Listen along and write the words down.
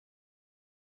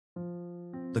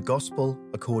The Gospel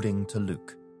according to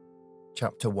Luke,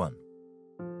 chapter 1.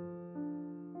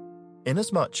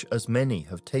 Inasmuch as many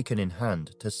have taken in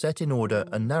hand to set in order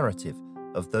a narrative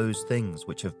of those things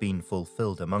which have been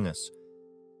fulfilled among us,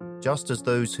 just as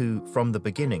those who, from the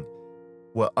beginning,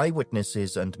 were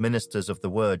eyewitnesses and ministers of the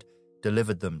word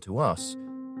delivered them to us,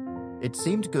 it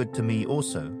seemed good to me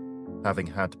also, having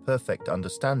had perfect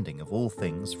understanding of all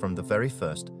things from the very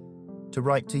first, to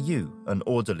write to you an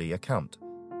orderly account,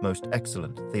 most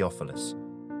excellent Theophilus,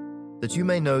 that you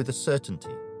may know the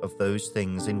certainty of those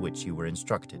things in which you were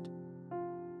instructed.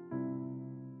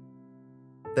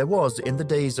 There was in the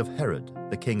days of Herod,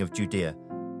 the king of Judea,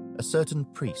 a certain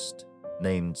priest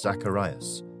named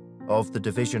Zacharias, of the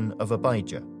division of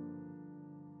Abijah.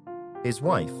 His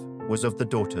wife was of the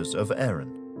daughters of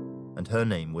Aaron, and her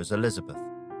name was Elizabeth.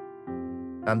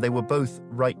 And they were both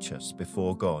righteous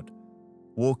before God,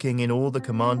 walking in all the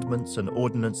commandments and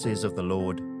ordinances of the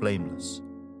Lord blameless.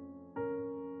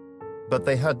 But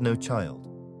they had no child,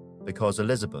 because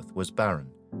Elizabeth was barren,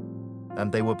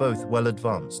 and they were both well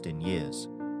advanced in years.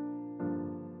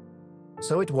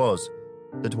 So it was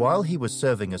that while he was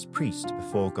serving as priest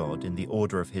before God in the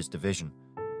order of his division,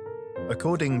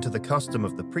 according to the custom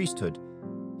of the priesthood,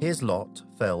 his lot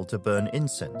fell to burn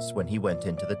incense when he went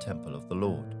into the temple of the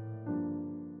Lord.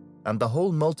 And the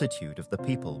whole multitude of the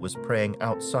people was praying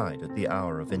outside at the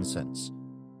hour of incense.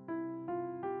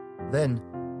 Then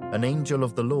an angel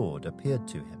of the Lord appeared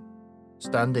to him,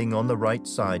 standing on the right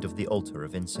side of the altar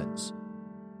of incense.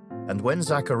 And when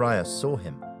Zacharias saw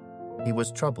him, he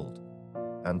was troubled,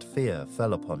 and fear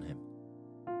fell upon him.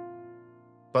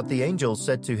 But the angel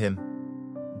said to him,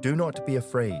 "Do not be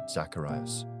afraid,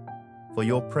 Zacharias, for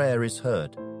your prayer is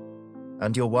heard,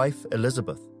 and your wife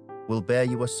Elizabeth will bear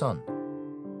you a son,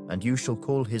 and you shall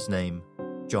call his name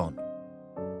John.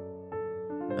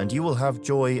 And you will have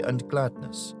joy and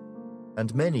gladness,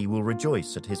 and many will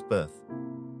rejoice at his birth.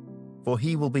 For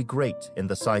he will be great in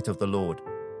the sight of the Lord,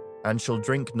 and shall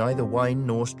drink neither wine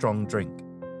nor strong drink.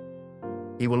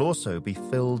 He will also be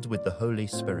filled with the Holy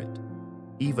Spirit,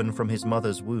 even from his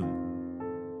mother's womb.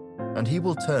 And he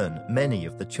will turn many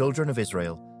of the children of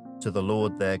Israel to the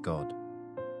Lord their God.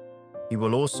 He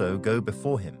will also go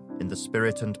before him in the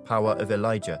spirit and power of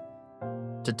Elijah,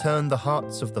 to turn the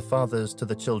hearts of the fathers to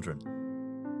the children,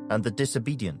 and the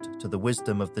disobedient to the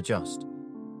wisdom of the just,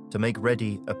 to make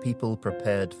ready a people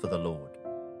prepared for the Lord."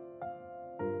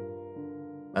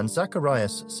 And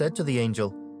Zacharias said to the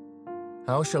angel,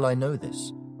 "How shall I know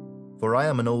this? For I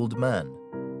am an old man,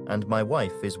 and my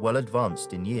wife is well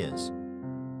advanced in years."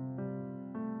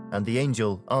 And the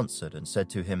angel answered and said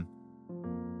to him,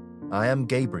 "I am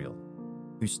Gabriel,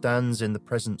 who stands in the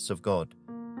presence of God,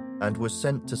 and was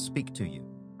sent to speak to you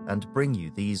and bring you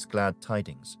these glad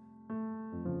tidings.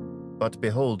 But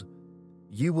behold,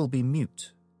 you will be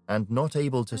mute and not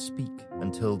able to speak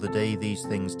until the day these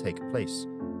things take place,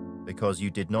 because you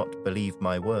did not believe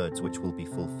my words, which will be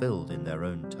fulfilled in their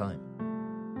own time."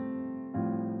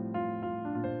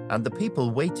 And the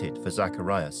people waited for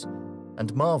Zacharias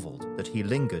and marveled that he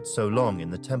lingered so long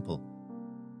in the temple.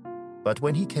 But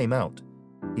when he came out,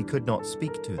 he could not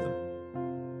speak to them,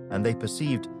 and they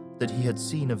perceived that he had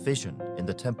seen a vision in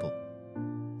the temple,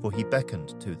 for he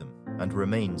beckoned to them and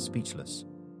remained speechless.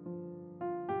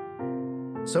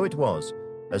 So it was,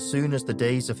 as soon as the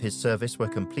days of his service were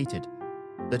completed,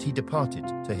 that he departed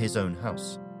to his own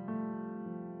house.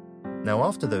 Now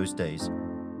after those days,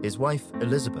 his wife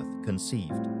Elizabeth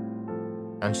conceived,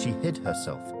 and she hid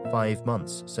herself 5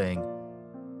 months, saying,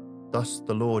 "Thus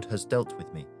the Lord has dealt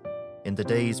with me in the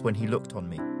days when he looked on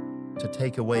me, to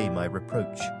take away my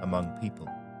reproach among people."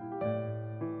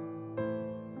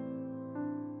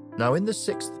 Now in the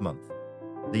 6th month,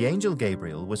 the angel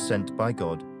Gabriel was sent by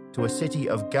God to a city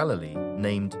of Galilee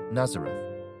named Nazareth,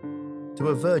 to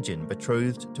a virgin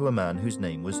betrothed to a man whose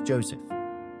name was Joseph,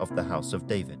 of the house of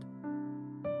David.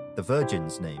 The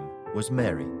virgin's name was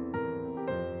Mary.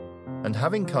 And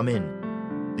having come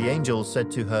in, the angel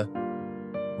said to her,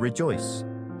 "Rejoice,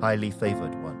 highly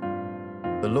favored one.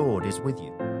 The Lord is with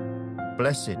you.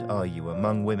 Blessed are you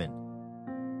among women."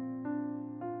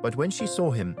 But when she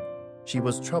saw him, she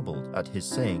was troubled at his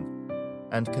saying,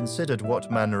 and considered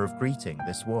what manner of greeting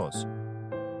this was.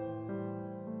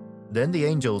 Then the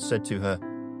angel said to her,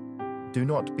 "Do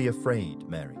not be afraid,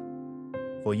 Mary,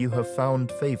 for you have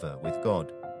found favor with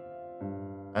God.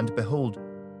 And behold,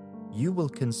 you will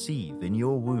conceive in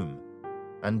your womb,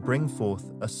 and bring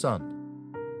forth a son,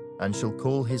 and shall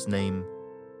call his name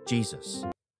Jesus.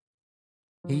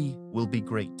 He will be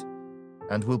great,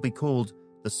 and will be called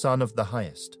the Son of the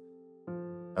Highest.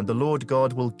 And the Lord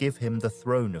God will give him the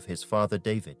throne of his father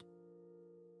David,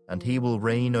 and he will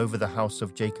reign over the house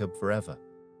of Jacob forever,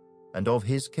 and of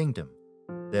his kingdom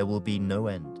there will be no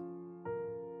end."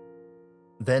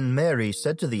 Then Mary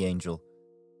said to the angel,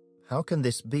 "How can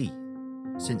this be,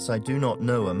 since I do not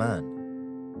know a man?"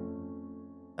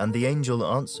 And the angel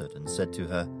answered and said to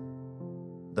her,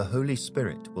 "The Holy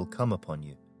Spirit will come upon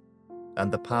you,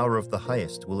 and the power of the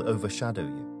Highest will overshadow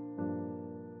you.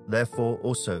 Therefore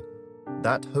also,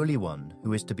 that Holy One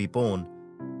who is to be born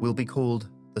will be called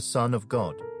the Son of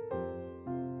God.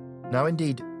 Now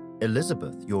indeed,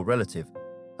 Elizabeth, your relative,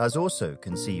 has also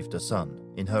conceived a son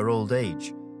in her old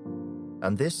age,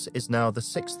 and this is now the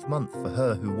 6th month for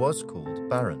her who was called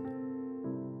barren.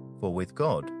 For with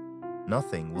God,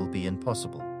 nothing will be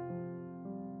impossible."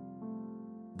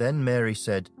 Then Mary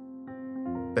said,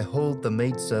 "Behold the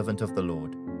maidservant of the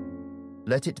Lord.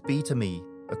 Let it be to me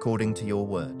according to your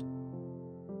word."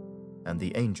 And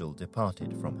the angel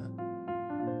departed from her.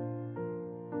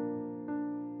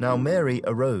 Now Mary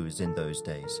arose in those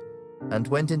days, and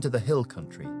went into the hill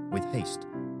country with haste,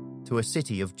 to a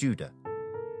city of Judah,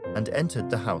 and entered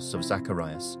the house of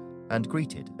Zacharias, and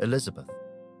greeted Elizabeth.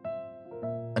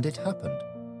 And it happened,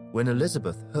 when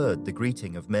Elizabeth heard the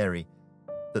greeting of Mary,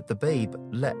 that the babe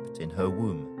leapt in her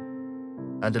womb,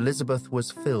 and Elizabeth was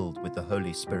filled with the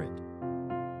Holy Spirit.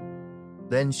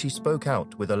 Then she spoke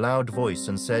out with a loud voice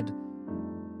and said,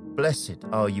 "Blessed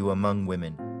are you among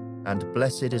women, and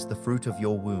blessed is the fruit of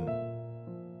your womb.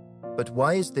 But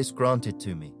why is this granted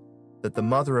to me, that the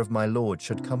mother of my Lord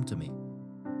should come to me?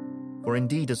 For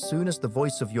indeed, as soon as the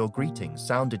voice of your greeting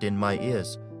sounded in my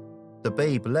ears, the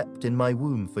babe leapt in my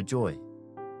womb for joy.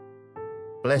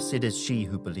 Blessed is she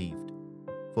who believed,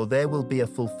 for there will be a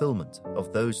fulfillment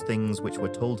of those things which were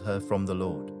told her from the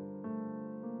Lord."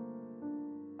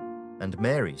 And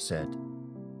Mary said,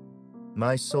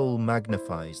 "My soul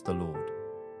magnifies the Lord,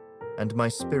 and my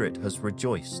spirit has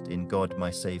rejoiced in God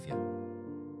my Saviour.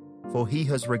 For he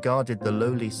has regarded the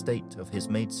lowly state of his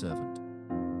maidservant.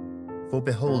 For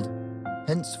behold,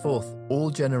 henceforth all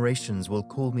generations will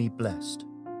call me blessed.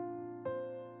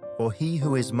 For he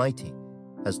who is mighty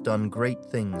has done great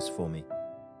things for me,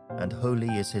 and holy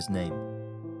is his name.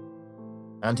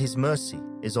 And his mercy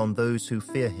is on those who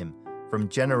fear him from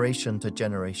generation to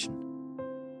generation.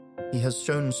 He has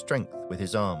shown strength with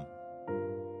his arm.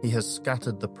 He has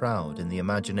scattered the proud in the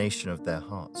imagination of their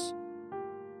hearts.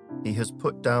 He has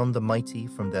put down the mighty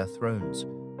from their thrones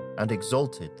and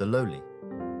exalted the lowly.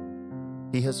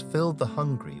 He has filled the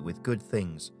hungry with good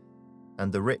things,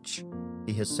 and the rich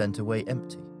he has sent away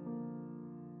empty.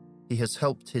 He has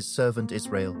helped his servant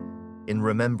Israel in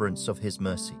remembrance of his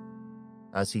mercy,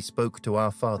 as he spoke to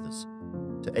our fathers,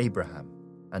 to Abraham,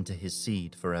 and to his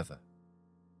seed forever."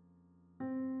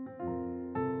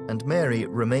 And Mary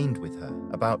remained with her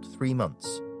about 3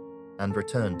 months, and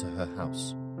returned to her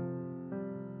house.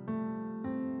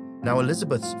 Now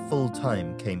Elizabeth's full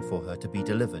time came for her to be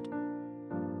delivered,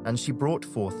 and she brought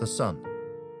forth a son.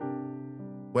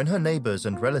 When her neighbors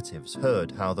and relatives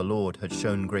heard how the Lord had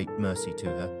shown great mercy to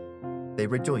her, they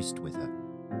rejoiced with her.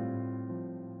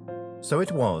 So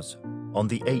it was, on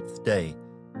the 8th day,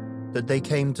 that they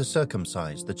came to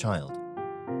circumcise the child,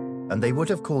 and they would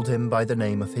have called him by the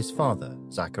name of his father,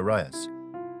 Zacharias.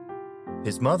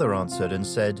 His mother answered and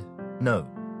said, "No,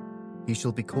 he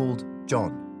shall be called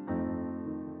John."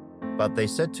 But they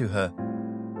said to her,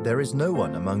 "There is no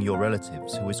one among your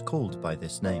relatives who is called by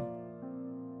this name."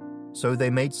 So they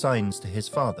made signs to his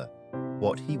father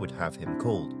what he would have him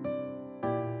called.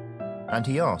 And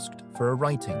he asked for a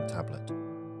writing tablet,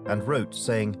 and wrote,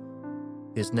 saying,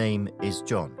 "His name is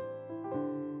John."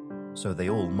 So they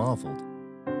all marveled.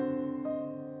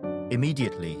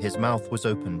 Immediately his mouth was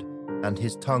opened, and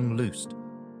his tongue loosed,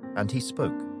 and he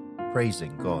spoke,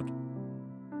 praising God.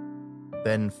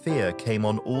 Then fear came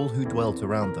on all who dwelt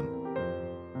around them,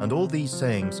 and all these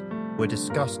sayings were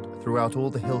discussed throughout all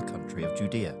the hill country of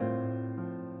Judea.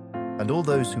 And all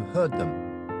those who heard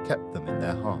them kept them in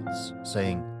their hearts,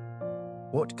 saying,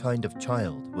 "What kind of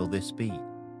child will this be?"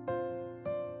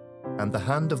 And the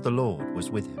hand of the Lord was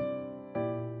with him.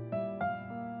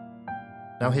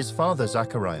 Now his father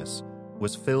Zacharias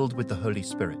was filled with the Holy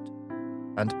Spirit,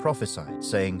 and prophesied,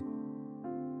 saying,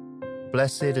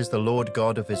 "Blessed is the Lord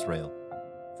God of Israel,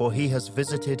 for he has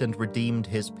visited and redeemed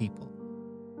his people,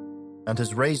 and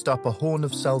has raised up a horn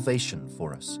of salvation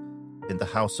for us in the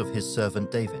house of his servant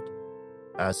David,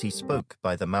 as he spoke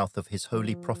by the mouth of his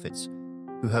holy prophets,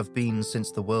 who have been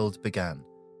since the world began,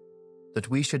 that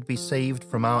we should be saved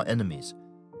from our enemies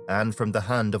and from the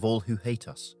hand of all who hate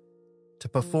us, to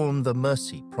perform the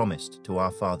mercy promised to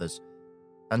our fathers,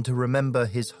 and to remember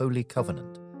his holy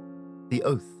covenant, the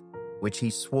oath which he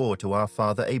swore to our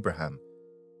father Abraham,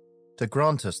 to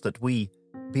grant us that we,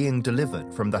 being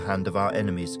delivered from the hand of our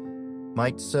enemies,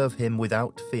 might serve him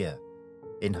without fear,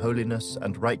 in holiness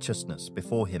and righteousness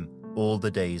before him all the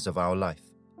days of our life.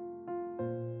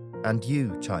 And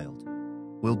you, child,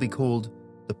 will be called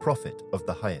the prophet of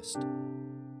the highest,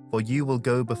 for you will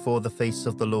go before the face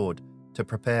of the Lord to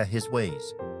prepare his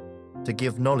ways, to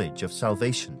give knowledge of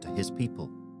salvation to his people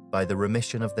by the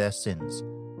remission of their sins,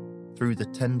 through the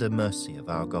tender mercy of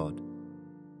our God,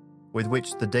 with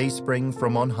which the dayspring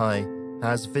from on high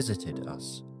has visited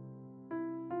us,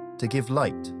 to give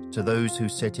light to those who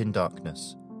sit in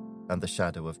darkness and the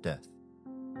shadow of death,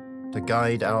 to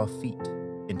guide our feet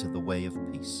into the way of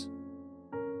peace.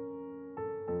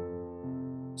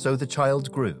 So the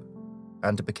child grew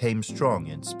and became strong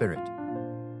in spirit,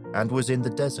 and was in the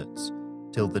deserts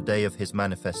till the day of his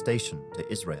manifestation to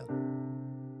Israel.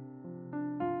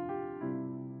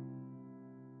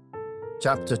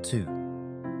 Chapter 2.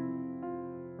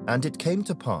 And it came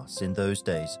to pass in those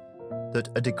days that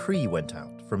a decree went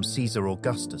out from Caesar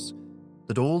Augustus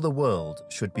that all the world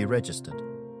should be registered.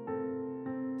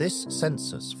 This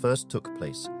census first took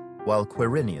place while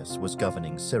Quirinius was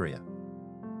governing Syria.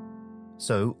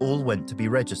 So all went to be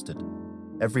registered,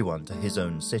 everyone to his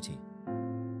own city.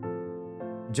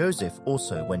 Joseph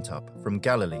also went up from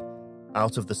Galilee,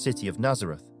 out of the city of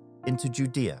Nazareth, into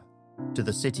Judea, to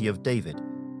the city of David,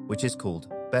 which is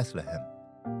called Bethlehem,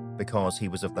 because he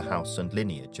was of the house and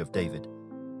lineage of David,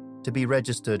 to be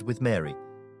registered with Mary,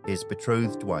 his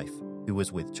betrothed wife, who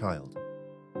was with child.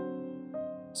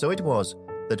 So it was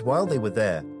that while they were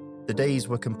there, the days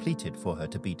were completed for her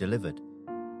to be delivered.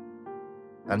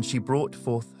 And she brought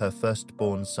forth her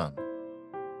firstborn son,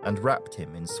 and wrapped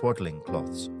him in swaddling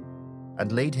cloths,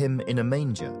 and laid him in a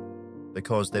manger,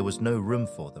 because there was no room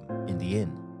for them in the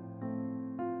inn.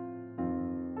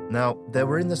 Now there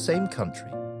were in the same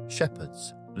country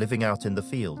shepherds living out in the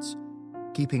fields,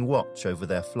 keeping watch over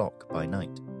their flock by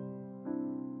night.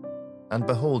 And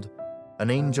behold, an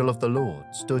angel of the Lord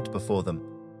stood before them,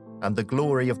 and the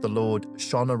glory of the Lord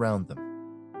shone around them,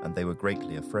 and they were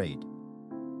greatly afraid.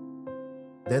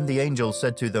 Then the angel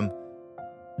said to them,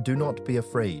 "Do not be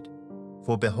afraid,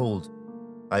 for behold,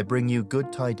 I bring you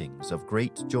good tidings of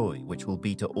great joy which will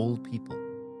be to all people.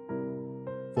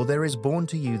 For there is born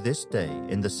to you this day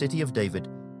in the city of David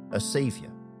a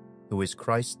Saviour, who is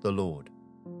Christ the Lord.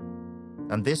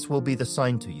 And this will be the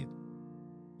sign to you.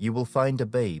 You will find a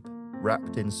babe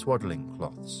wrapped in swaddling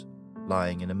cloths,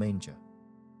 lying in a manger."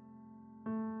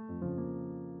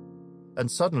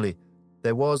 And suddenly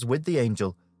there was with the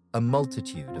angel a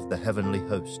multitude of the heavenly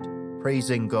host,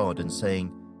 praising God and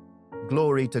saying,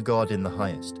 "Glory to God in the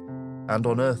highest, and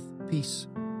on earth peace,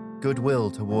 goodwill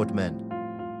toward men."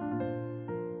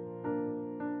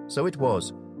 So it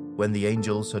was, when the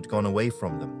angels had gone away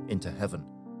from them into heaven,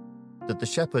 that the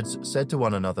shepherds said to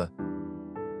one another,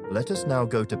 "Let us now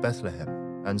go to Bethlehem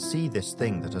and see this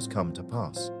thing that has come to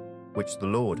pass, which the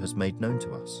Lord has made known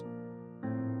to us."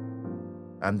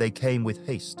 And they came with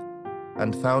haste,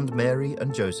 and found Mary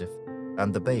and Joseph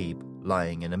and the babe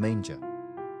lying in a manger.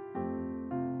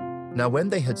 Now when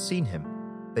they had seen him,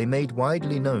 they made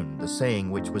widely known the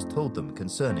saying which was told them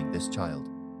concerning this child.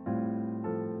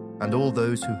 And all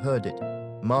those who heard it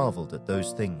marveled at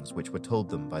those things which were told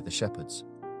them by the shepherds.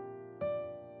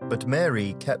 But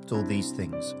Mary kept all these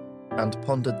things, and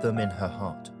pondered them in her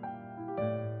heart.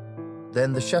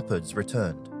 Then the shepherds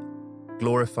returned,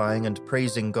 glorifying and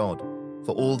praising God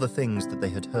for all the things that they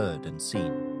had heard and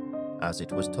seen, as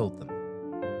it was told them.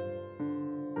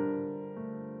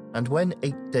 And when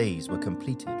 8 days were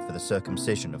completed for the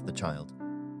circumcision of the child,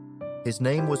 his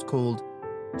name was called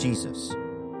Jesus,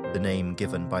 the name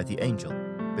given by the angel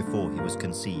before he was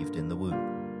conceived in the womb.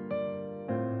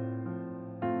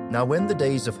 Now when the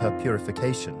days of her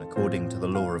purification according to the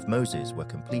law of Moses were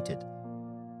completed,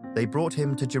 they brought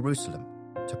him to Jerusalem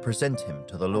to present him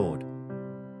to the Lord.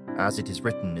 As it is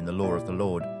written in the law of the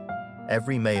Lord,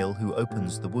 "Every male who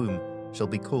opens the womb shall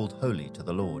be called holy to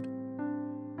the Lord,"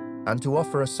 and to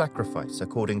offer a sacrifice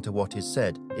according to what is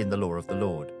said in the law of the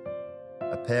Lord,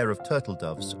 a pair of turtle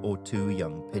doves or 2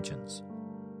 young pigeons.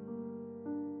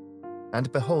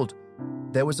 And behold,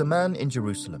 there was a man in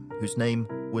Jerusalem whose name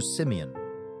was Simeon,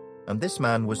 and this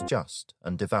man was just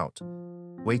and devout,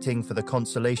 waiting for the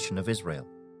consolation of Israel,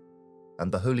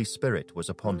 and the Holy Spirit was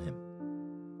upon him.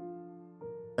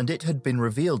 And it had been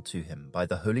revealed to him by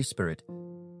the Holy Spirit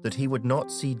that he would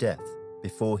not see death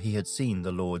before he had seen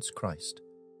the Lord's Christ.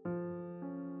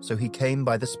 So he came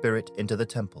by the Spirit into the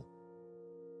temple.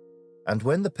 And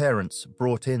when the parents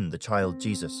brought in the child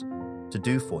Jesus to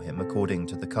do for him according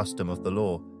to the custom of the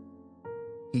law,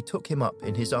 he took him up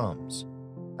in his arms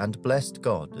and blessed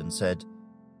God and said,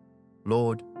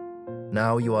 Lord,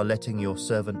 now you are letting your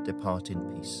servant depart in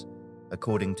peace,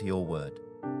 according to your word.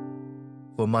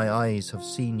 For my eyes have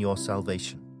seen your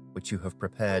salvation, which you have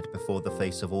prepared before the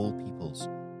face of all peoples,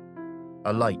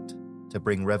 a light to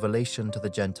bring revelation to the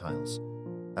Gentiles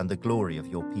and the glory of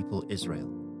your people Israel."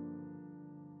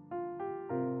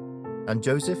 And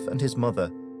Joseph and his mother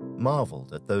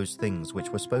marveled at those things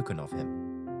which were spoken of him.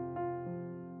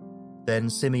 Then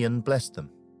Simeon blessed them,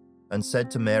 and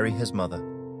said to Mary his mother,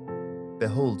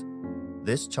 "Behold,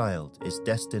 this child is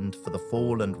destined for the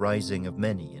fall and rising of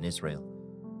many in Israel,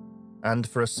 and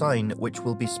for a sign which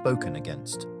will be spoken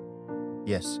against.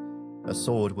 Yes, a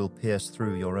sword will pierce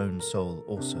through your own soul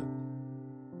also,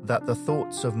 that the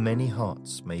thoughts of many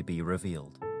hearts may be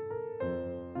revealed."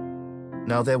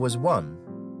 Now there was one,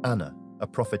 Anna, a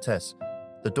prophetess,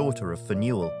 the daughter of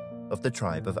Phanuel of the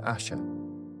tribe of Asher.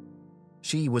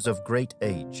 She was of great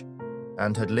age,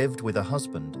 and had lived with a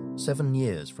husband 7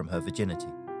 years from her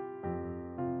virginity.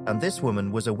 And this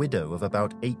woman was a widow of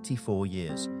about 84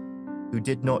 years, who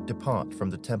did not depart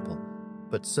from the temple,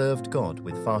 but served God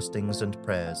with fastings and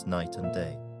prayers night and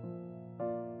day.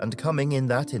 And coming in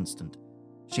that instant,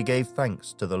 she gave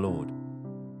thanks to the Lord,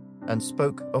 and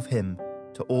spoke of him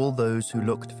to all those who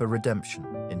looked for redemption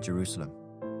in Jerusalem.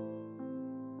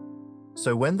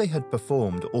 So when they had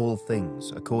performed all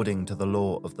things according to the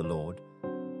law of the Lord,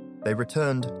 they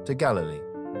returned to Galilee,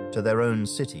 to their own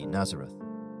city Nazareth.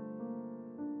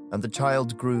 And the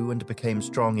child grew and became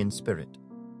strong in spirit,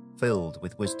 filled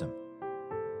with wisdom,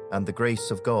 and the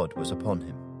grace of God was upon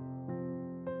him.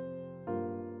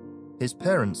 His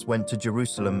parents went to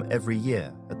Jerusalem every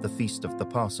year at the feast of the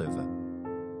Passover.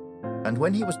 And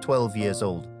when he was 12 years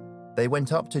old, they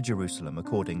went up to Jerusalem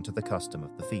according to the custom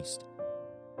of the feast.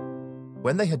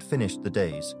 When they had finished the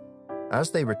days, as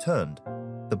they returned,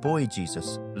 the boy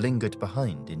Jesus lingered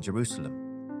behind in Jerusalem.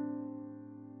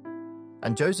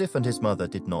 And Joseph and his mother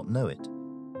did not know it,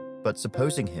 but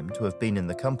supposing him to have been in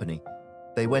the company,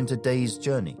 they went a day's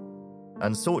journey,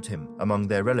 and sought him among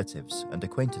their relatives and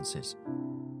acquaintances.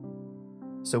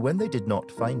 So when they did not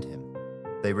find him,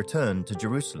 they returned to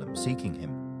Jerusalem seeking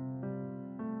him.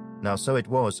 Now so it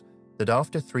was that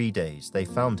after 3 days they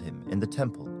found him in the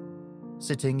temple,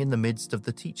 sitting in the midst of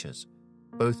the teachers,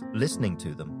 both listening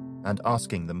to them and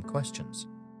asking them questions.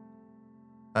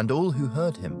 And all who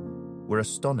heard him were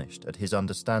astonished at his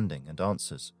understanding and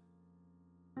answers.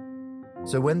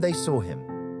 So when they saw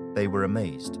him, they were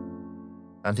amazed.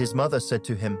 And his mother said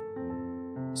to him,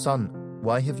 "Son,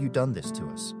 why have you done this to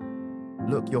us?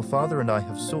 Look, your father and I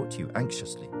have sought you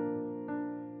anxiously."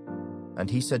 And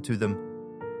he said to them,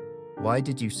 "Why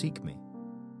did you seek me?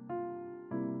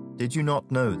 Did you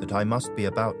not know that I must be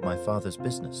about my father's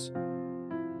business?"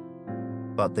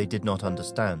 But they did not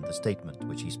understand the statement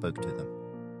which he spoke to them.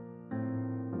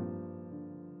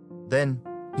 Then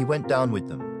he went down with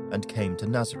them and came to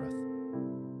Nazareth,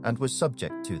 and was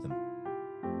subject to them.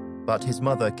 But his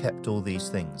mother kept all these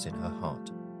things in her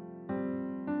heart.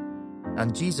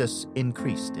 And Jesus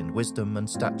increased in wisdom and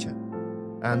stature,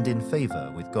 and in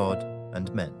favor with God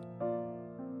and men.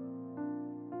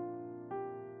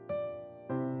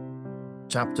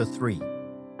 Chapter 3.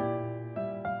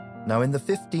 Now in the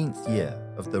 15th year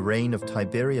of the reign of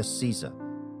Tiberius Caesar,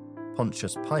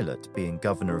 Pontius Pilate being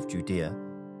governor of Judea,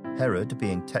 Herod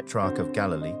being tetrarch of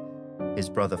Galilee, his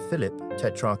brother Philip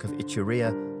tetrarch of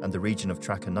Iturea and the region of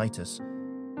Trachonitis,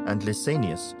 and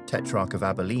Lysanias tetrarch of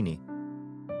Abilene,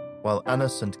 while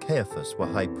Annas and Caiaphas were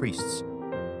high priests,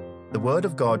 the word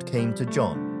of God came to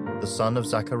John, the son of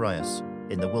Zacharias,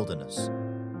 in the wilderness.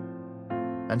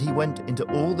 And he went into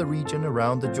all the region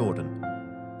around the Jordan,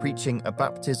 preaching a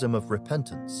baptism of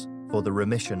repentance for the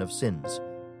remission of sins,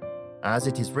 as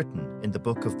it is written in the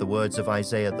book of the words of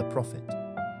Isaiah the prophet,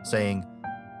 saying,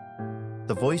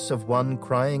 "The voice of one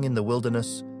crying in the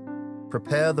wilderness,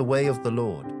 prepare the way of the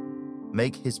Lord,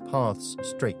 make his paths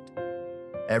straight.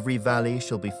 Every valley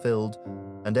shall be filled,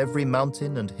 and every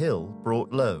mountain and hill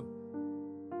brought low.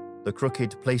 The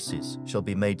crooked places shall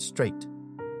be made straight,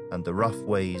 and the rough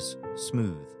ways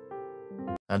smooth.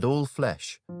 And all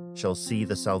flesh shall see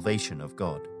the salvation of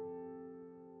God."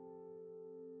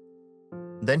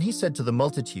 Then he said to the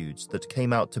multitudes that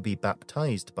came out to be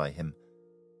baptized by him,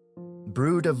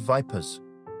 "Brood of vipers,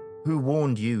 who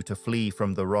warned you to flee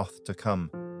from the wrath to come?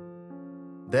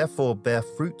 Therefore bear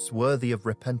fruits worthy of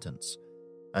repentance,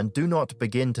 and do not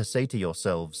begin to say to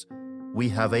yourselves, 'We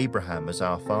have Abraham as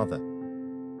our father.'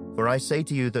 For I say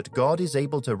to you that God is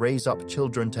able to raise up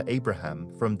children to Abraham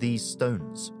from these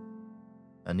stones.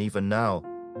 And even now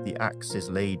the axe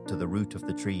is laid to the root of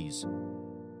the trees.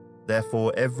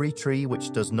 Therefore every tree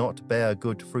which does not bear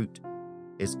good fruit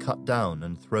is cut down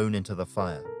and thrown into the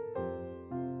fire.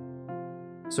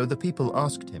 So the people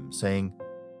asked him, saying,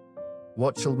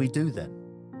 "What shall we do then?"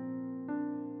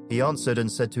 He answered and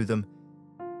said to them,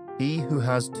 "He who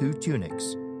has 2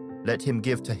 tunics, let him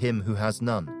give to him who has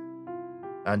none,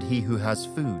 and he who has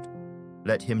food,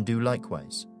 let him do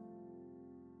likewise."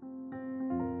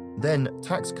 Then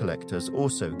tax collectors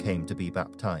also came to be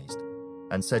baptized,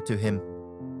 and said to him,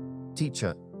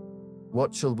 "Teacher,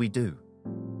 what shall we do?"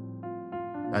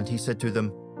 And he said to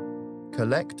them,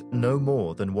 "Collect no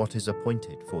more than what is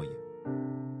appointed for you."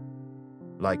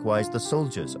 Likewise the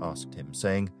soldiers asked him,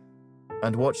 saying,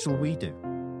 "And what shall we do?"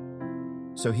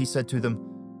 So he said to them,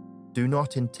 "Do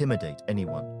not intimidate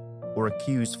anyone, or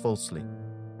accuse falsely,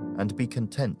 and be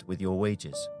content with your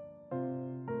wages."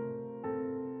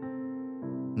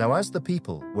 Now as the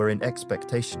people were in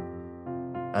expectation,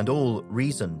 and all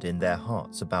reasoned in their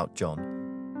hearts about John,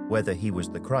 whether he was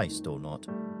the Christ or not,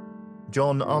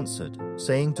 John answered,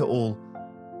 saying to all,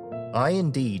 "I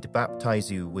indeed baptize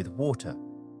you with water,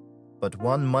 but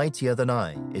one mightier than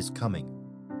I is coming,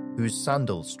 whose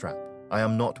sandal strap I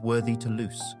am not worthy to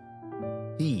loose.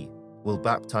 He will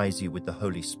baptize you with the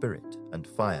Holy Spirit and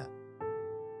fire.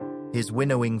 His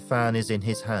winnowing fan is in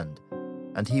his hand,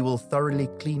 and he will thoroughly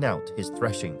clean out his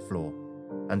threshing floor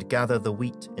and gather the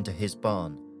wheat into his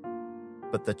barn,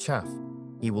 but the chaff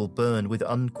he will burn with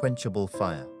unquenchable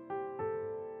fire."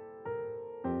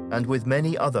 And with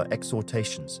many other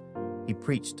exhortations he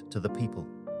preached to the people.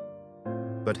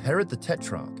 But Herod the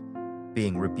Tetrarch,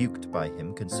 being rebuked by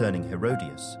him concerning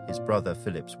Herodias, his brother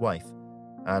Philip's wife,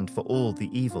 and for all the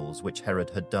evils which Herod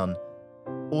had done,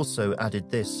 also added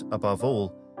this above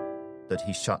all, that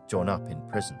he shut John up in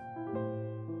prison.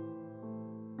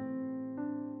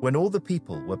 When all the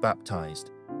people were baptized,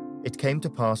 it came to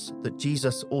pass that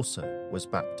Jesus also was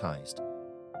baptized.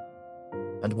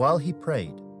 And while he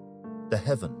prayed, the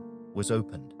heaven was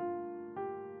opened,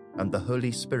 and the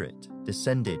Holy Spirit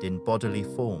descended in bodily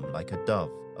form like a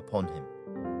dove upon him.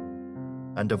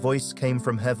 And a voice came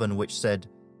from heaven which said,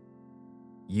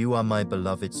 "You are my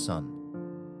beloved Son.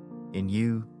 In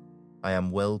you I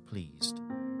am well pleased."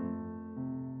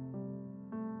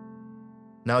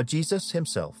 Now Jesus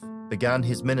himself began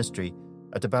his ministry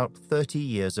at about 30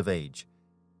 years of age,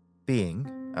 being,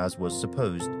 as was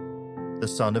supposed, the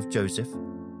son of Joseph,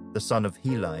 the son of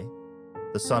Heli,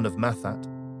 the son of Mathat,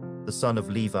 the son of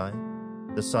Levi,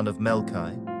 the son of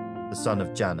Melchi, the son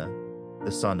of Janna,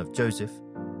 the son of Joseph,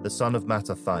 the son of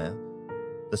Mattathiah,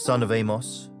 the son of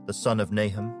Amos, the son of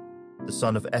Nahum, the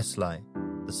son of Esli,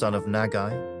 the son of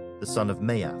Nagai, the son of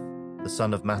Maath, the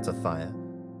son of Mattathiah,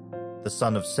 the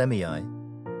son of Semei,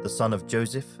 the son of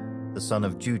Joseph, the son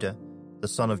of Judah, the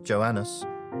son of Joannas,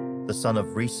 the son of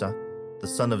Risa, the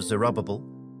son of Zerubbabel,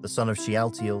 the son of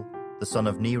Shealtiel, the son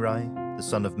of Neri, the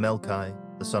son of Melchi,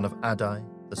 the son of Adai,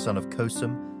 the son of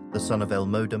Kosam, the son of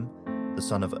Elmodam, the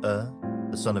son of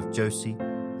the son of Josi,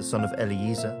 the son of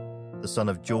Eliezer, the son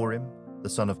of Jorim, the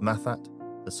son of Mathat,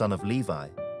 the son of Levi,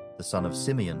 the son of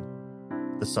Simeon,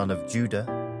 the son of Judah,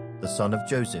 the son of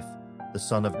Joseph, the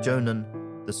son of Jonan,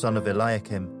 the son of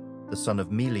Eliakim, the son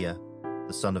of Meliah,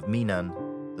 the son of Menan,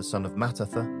 the son of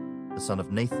Mattatha, the son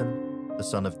of Nathan, the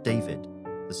son of David,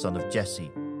 the son of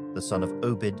Jesse, the son of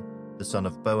Obed, the son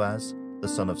of Boaz, the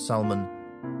son of Salmon,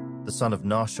 the son of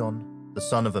Nahshon, the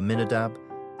son of Amminadab,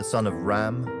 the son of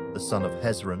Ram, the son of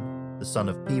Hezron, the son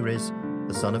of Perez,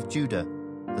 the son of Judah,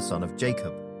 the son of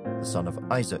Jacob, the son of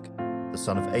Isaac, the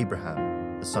son of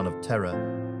Abraham, the son of Terah,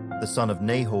 the son of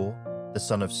Nahor, the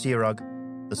son of Serug,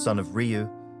 the son of Reu,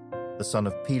 the son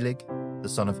of Peleg, the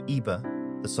son of Eber,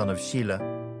 the son of Shelah,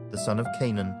 the son of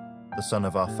Canaan, the son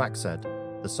of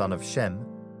Arphaxad, the son of Shem,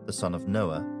 the son of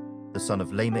Noah, the son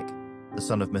of Lamech, the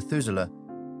son of Methuselah,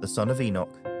 the son of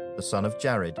Enoch, the son of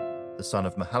Jared, the son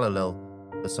of Mahalalel,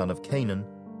 the son of Canaan,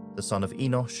 the son of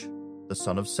Enosh, the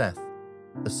son of Seth,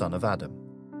 the son of Adam,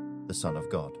 the son of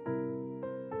God.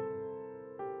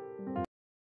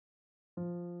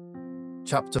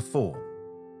 Chapter 4.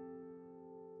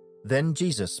 Then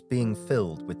Jesus, being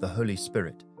filled with the Holy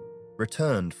Spirit,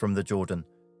 returned from the Jordan,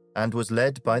 and was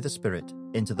led by the Spirit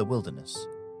into the wilderness,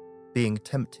 being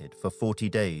tempted for 40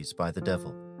 days by the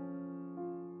devil.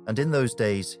 And in those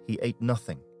days he ate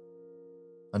nothing.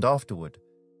 And afterward,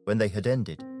 when they had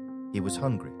ended, he was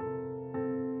hungry.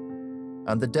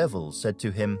 And the devil said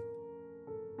to him,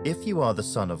 "If you are the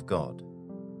Son of God,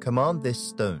 command this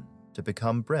stone to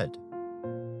become bread."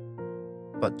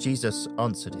 But Jesus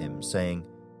answered him, saying,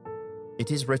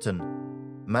 "It is written,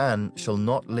 man shall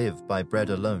not live by bread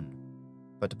alone,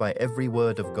 but by every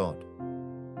word of God."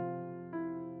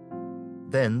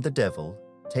 Then the devil,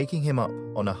 taking him up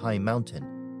on a high mountain,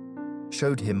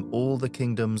 showed him all the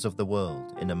kingdoms of the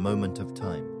world in a moment of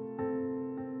time.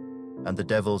 And the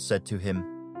devil said to him,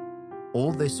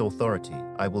 "All this authority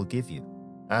I will give you,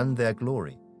 and their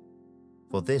glory,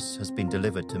 for this has been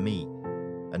delivered to me,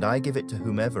 and I give it to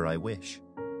whomever I wish.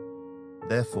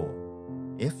 Therefore,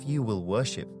 if you will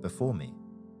worship before me,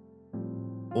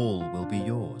 all will be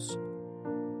yours."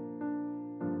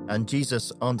 And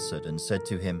Jesus answered and said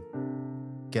to him,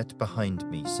 "Get behind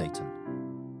me, Satan,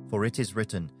 for it is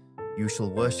written, 'You shall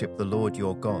worship the Lord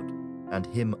your God, and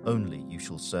him only you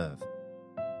shall serve.'"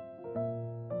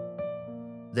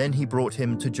 Then he brought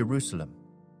him to Jerusalem,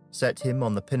 set him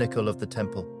on the pinnacle of the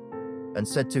temple, and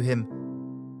said to him,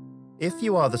 "If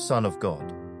you are the Son of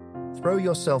God, throw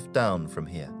yourself down from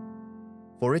here.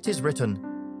 For it is written,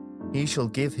 'He shall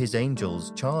give his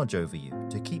angels charge over you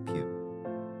to keep you,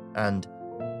 and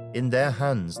in their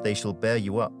hands they shall bear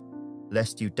you up,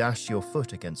 lest you dash your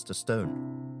foot against a stone.'"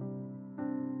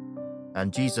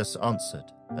 And Jesus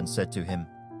answered and said to him,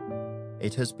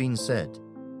 "It has been said,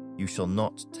 'You shall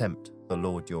not tempt the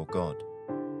Lord your God.'"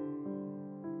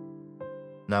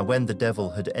 Now when the devil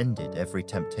had ended every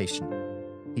temptation,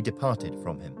 he departed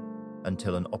from him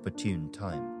until an opportune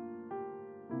time.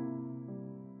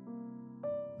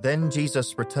 Then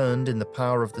Jesus returned in the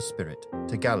power of the Spirit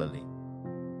to Galilee,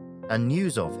 and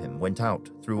news of him went out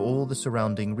through all the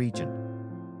surrounding region.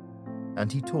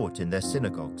 And he taught in their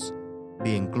synagogues,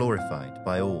 being glorified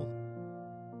by all.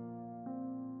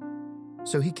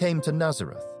 So he came to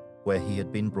Nazareth, where he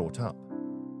had been brought up.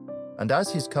 And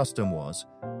as his custom was,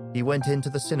 he went into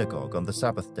the synagogue on the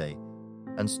Sabbath day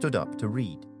and stood up to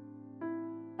read.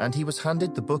 And he was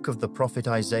handed the book of the prophet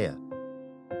Isaiah.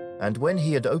 And when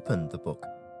he had opened the book,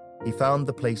 he found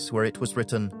the place where it was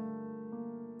written,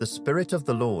 "The Spirit of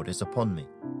the Lord is upon me,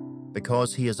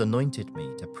 because he has anointed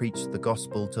me to preach the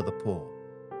gospel to the poor.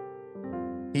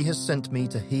 He has sent me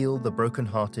to heal the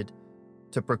brokenhearted,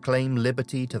 to proclaim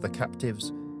liberty to the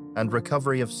captives, and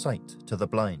recovery of sight to the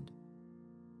blind,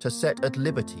 to set at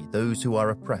liberty those who are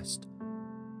oppressed,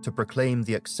 to proclaim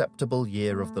the acceptable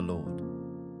year of the Lord."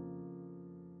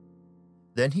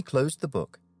 Then he closed the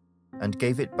book and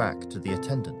gave it back to the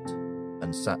attendant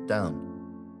and sat down.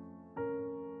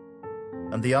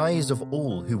 And the eyes of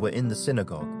all who were in the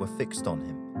synagogue were fixed on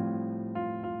him.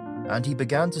 And he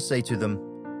began to say to them,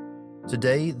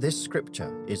 "Today this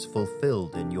scripture is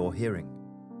fulfilled in your hearing."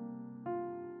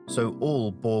 So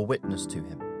all bore witness to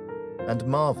him, and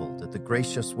marveled at the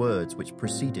gracious words which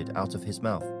proceeded out of his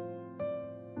mouth.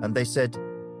 And they said,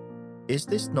 "Is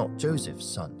this not Joseph's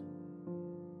son?"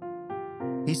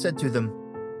 He said to them,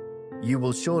 "You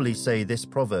will surely say this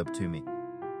proverb to me,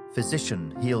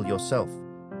 'Physician, heal yourself.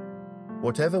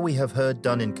 Whatever we have heard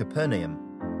done in Capernaum,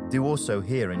 do also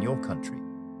here in your country.'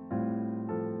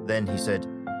 Then he said,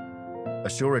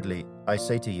 'Assuredly, I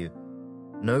say to you,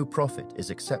 no prophet is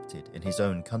accepted in his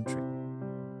own country.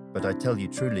 But I tell you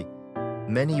truly,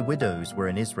 many widows were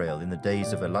in Israel in the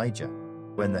days of Elijah,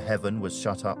 when the heaven was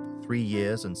shut up 3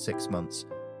 years and 6 months,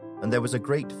 and there was a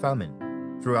great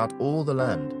famine throughout all the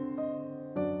land.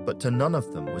 But to none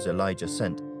of them was Elijah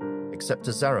sent, except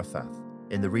to Zarephath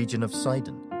in the region of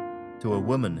Sidon, to a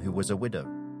woman who was a widow.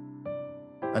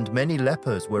 And many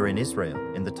lepers were in Israel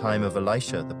in the time of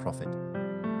Elisha the prophet,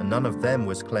 and none of them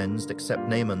was cleansed except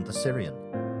Naaman the Syrian."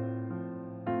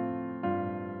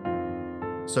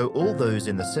 So all those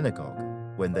in the synagogue,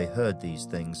 when they heard these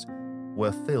things,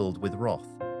 were filled with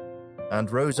wrath,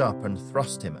 and rose up and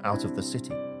thrust him out of the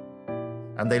city.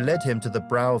 And they led him to the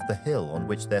brow of the hill on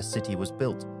which their city was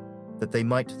built, that they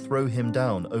might throw him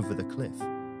down over the cliff.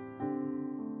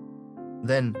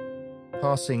 Then,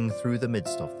 passing through the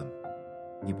midst of them,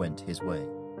 he went his way.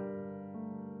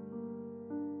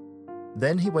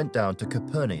 Then he went down to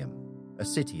Capernaum, a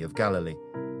city of Galilee,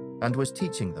 and was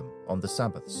teaching them on the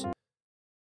Sabbaths.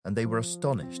 And they were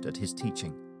astonished at his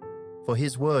teaching, for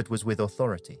his word was with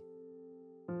authority.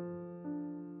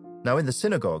 Now in the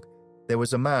synagogue there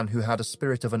was a man who had a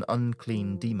spirit of an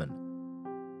unclean demon.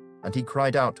 And he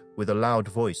cried out with a loud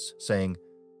voice, saying,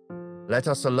 "Let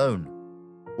us alone.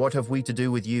 What have we to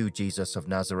do with you, Jesus of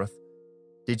Nazareth?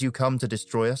 Did you come to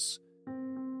destroy us?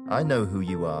 I know who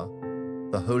you are,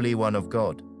 the Holy One of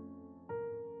God."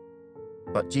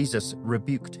 But Jesus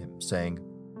rebuked him, saying,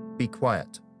 "Be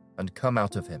quiet, and come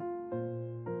out of him."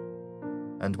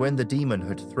 And when the demon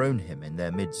had thrown him in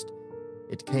their midst,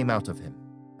 it came out of him,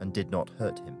 and did not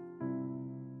hurt him.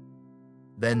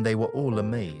 Then they were all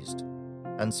amazed,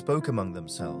 and spoke among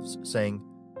themselves, saying,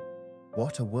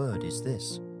 "What a word is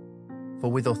this?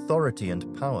 For with authority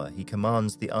and power he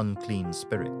commands the unclean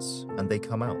spirits, and they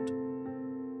come out."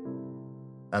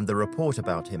 And the report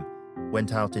about him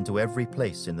went out into every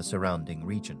place in the surrounding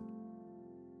region.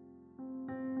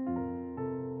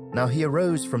 Now he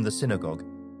arose from the synagogue,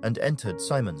 and entered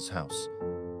Simon's house.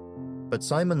 But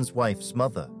Simon's wife's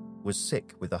mother was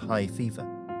sick with a high fever,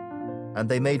 and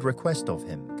they made request of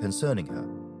him concerning her.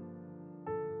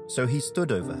 So he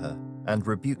stood over her and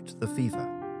rebuked the fever,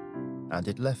 and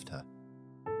it left her.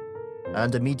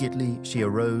 And immediately she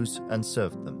arose and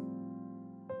served them.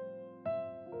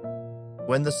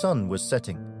 When the sun was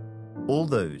setting, all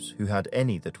those who had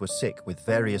any that were sick with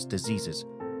various diseases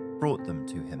brought them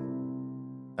to him,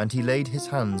 and he laid his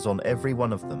hands on every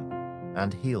one of them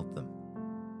and healed them.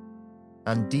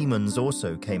 And demons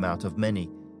also came out of many,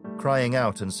 crying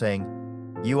out and saying,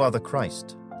 "You are the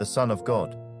Christ, the Son of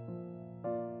God."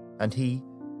 And he,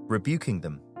 rebuking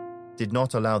them, did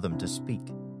not allow them to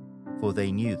speak, for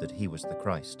they knew that he was the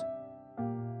Christ.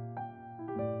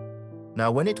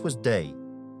 Now when it was day,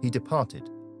 he departed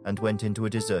and went into a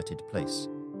deserted place.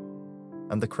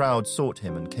 And the crowd sought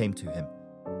him and came to him,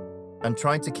 and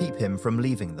tried to keep him from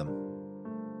leaving them.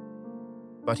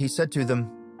 But he said to them,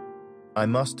 "I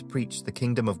must preach the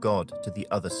kingdom of God to the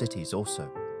other cities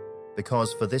also,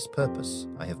 because for this purpose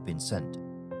I have been sent."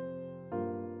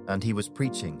 And he was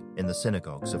preaching in the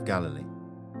synagogues of Galilee.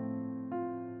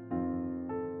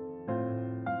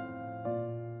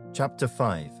 Chapter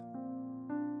 5.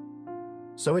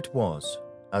 So it was,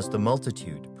 as the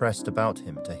multitude pressed about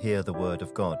him to hear the word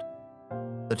of God,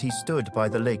 that he stood by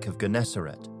the lake of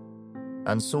Gennesaret,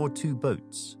 and saw 2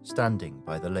 boats standing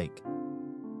by the lake.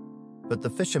 But the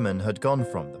fishermen had gone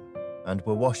from them, and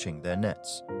were washing their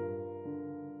nets.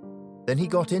 Then he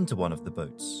got into one of the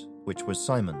boats, which was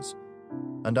Simon's,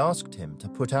 and asked him to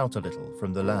put out a little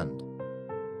from the land.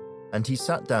 And he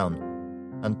sat down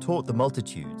and taught the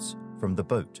multitudes from the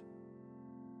boat.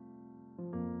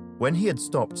 When he had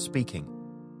stopped speaking,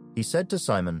 he said to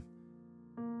Simon,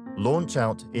 "Launch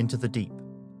out into the deep,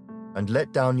 and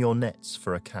let down your nets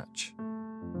for a catch."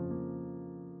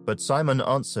 But Simon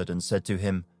answered and said to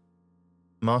him,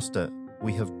 "Master,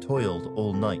 we have toiled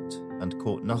all night and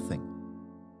caught nothing.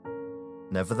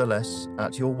 Nevertheless,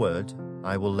 at your word,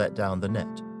 I will let down the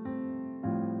net."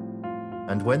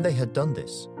 And when they had done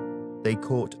this, they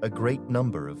caught a great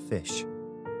number of fish,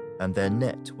 and their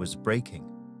net was breaking.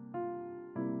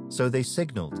 So they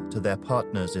signaled to their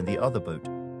partners in the other boat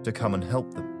to come and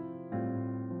help them.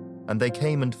 And they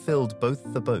came and filled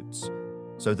both the boats,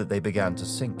 so that they began to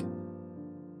sink.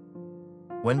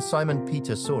 When Simon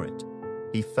Peter saw it,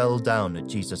 he fell down at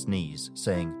Jesus' knees,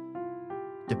 saying,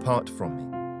 "Depart from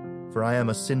me, for I am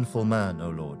a sinful man, O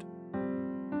Lord."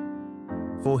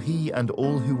 For he and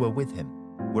all who were with him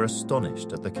were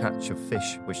astonished at the catch of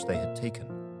fish which they had taken.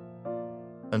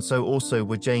 And so also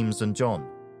were James and John,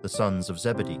 the sons of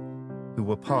Zebedee, who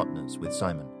were partners with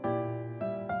Simon.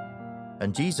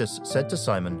 And Jesus said to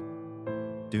Simon,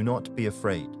 "Do not be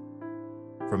afraid.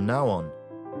 From now on,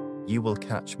 you will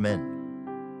catch men."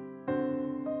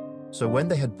 So when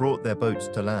they had brought their boats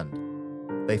to land,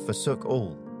 they forsook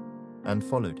all and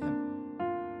followed him.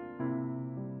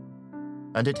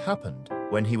 And it happened,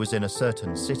 when he was in a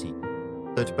certain city,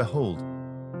 that behold,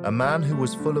 a man who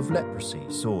was full of leprosy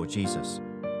saw Jesus.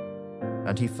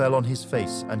 And he fell on his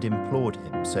face and implored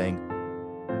him, saying,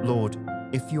 "Lord,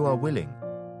 if you are willing,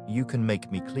 you can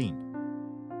make me clean."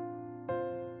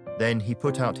 Then he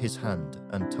put out his hand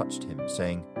and touched him,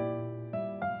 saying,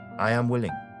 "I am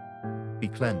willing, be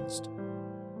cleansed."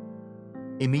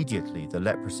 Immediately the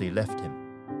leprosy left him,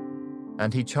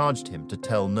 and he charged him to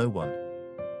tell no one,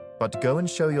 but go and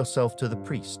show yourself to the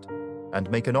priest, and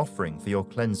make an offering for your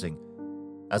cleansing,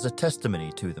 as a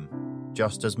testimony to them,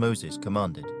 just as Moses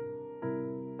commanded.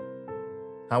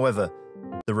 However,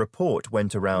 the report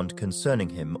went around concerning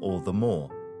him all the more,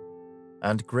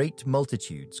 and great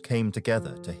multitudes came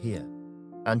together to hear,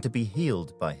 and to be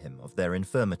healed by him of their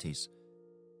infirmities.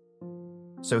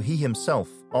 So he himself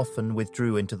often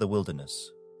withdrew into the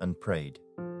wilderness and prayed.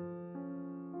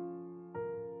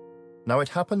 Now it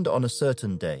happened on a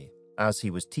certain day, as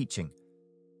he was teaching,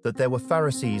 that there were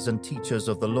Pharisees and teachers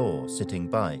of the law sitting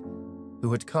by,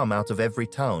 who had come out of every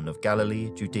town of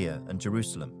Galilee, Judea, and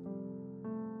Jerusalem.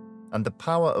 And the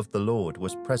power of the Lord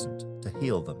was present to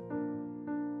heal them.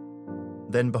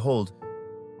 Then behold,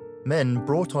 men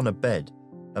brought on a bed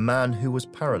a man who was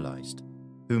paralyzed,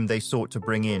 whom they sought to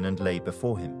bring in and lay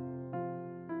before him.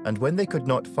 And when they could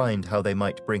not find how they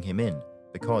might bring him in,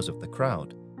 because of the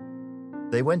crowd,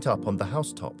 they went up on the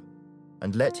housetop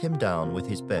and let him down with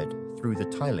his bed through the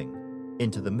tiling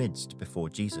into the midst before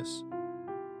Jesus.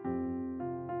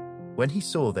 When he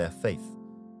saw their faith,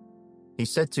 he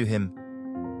said to him,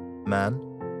 "Man,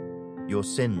 your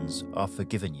sins are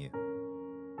forgiven you."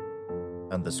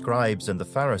 And the scribes and the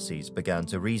Pharisees began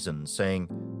to reason, saying,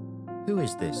 "Who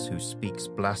is this who speaks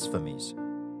blasphemies?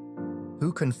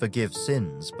 Who can forgive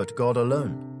sins but God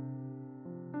alone?"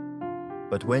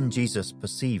 But when Jesus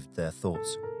perceived their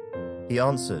thoughts, he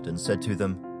answered and said to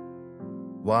them,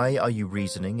 "Why are you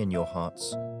reasoning in your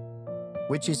hearts?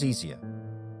 Which is easier,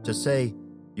 to say,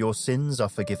 'Your sins are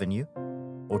forgiven you,'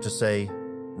 or to say,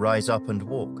 'Rise up and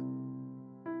walk'?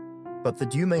 But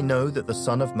that you may know that the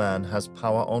Son of Man has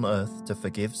power on earth to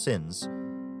forgive sins,"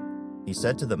 he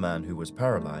said to the man who was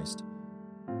paralyzed,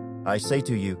 "I say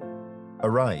to you,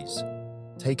 arise,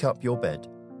 take up your bed,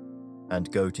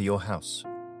 and go to your house."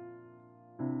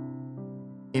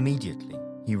 Immediately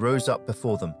he rose up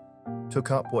before them,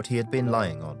 took up what he had been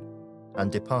lying on,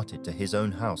 and departed to his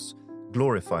own house,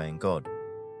 glorifying God.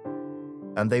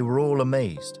 And they were all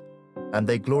amazed, and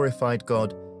they glorified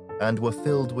God and were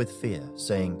filled with fear,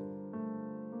 saying,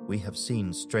 "We have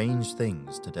seen strange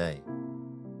things today."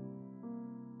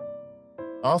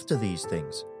 After these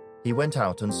things, he went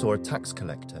out and saw a tax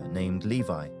collector named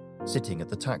Levi sitting at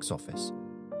the tax office.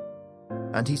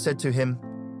 And he said to him,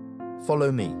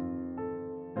 "Follow me."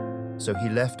 So he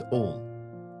left all,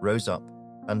 rose up,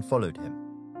 and followed him.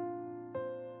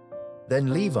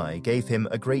 Then Levi gave him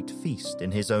a great feast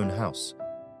in his own house,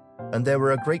 and there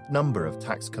were a great number of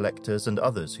tax collectors and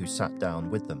others who sat down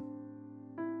with them.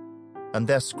 And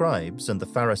their scribes and the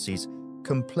Pharisees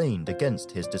complained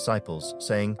against his disciples,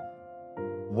 saying,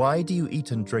 "Why do you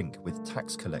eat and drink with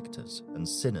tax collectors and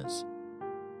sinners?"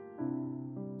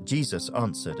 Jesus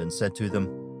answered and said to them,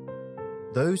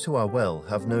 "Those who are well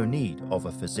have no need of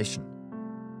a physician,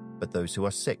 but those who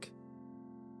are sick.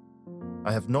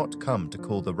 I have not come to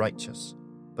call the righteous,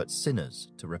 but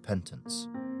sinners to repentance."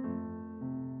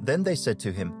 Then they said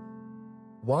to him,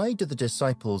 "Why do the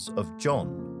disciples of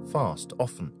John fast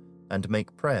often and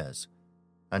make prayers,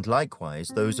 and likewise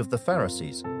those of the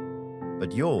Pharisees,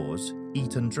 but yours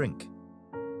eat and drink?"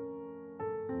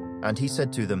 And he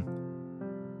said to them,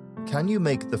 "Can you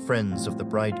make the friends of the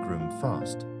bridegroom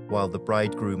fast while the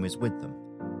bridegroom is with them?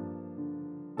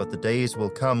 But the days will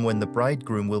come when the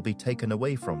bridegroom will be taken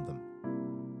away from them.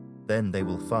 Then they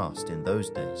will fast in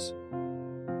those days."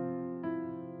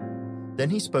 Then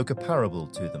he spoke a parable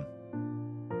to them.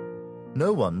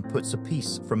 "No one puts a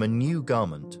piece from a new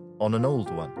garment on an old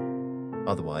one,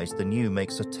 otherwise the new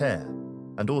makes a tear,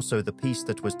 and also the piece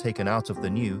that was taken out of the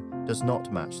new does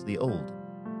not match the old.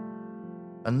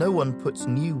 And no one puts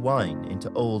new wine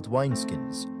into old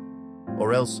wineskins,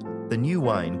 or else the new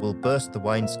wine will burst the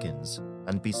wineskins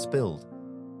and be spilled,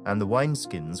 and the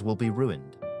wineskins will be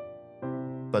ruined.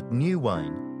 But new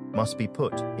wine must be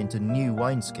put into new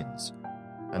wineskins,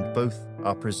 and both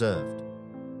are preserved.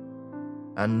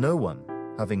 And no one,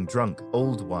 having drunk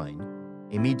old wine,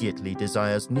 immediately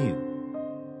desires new,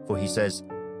 for he says,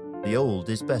 'The old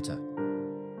is better.'"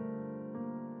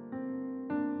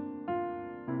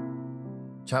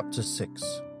 Chapter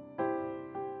 6.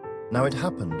 Now it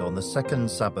happened on the second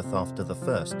Sabbath after the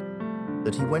first,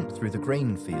 that he went through the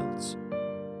grain fields.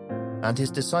 And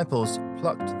his disciples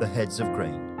plucked the heads of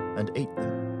grain and ate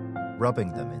them,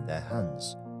 rubbing them in their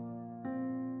hands.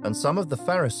 And some of the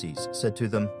Pharisees said to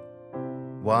them,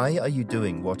 "Why are you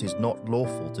doing what is not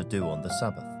lawful to do on the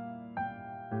Sabbath?"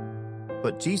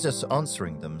 But Jesus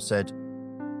answering them said,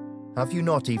 "Have you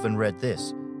not even read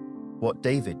this, what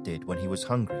David did when he was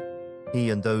hungry, he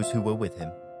and those who were with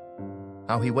him?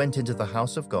 How he went into the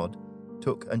house of God,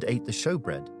 took and ate the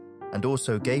showbread, and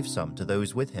also gave some to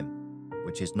those with him,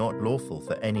 which is not lawful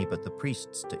for any but the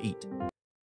priests to eat.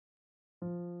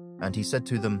 And he said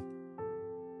to them,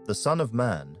 The Son of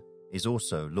Man is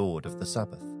also Lord of the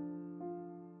Sabbath.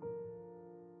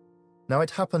 Now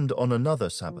it happened on another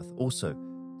Sabbath also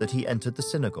that he entered the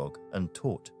synagogue and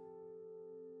taught.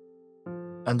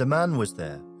 And a man was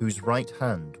there whose right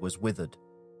hand was withered.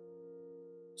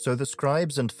 So the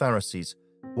scribes and Pharisees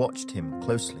watched him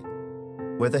closely,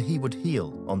 whether he would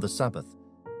heal on the Sabbath,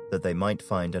 that they might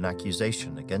find an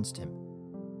accusation against him.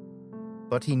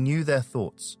 But he knew their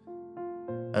thoughts,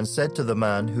 and said to the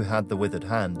man who had the withered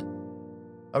hand,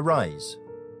 Arise,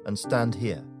 and stand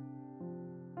here.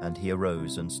 And he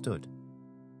arose and stood.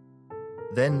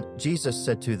 Then Jesus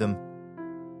said to them,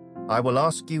 I will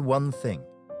ask you one thing.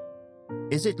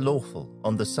 Is it lawful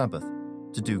on the Sabbath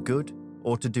to do good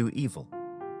or to do evil,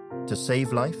 to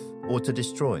save life or to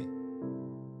destroy?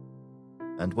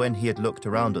 And when he had looked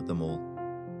around at them all,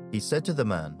 he said to the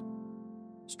man,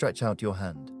 Stretch out your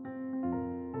hand.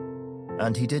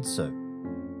 And he did so,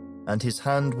 and his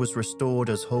hand was restored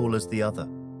as whole as the other.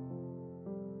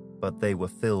 But they were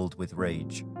filled with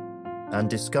rage, and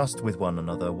discussed with one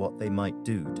another what they might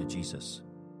do to Jesus.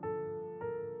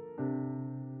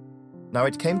 Now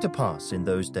it came to pass in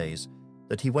those days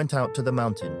that he went out to the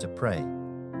mountain to pray,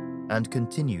 and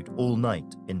continued all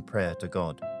night in prayer to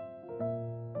God.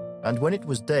 And when it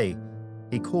was day,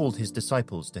 he called his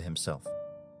disciples to himself.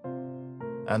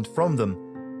 And from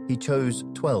them he chose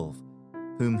 12,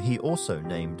 whom he also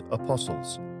named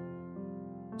apostles: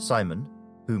 Simon,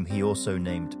 whom he also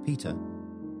named Peter,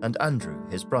 and Andrew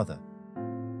his brother,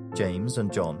 James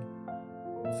and John,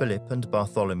 Philip and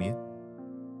Bartholomew,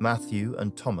 Matthew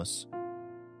and Thomas,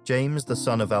 James the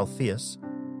son of Alphaeus,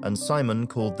 and Simon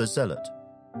called the Zealot,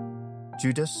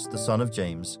 Judas the son of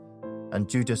James, and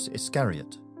Judas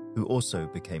Iscariot, who also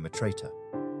became a traitor.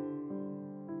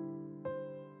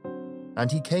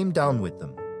 And he came down with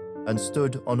them, and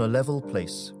stood on a level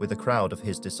place with a crowd of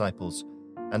his disciples,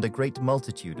 and a great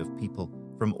multitude of people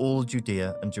from all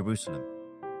Judea and Jerusalem,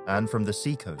 and from the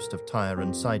seacoast of Tyre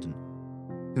and Sidon,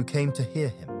 who came to hear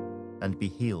him and be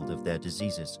healed of their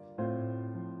diseases,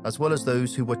 as well as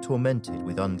those who were tormented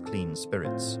with unclean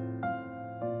spirits.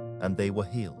 And they were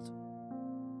healed.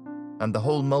 And the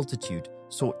whole multitude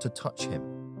sought to touch him,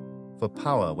 for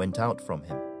power went out from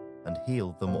him and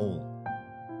healed them all.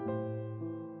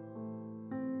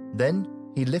 Then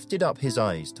he lifted up his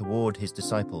eyes toward his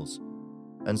disciples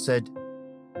and said,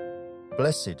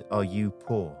 "Blessed are you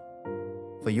poor,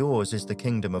 for yours is the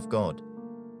kingdom of God.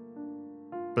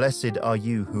 Blessed are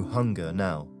you who hunger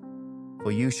now,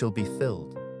 for you shall be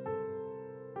filled.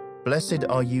 Blessed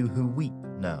are you who weep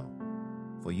now,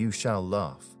 for you shall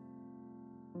laugh.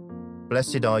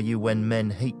 Blessed are you when men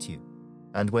hate you,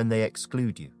 and when they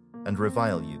exclude you, and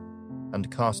revile you, and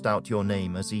cast out your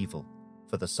name as evil,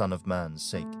 for the Son of Man's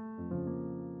sake.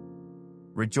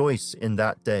 Rejoice in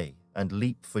that day, and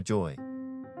leap for joy,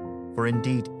 for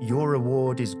indeed your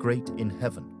reward is great in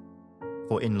heaven,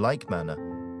 for in like manner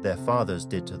their fathers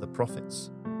did to the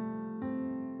prophets.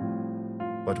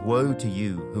 But woe to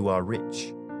you who are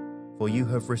rich, for you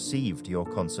have received your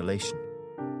consolation.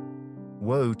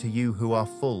 Woe to you who are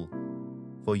full,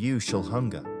 for you shall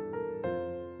hunger.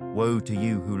 Woe to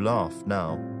you who laugh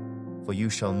now, for you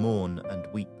shall mourn and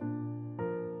weep.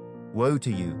 Woe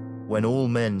to you when all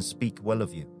men speak well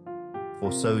of you,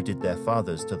 for so did their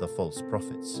fathers to the false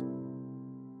prophets.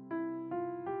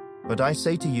 But I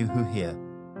say to you who hear,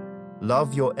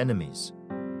 love your enemies,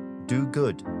 do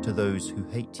good to those who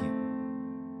hate you,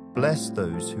 bless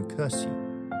those who curse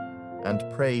you, and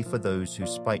pray for those who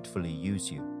spitefully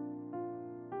use you.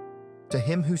 To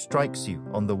him who strikes you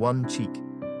on the one cheek,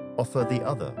 offer the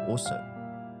other also.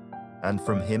 And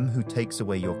from him who takes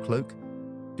away your cloak,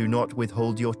 do not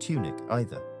withhold your tunic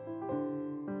either.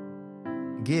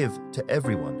 Give to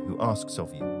everyone who asks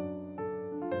of you.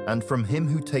 And from him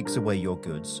who takes away your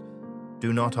goods,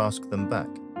 do not ask them back.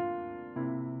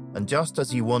 And just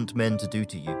as you want men to do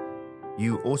to you,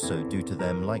 you also do to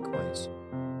them likewise.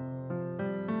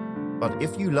 But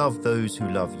if you love those who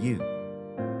love you,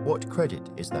 what credit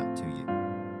is that to you?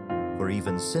 For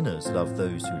even sinners love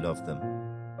those who love them.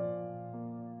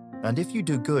 And if you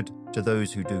do good to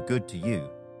those who do good to you,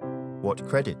 what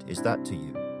credit is that to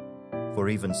you? For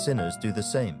even sinners do the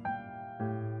same.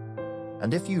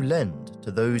 And if you lend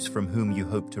to those from whom you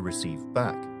hope to receive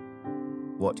back,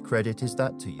 what credit is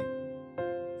that to you?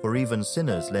 For even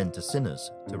sinners lend to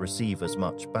sinners to receive as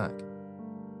much back.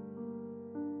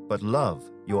 But love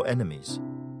your enemies.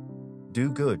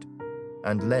 Do good,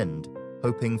 and lend,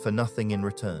 hoping for nothing in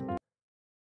return.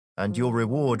 And your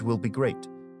reward will be great,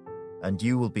 and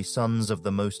you will be sons of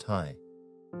the Most High.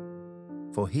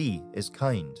 For he is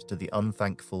kind to the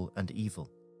unthankful and evil.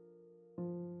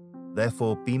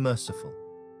 Therefore be merciful,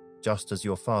 just as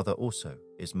your Father also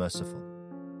is merciful.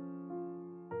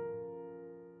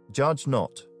 Judge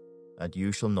not, and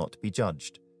you shall not be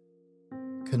judged.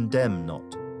 Condemn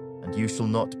not, and you shall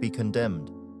not be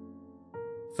condemned.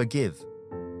 Forgive,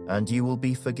 and you will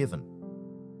be forgiven.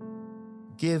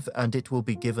 Give, and it will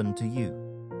be given to you.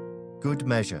 Good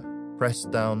measure,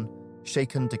 pressed down,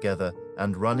 shaken together,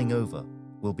 and running over,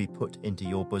 will be put into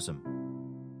your bosom.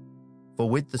 For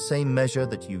with the same measure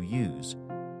that you use,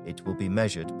 it will be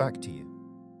measured back to you.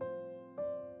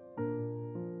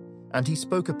 And he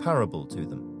spoke a parable to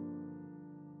them.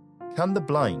 Can the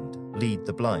blind lead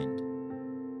the blind?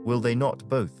 Will they not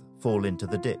both fall into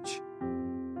the ditch?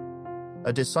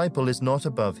 A disciple is not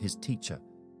above his teacher,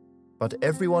 but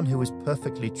everyone who is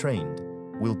perfectly trained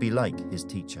will be like his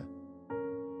teacher.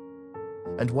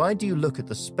 And why do you look at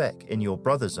the speck in your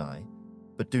brother's eye,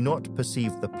 but do not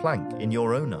perceive the plank in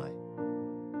your own eye?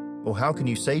 Or how can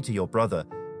you say to your brother,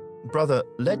 "Brother,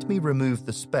 let me remove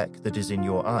the speck that is in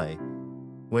your eye,"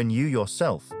 when you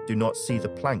yourself do not see the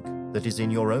plank that is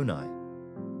in your own eye?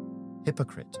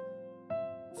 Hypocrite!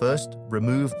 First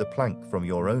remove the plank from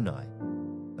your own eye,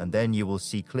 and then you will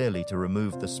see clearly to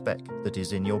remove the speck that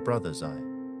is in your brother's eye.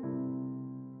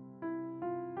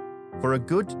 For a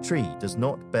good tree does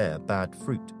not bear bad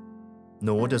fruit,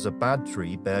 nor does a bad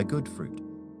tree bear good fruit.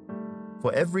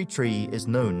 For every tree is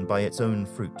known by its own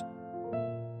fruit.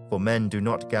 For men do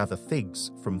not gather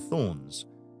figs from thorns,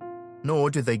 nor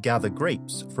do they gather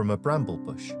grapes from a bramble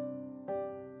bush.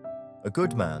 A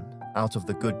good man, out of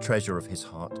the good treasure of his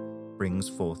heart, brings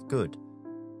forth good,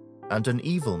 and an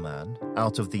evil man,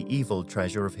 out of the evil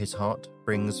treasure of his heart,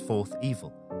 brings forth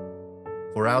evil.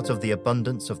 For out of the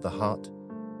abundance of the heart,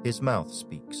 his mouth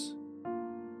speaks.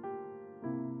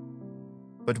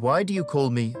 But why do you call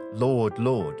me Lord,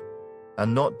 Lord,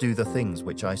 and not do the things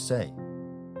which I say?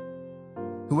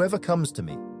 Whoever comes to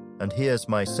me and hears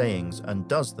my sayings and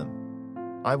does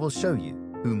them, I will show you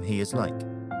whom he is like.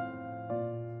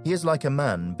 He is like a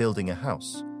man building a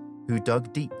house, who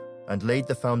dug deep and laid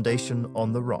the foundation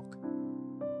on the rock.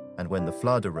 And when the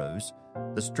flood arose,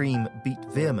 the stream beat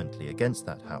vehemently against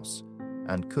that house,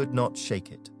 and could not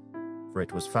shake it, for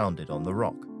it was founded on the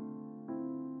rock.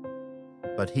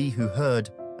 But he who heard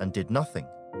and did nothing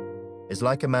is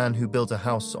like a man who built a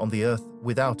house on the earth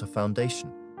without a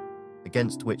foundation,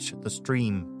 against which the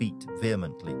stream beat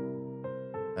vehemently,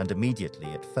 and immediately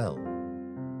it fell,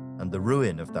 and the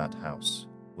ruin of that house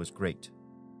was great.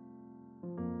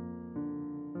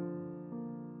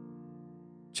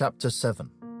 Chapter 7.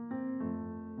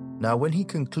 Now when he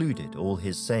concluded all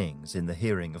his sayings in the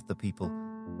hearing of the people,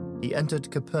 he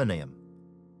entered Capernaum.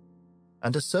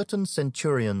 And a certain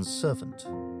centurion's servant,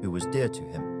 who was dear to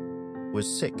him,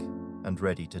 was sick and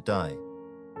ready to die.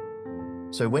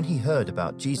 So when he heard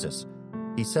about Jesus,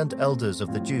 he sent elders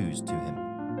of the Jews to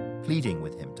him, pleading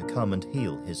with him to come and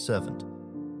heal his servant.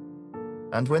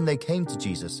 And when they came to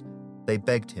Jesus, they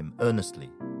begged him earnestly,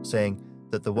 saying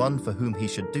that the one for whom he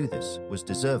should do this was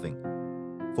deserving,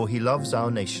 for he loves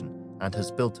our nation and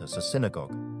has built us a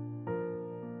synagogue.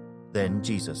 Then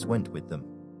Jesus went with them.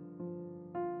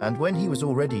 And when he was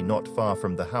already not far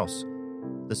from the house,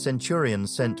 the centurion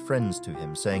sent friends to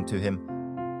him, saying to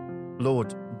him,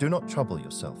 Lord, do not trouble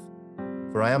yourself,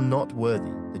 for I am not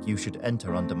worthy that you should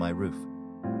enter under my roof.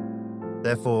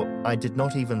 Therefore I did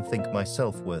not even think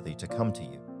myself worthy to come to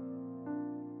you.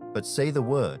 But say the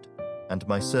word, and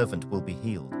my servant will be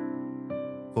healed.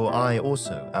 For I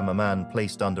also am a man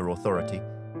placed under authority,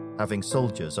 having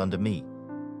soldiers under me.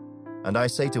 And I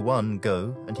say to one,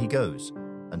 Go, and he goes,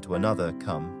 and to another,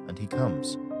 Come, and he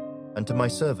comes, and to my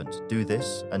servant, Do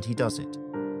this, and he does it.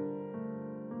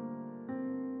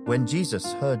 When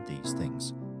Jesus heard these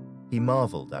things, he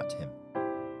marveled at him,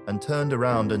 and turned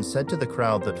around and said to the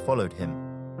crowd that followed him,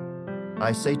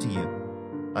 I say to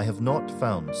you, I have not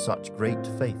found such great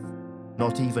faith,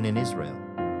 not even in Israel.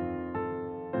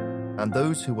 And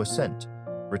those who were sent,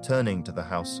 returning to the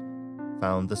house,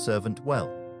 found the servant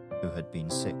well, who had been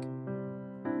sick.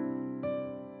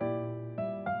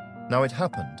 Now it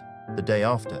happened, the day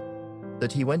after,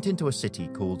 that he went into a city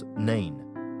called Nain,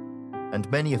 and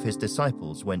many of his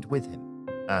disciples went with him,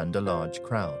 and a large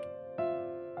crowd.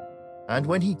 And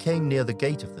when he came near the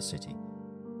gate of the city,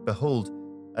 behold,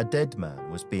 a dead man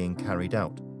was being carried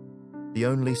out, the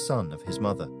only son of his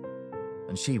mother,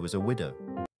 and she was a widow.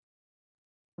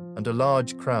 And a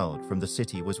large crowd from the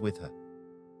city was with her.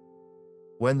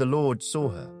 When the Lord saw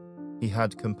her, he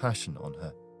had compassion on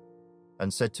her,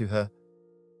 and said to her,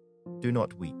 Do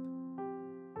not weep.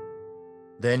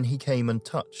 Then he came and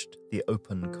touched the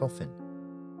open coffin,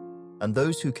 and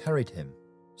those who carried him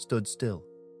stood still.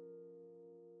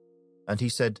 And he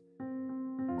said,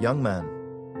 Young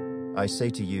man, I say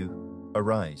to you,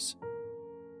 arise.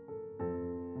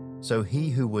 So he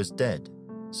who was dead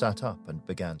sat up and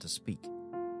began to speak,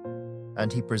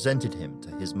 and he presented him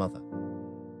to his mother.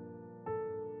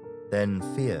 Then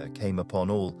fear came upon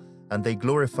all, and they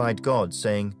glorified God,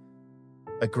 saying,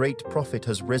 A great prophet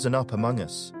has risen up among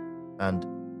us, and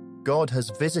God has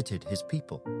visited his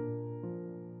people.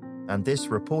 And this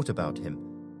report about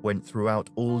him went throughout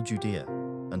all Judea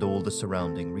and all the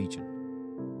surrounding region.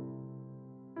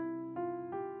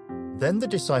 Then the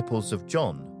disciples of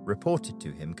John reported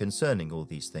to him concerning all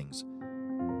these things.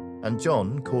 And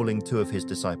John, calling 2 of his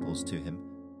disciples to him,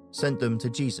 sent them to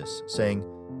Jesus, saying,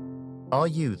 Are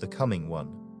you the coming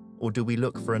one, or do we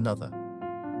look for another?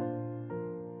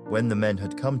 When the men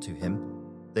had come to him,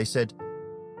 they said,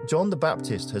 John the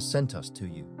Baptist has sent us to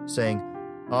you, saying,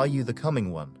 Are you the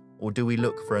coming one, or do we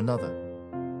look for another?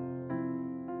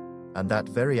 And that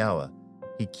very hour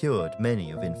he cured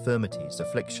many of infirmities,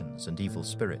 afflictions, and evil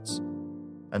spirits,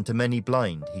 and to many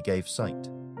blind he gave sight.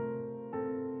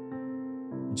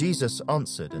 Jesus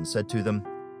answered and said to them,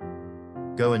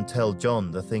 Go and tell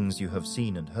John the things you have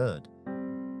seen and heard,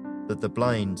 that the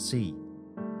blind see,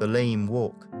 the lame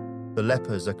walk, the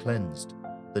lepers are cleansed,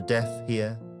 the deaf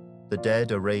hear, the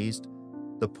dead are raised,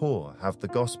 the poor have the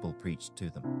gospel preached to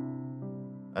them.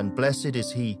 And blessed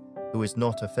is he who is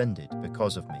not offended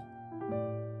because of me."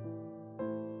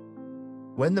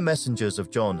 When the messengers of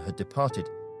John had departed,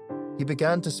 he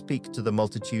began to speak to the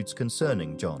multitudes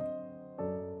concerning John.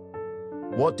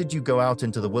 "What did you go out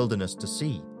into the wilderness to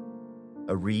see?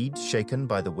 A reed shaken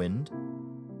by the wind?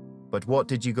 But what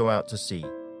did you go out to see?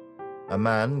 A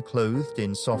man clothed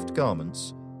in soft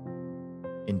garments?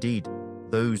 Indeed,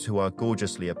 those who are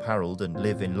gorgeously apparelled and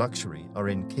live in luxury are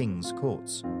in kings'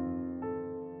 courts.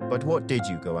 But what did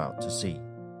you go out to see?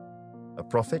 A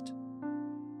prophet?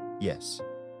 Yes,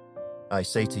 I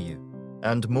say to you,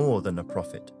 and more than a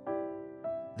prophet.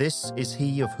 This is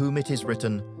he of whom it is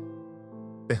written,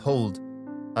 'Behold,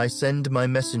 I send my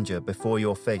messenger before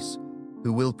your face,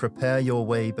 who will prepare your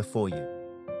way before you.'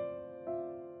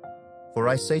 For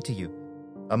I say to you,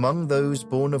 among those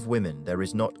born of women there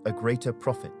is not a greater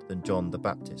prophet than John the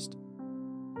Baptist.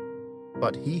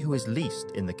 But he who is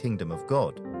least in the kingdom of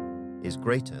God is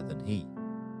greater than he."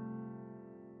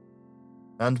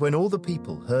 And when all the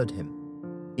people heard him,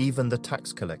 even the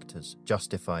tax collectors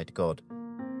justified God,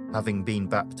 having been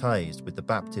baptized with the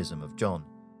baptism of John.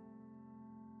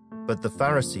 But the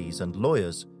Pharisees and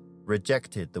lawyers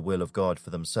rejected the will of God for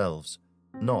themselves,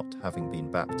 not having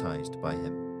been baptized by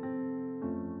him.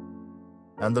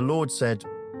 And the Lord said,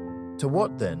 "To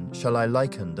what then shall I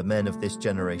liken the men of this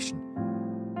generation?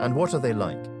 And what are they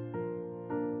like?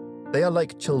 They are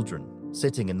like children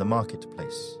sitting in the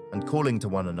marketplace and calling to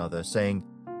one another, saying,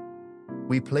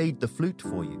 'We played the flute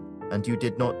for you, and you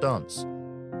did not dance.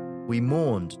 We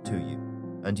mourned to you,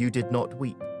 and you did not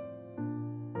weep.'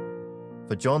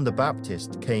 For John the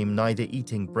Baptist came neither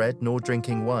eating bread nor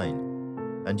drinking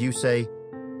wine, and you say,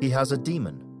 'He has a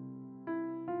demon.'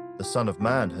 The Son of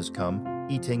Man has come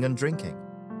eating and drinking,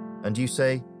 and you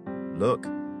say, 'Look,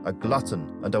 a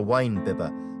glutton and a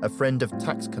wine-bibber, a friend of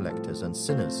tax collectors and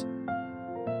sinners.'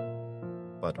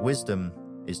 But wisdom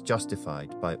is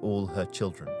justified by all her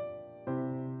children."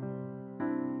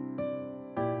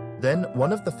 Then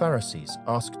one of the Pharisees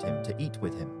asked him to eat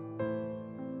with him.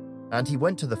 And he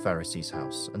went to the Pharisee's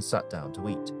house and sat down to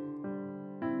eat.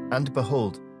 And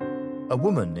behold, a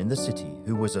woman in the city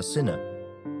who was a sinner,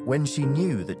 when she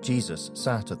knew that Jesus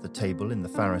sat at the table in the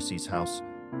Pharisee's house,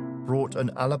 brought an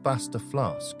alabaster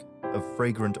flask of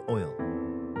fragrant oil,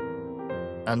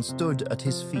 and stood at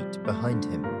his feet behind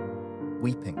him,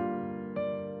 weeping.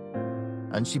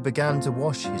 And she began to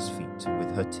wash his feet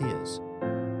with her tears,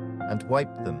 and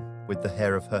wiped them with the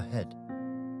hair of her head.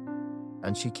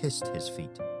 And she kissed his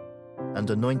feet, and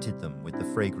anointed them with the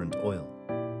fragrant oil.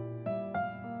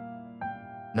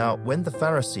 Now when the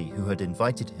Pharisee who had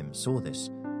invited him saw this,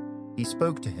 he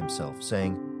spoke to himself,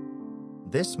 saying,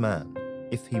 "This man,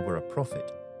 if he were a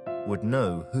prophet, would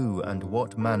know who and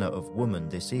what manner of woman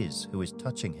this is who is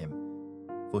touching him,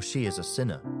 for she is a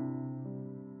sinner."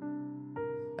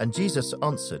 And Jesus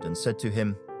answered and said to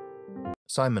him,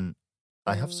 "Simon,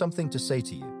 I have something to say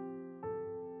to you."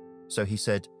 So he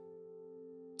said,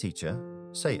 "Teacher,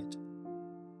 say it."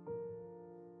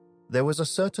 There was a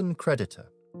certain creditor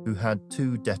who had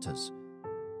 2 debtors.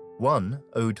 One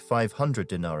owed 500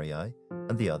 denarii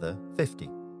and the other 50.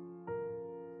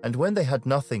 And when they had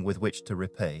nothing with which to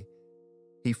repay,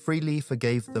 he freely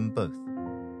forgave them both.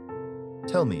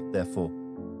 Tell me, therefore,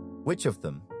 which of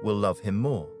them will love him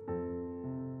more?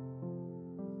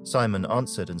 Simon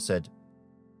answered and said,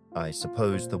 "I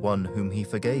suppose the one whom he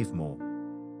forgave more."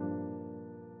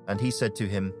 And he said to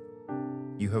him,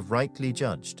 "You have rightly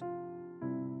judged."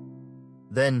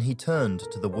 Then he turned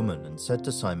to the woman and said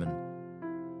to Simon,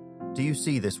 "Do you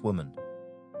see this woman?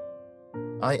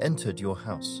 I entered your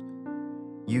house.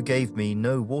 You gave me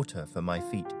no water for my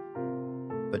feet,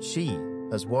 but she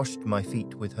has washed my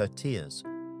feet with her tears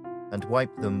and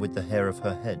wiped them with the hair of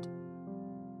her head.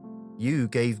 You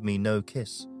gave me no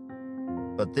kiss,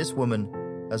 but this woman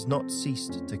has not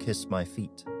ceased to kiss my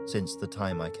feet since the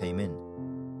time I came in.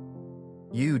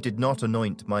 You did not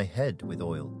anoint my head with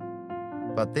oil,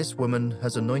 but this woman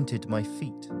has anointed my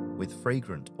feet with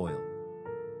fragrant oil.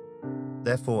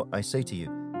 Therefore I say to you,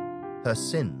 her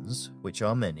sins, which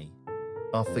are many,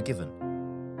 are forgiven,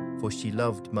 for she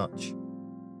loved much.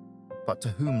 But to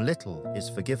whom little is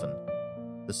forgiven,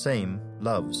 the same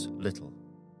loves little."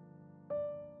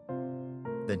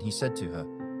 Then he said to her,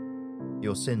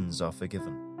 "Your sins are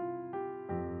forgiven."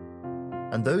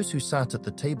 And those who sat at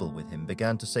the table with him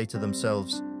began to say to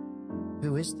themselves,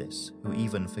 "Who is this who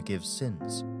even forgives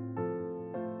sins?"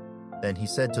 Then he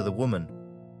said to the woman,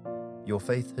 "Your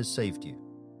faith has saved you.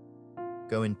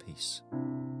 Go in peace."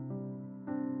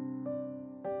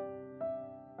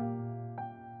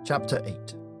 Chapter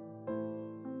 8.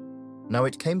 Now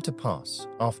it came to pass,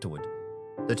 afterward,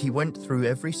 that he went through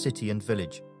every city and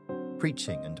village,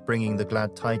 preaching and bringing the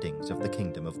glad tidings of the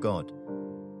kingdom of God.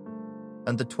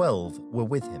 And the 12 were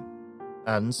with him,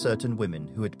 and certain women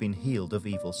who had been healed of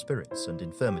evil spirits and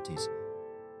infirmities,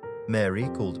 Mary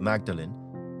called Magdalene,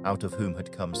 out of whom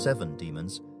had come 7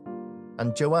 demons,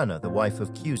 and Joanna the wife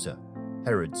of Chuza,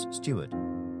 Herod's steward,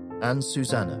 and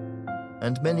Susanna,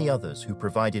 and many others who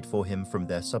provided for him from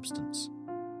their substance.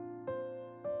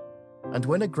 And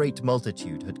when a great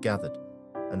multitude had gathered,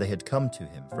 and they had come to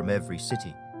him from every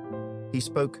city, he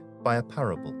spoke by a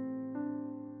parable.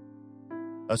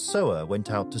 A sower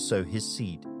went out to sow his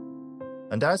seed,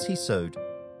 and as he sowed,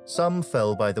 some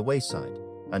fell by the wayside,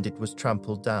 and it was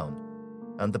trampled down,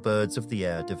 and the birds of the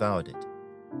air devoured it.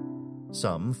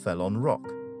 Some fell on rock,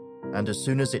 and as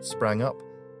soon as it sprang up,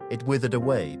 it withered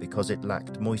away because it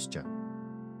lacked moisture.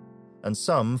 And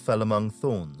some fell among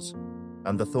thorns,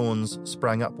 and the thorns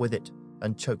sprang up with it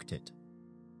and choked it.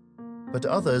 But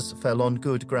others fell on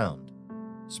good ground,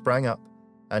 sprang up,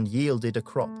 and yielded a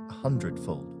crop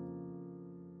 100-fold.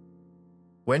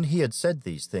 When he had said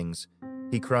these things,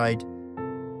 he cried,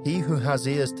 "He who has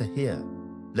ears to hear,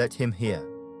 let him hear."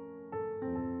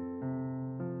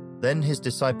 Then his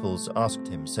disciples asked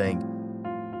him, saying,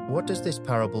 "What does this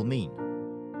parable mean?"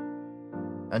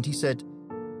 And he said,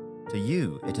 "To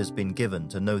you it has been given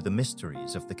to know the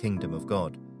mysteries of the kingdom of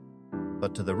God,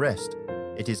 but to the rest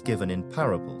it is given in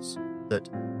parables, that,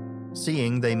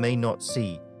 seeing they may not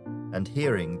see, and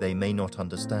hearing they may not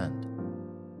understand."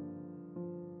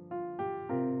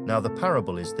 Now the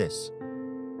parable is this: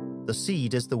 the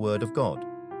seed is the word of God.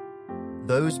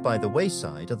 Those by the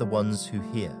wayside are the ones who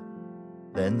hear.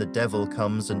 Then the devil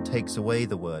comes and takes away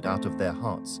the word out of their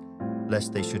hearts,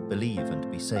 lest they should believe and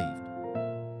be saved.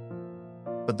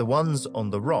 But the ones on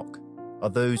the rock are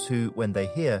those who, when they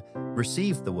hear,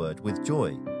 receive the word with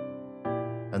joy.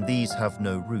 And these have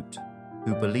no root,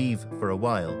 who believe for a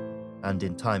while, and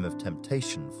in time of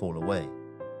temptation fall away.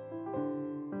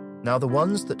 Now the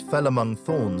ones that fell among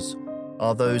thorns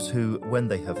are those who, when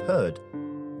they have heard,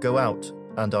 go out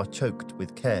and are choked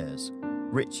with cares,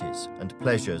 riches, and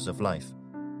pleasures of life,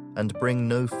 and bring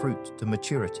no fruit to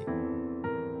maturity.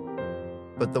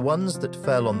 But the ones that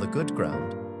fell on the good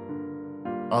ground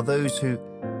are those who,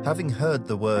 having heard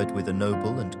the word with a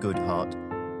noble and good heart,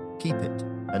 keep it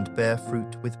and bear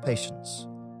fruit with patience.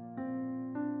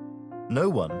 No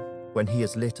one, when he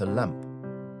has lit a lamp,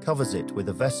 covers it with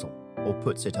a vessel or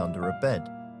puts it under a bed,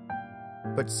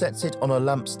 but sets it on a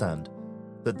lampstand,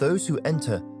 that those who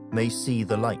enter may see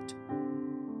the light.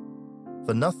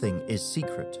 For nothing is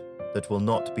secret that will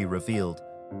not be revealed,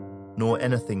 nor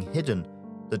anything hidden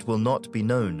that will not be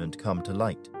known and come to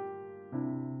light.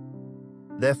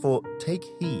 Therefore take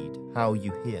heed how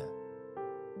you hear.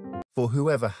 For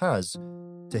whoever has,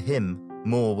 to him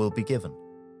more will be given,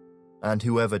 and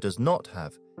whoever does not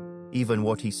have, even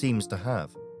what he seems to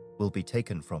have, will be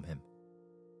taken from him.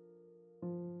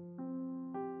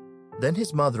 Then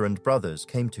his mother and brothers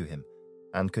came to him,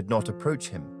 and could not approach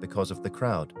him because of the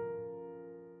crowd.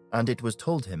 And it was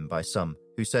told him by some,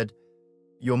 who said,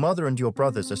 "Your mother and your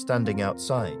brothers are standing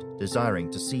outside, desiring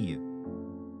to see you."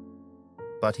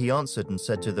 But he answered and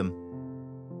said to them,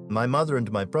 "My mother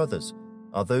and my brothers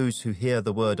are those who hear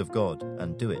the word of God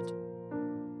and do it."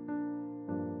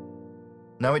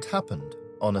 Now it happened,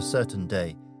 on a certain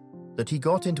day, that he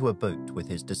got into a boat with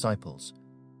his disciples,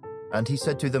 and he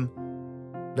said to them,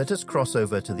 "Let us cross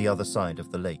over to the other side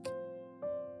of the lake."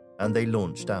 And they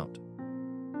launched out.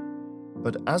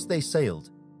 But as they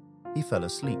sailed, he fell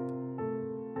asleep.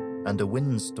 And a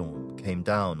windstorm came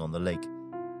down on the lake,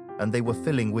 and they were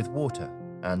filling with water,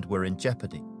 and were in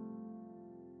jeopardy.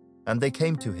 And they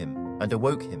came to him, and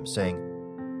awoke him, saying,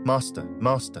 "Master,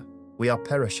 Master, we are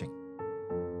perishing."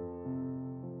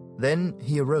 Then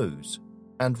he arose,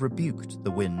 and rebuked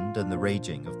the wind and the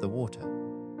raging of the water.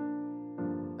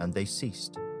 And they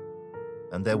ceased,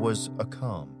 and there was a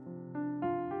calm.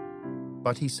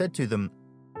 But he said to them,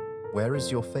 "Where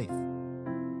is your faith?"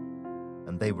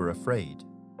 And they were afraid,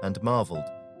 and marveled,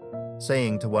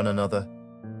 saying to one another,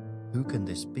 "Who can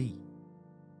this be?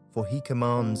 For he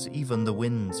commands even the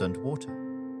winds and water,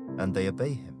 and they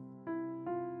obey him."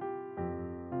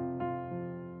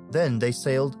 Then they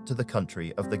sailed to the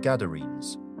country of the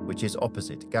Gadarenes, which is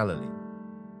opposite Galilee.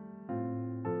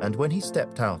 And when he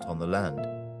stepped out on the land,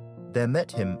 there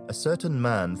met him a certain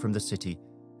man from the city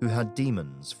who had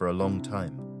demons for a long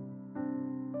time.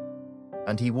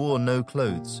 And he wore no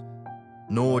clothes,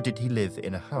 nor did he live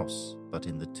in a house, but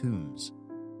in the tombs.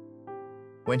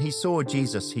 When he saw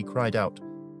Jesus, he cried out,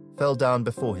 fell down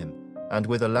before him, and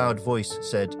with a loud voice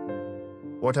said,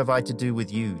 "What have I to do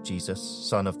with you, Jesus,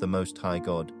 Son of the Most High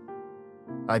God?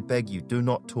 I beg you, do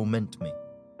not torment me."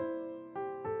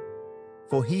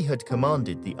 For he had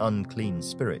commanded the unclean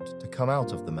spirit to come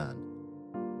out of the man.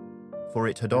 For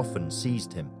it had often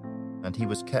seized him, and he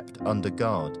was kept under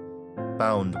guard,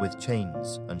 bound with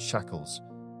chains and shackles.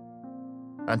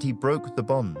 And he broke the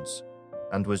bonds,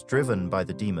 and was driven by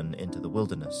the demon into the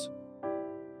wilderness.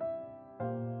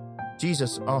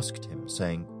 Jesus asked him,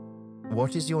 saying,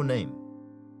 "What is your name?"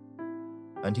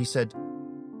 And he said,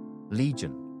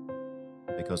 "Legion,"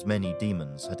 because many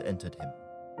demons had entered him.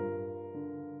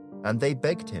 And they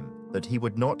begged him that he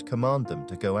would not command them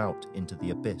to go out into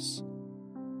the abyss.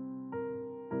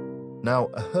 Now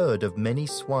a herd of many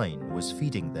swine was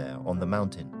feeding there on the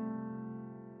mountain.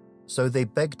 So they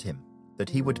begged him that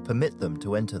he would permit them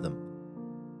to enter them.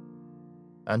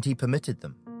 And he permitted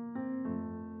them.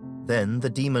 Then the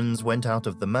demons went out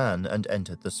of the man and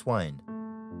entered the swine,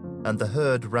 and the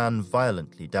herd ran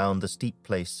violently down the steep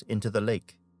place into the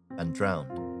lake and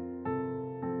drowned.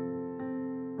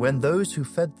 When those who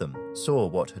fed them saw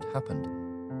what had happened,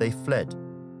 they fled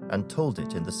and told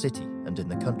it in the city and in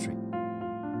the country.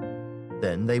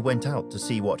 Then they went out to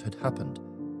see what had happened,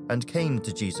 and came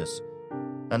to Jesus,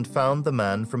 and found the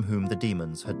man from whom the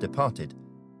demons had departed,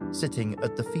 sitting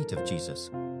at the feet of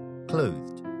Jesus,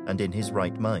 clothed and in his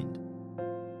right mind.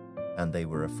 And they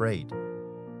were afraid.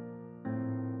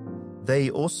 They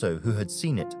also who had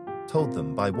seen it told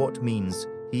them by what means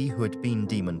he who had been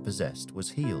demon-possessed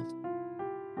was healed.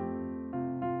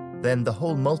 Then the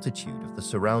whole multitude of the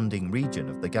surrounding region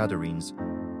of the Gadarenes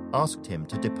asked him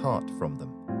to depart from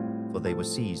them, for they were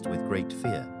seized with great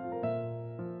fear.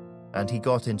 And he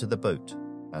got into the boat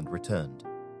and returned.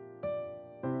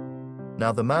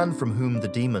 Now the man from whom the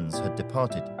demons had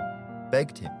departed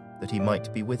begged him that he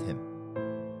might be with him.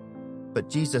 But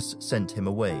Jesus sent him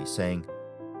away, saying,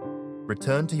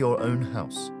 "Return to your own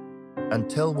house, and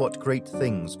tell what great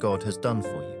things God has done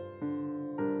for you."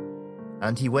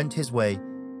 And he went his way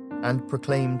and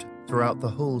proclaimed throughout the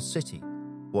whole city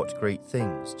what great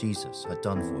things Jesus had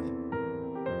done for him.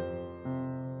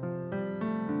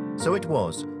 So it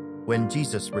was, when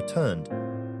Jesus returned,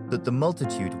 that the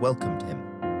multitude welcomed him,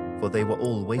 for they were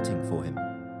all waiting for him.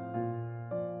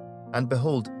 And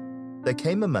behold, there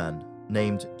came a man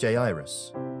named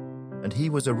Jairus, and he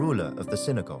was a ruler of the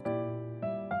synagogue.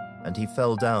 And he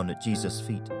fell down at Jesus'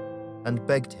 feet and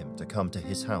begged him to come to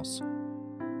his house,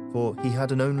 for he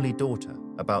had an only daughter,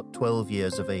 about 12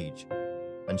 years of age,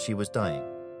 and she was dying.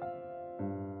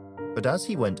 But as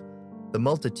he went, the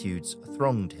multitudes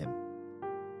thronged him.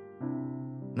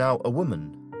 Now a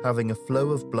woman, having a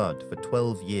flow of blood for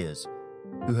 12 years,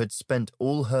 who had spent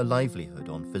all her livelihood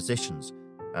on physicians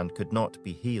and could not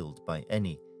be healed by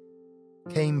any,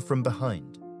 came from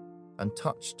behind and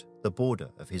touched the border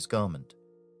of his garment.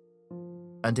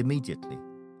 And immediately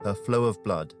her flow of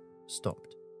blood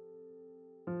stopped.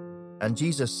 And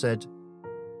Jesus said,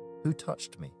 "Who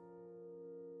touched me?"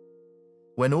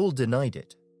 When all denied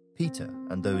it, Peter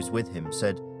and those with him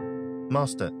said,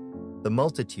 "Master, the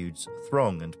multitudes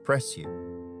throng and press you,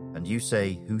 and you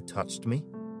say, 'Who touched me?'"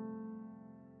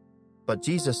 But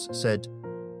Jesus said,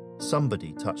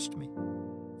 "Somebody touched me,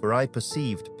 for I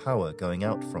perceived power going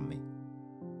out from me."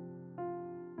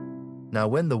 Now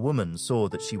when the woman saw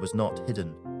that she was not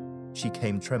hidden, she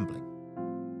came trembling,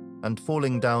 and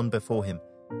falling down before him,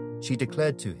 she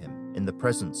declared to him in the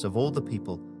presence of all the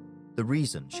people the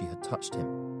reason she had touched him,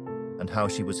 and how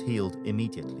she was healed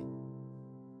immediately.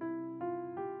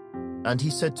 And he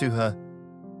said to her,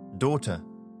 "Daughter,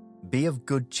 be of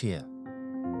good cheer.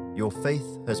 Your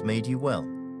faith has made you well.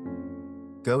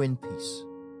 Go in peace."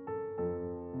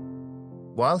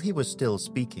 While he was still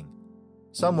speaking,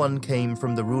 someone came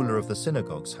from the ruler of the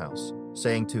synagogue's house,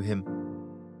 saying to him,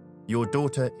 "Your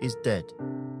daughter is dead.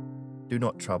 Do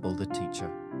not trouble the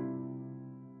teacher."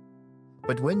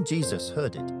 But when Jesus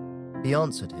heard it, he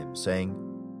answered him, saying,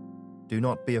 "Do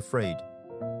not be afraid.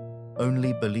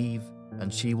 Only believe,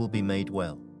 and she will be made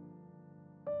well."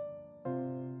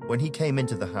 When he came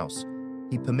into the house,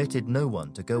 he permitted no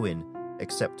one to go in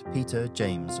except Peter,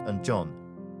 James, and John,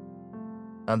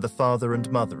 and the father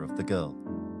and mother of the girl.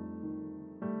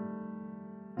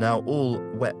 Now all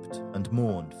wept and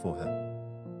mourned for her.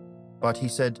 But he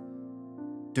said,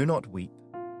 "Do not weep.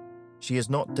 She is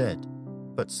not dead,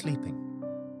 but sleeping."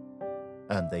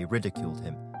 And they ridiculed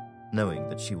him, knowing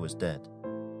that she was dead.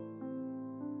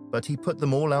 But he put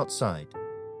them all outside,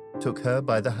 took her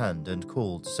by the hand and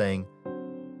called, saying,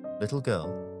 "Little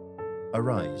girl,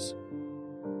 arise."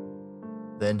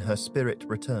 Then her spirit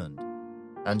returned,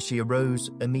 and she arose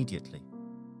immediately.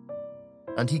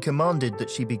 And he commanded that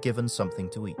she be given something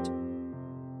to eat.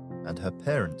 and her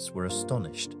parents were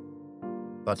astonished.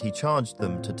 But he charged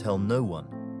them to tell no one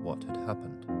what had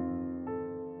happened.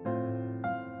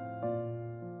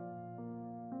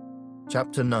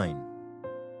 Chapter 9.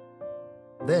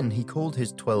 Then he called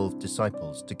his 12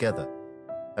 disciples together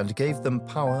and gave them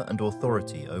power and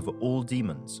authority over all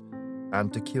demons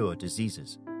and to cure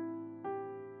diseases.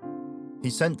 He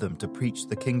sent them to preach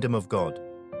the kingdom of God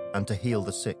and to heal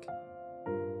the sick.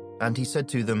 And he said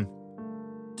to them,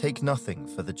 "Take nothing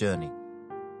for the journey,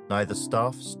 neither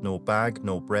staffs, nor bag,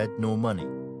 nor bread, nor money,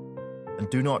 and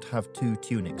do not have 2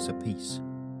 tunics apiece.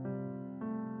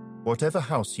 Whatever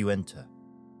house you enter,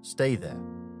 stay there,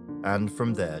 and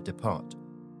from there depart.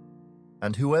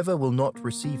 And whoever will not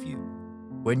receive you,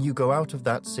 when you go out of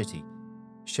that city,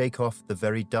 shake off the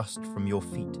very dust from your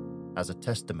feet as a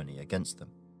testimony against them."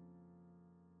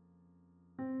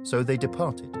 So they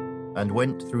departed and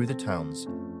went through the towns,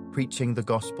 preaching the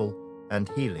gospel and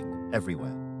healing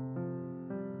everywhere.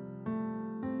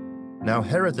 Now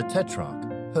Herod the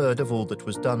Tetrarch heard of all that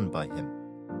was done by him,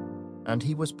 and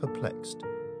he was perplexed,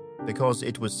 because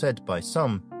it was said by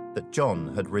some that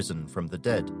John had risen from the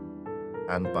dead,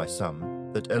 and by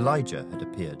some that Elijah had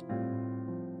appeared,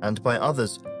 and by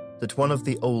others that one of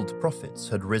the old prophets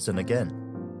had risen again.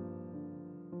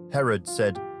 Herod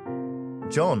said,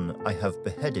 "John I have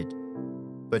beheaded,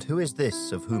 but who is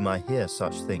this of whom I hear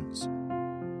such things?"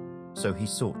 So he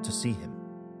sought to see him.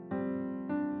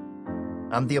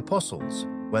 And the apostles,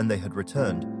 when they had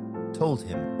returned, told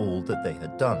him all that they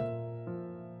had done.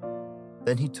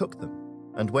 Then he took them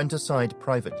and went aside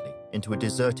privately into a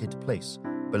deserted place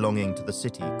belonging to the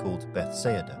city called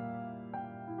Bethsaida.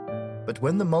 But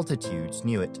when the multitudes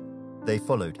knew it, they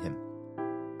followed him.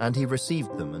 And he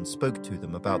received them and spoke to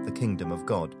them about the kingdom of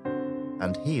God,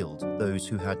 and healed those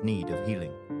who had need of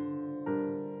healing.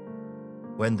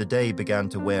 When the day began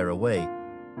to wear away,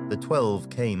 the 12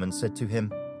 came and said to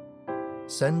him,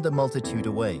 "Send the multitude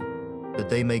away, that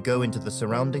they may go into the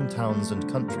surrounding towns and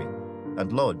country,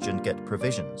 and lodge and get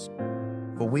provisions,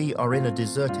 for we are in a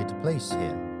deserted place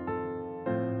here."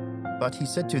 But he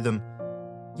said to them,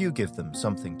 "You give them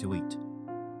something to eat."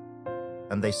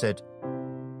 And they said,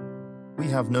 "We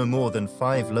have no more than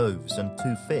 5 loaves and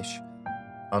 2 fish,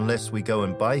 unless we go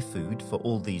and buy food for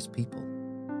all these people."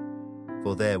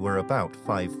 For there were about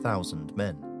 5,000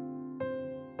 men.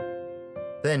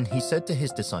 Then he said to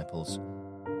his disciples,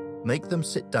 "Make them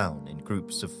sit down in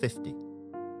groups of 50.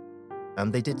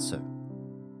 And they did so,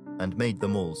 and made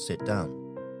them all sit down.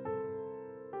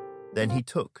 Then he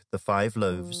took the 5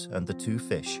 loaves and the 2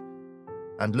 fish,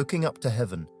 and looking up to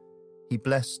heaven, he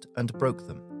blessed and broke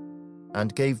them,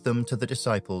 and gave them to the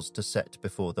disciples to set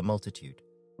before the multitude.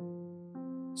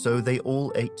 So they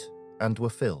all ate and were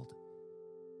filled,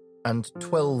 and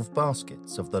 12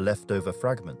 baskets of the leftover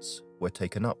fragments were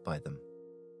taken up by them.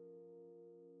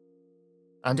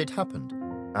 And it happened,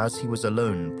 as he was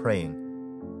alone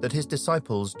praying, that his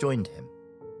disciples joined him.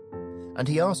 And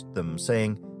he asked them,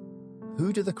 saying,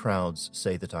 "Who do the crowds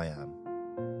say that I am?"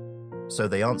 So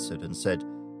they answered and said,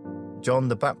 "John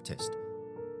the Baptist,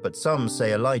 but some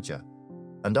say Elijah,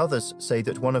 and others say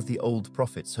that one of the old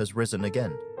prophets has risen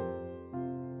again."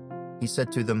 He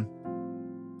said to them,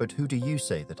 "But who do you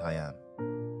say that I am?"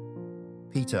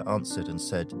 Peter answered and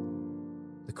said,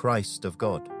 "The Christ of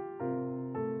God."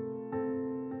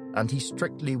 And he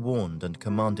strictly warned and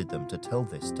commanded them to tell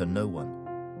this to no one,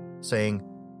 saying,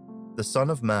 "The Son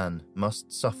of Man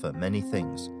must suffer many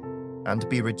things, and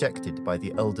be rejected by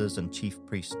the elders and chief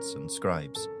priests and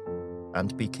scribes,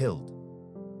 and be killed,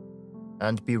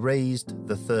 and be raised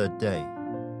the 3rd day."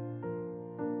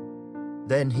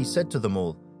 Then he said to them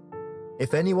all,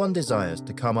 "If anyone desires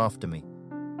to come after me,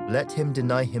 let him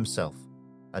deny himself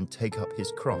and take up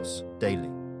his cross daily,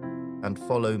 and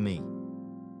follow me.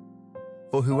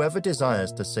 For whoever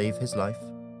desires to save his life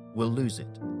will lose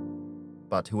it,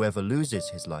 but whoever loses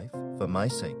his life for my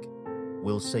sake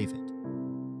will save it.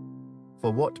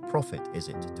 For what profit is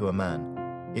it to a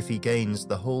man if he gains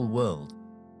the whole world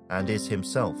and is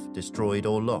himself destroyed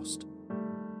or lost?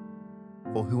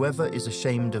 For whoever is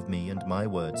ashamed of me and my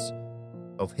words,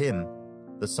 of him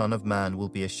the Son of Man will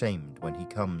be ashamed when he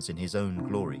comes in his own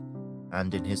glory,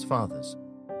 and in his Father's,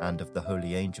 and of the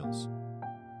holy angels.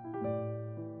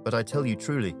 But I tell you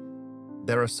truly,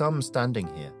 there are some standing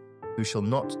here who shall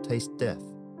not taste death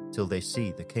till they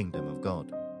see the kingdom of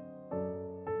God."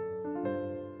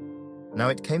 Now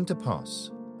it came to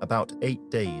pass, about 8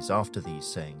 days after these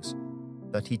sayings,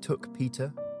 that he took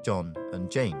Peter, John, and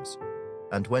James,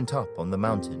 and went up on the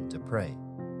mountain to pray.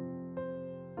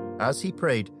 As he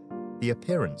prayed, the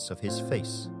appearance of his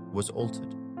face was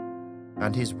altered,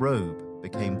 and his robe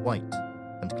became white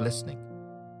and glistening.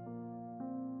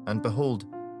 and behold,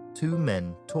 2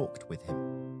 men talked with him,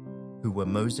 who were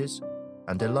Moses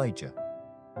and Elijah,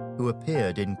 who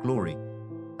appeared in glory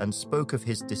and spoke of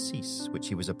his decease which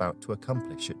he was about to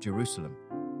accomplish at Jerusalem.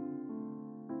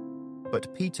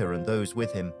 But Peter and those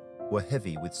with him were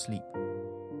heavy with sleep.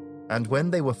 And when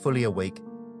they were fully awake,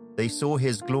 they saw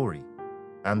his glory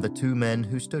and the 2 men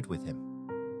who stood with him.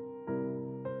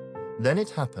 Then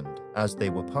it happened, as they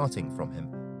were parting from him,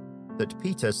 that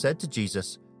Peter said to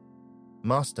Jesus,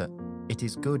 "Master, it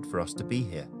is good for us to be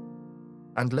here.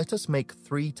 And let us make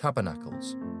 3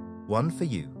 tabernacles, one for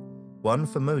you, one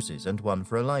for Moses, and one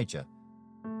for Elijah,"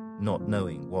 not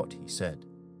knowing what he said.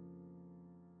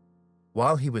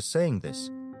 While he was saying this,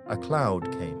 a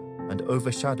cloud came and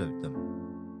overshadowed them,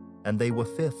 and they were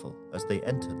fearful as they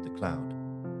entered the cloud.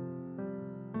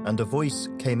 And a voice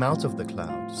came out of the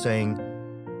cloud, saying,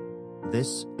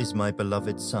 "This is my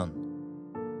beloved Son.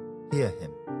 Hear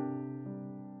him."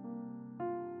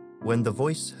 When the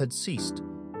voice had ceased,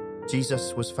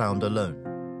 Jesus was found alone.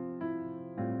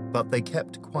 But they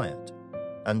kept quiet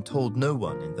and told no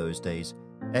one in those days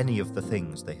any of the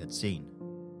things they had seen.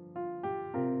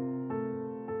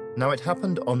 Now it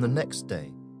happened on the next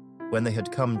day, when they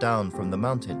had come down from the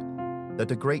mountain,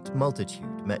 that a great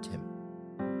multitude met him.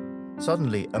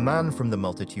 Suddenly a man from the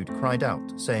multitude cried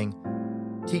out, saying,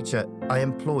 "Teacher, I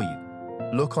implore you,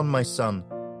 look on my son,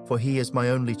 for he is my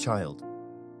only child.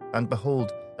 And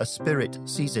behold, a spirit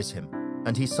seizes him,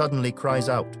 and he suddenly cries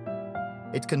out.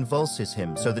 It convulses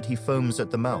him so that he foams at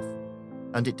the mouth,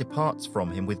 and it departs from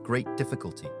him with great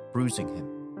difficulty, bruising him.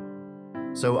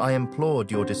 So I implored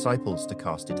your disciples to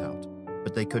cast it out,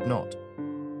 but they could not."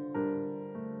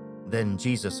 Then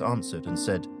Jesus answered and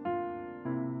said,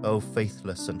 "O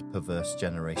faithless and perverse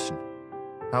generation,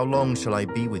 how long shall I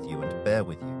be with you and bear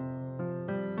with you?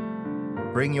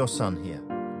 Bring your son here."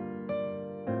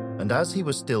 And as he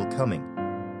was still coming,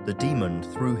 the demon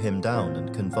threw him down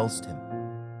and convulsed him.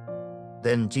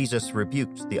 Then Jesus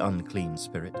rebuked the unclean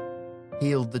spirit,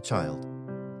 healed the child,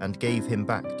 and gave him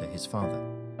back to his father.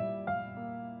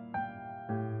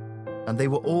 And they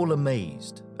were all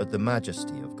amazed at the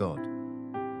majesty of God.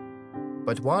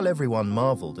 But while everyone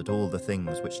marveled at all the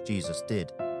things which Jesus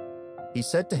did, he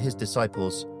said to his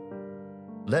disciples,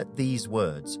 "Let these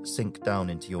words sink down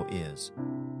into your ears.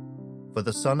 For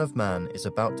the Son of Man is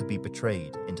about to be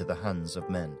betrayed into the hands of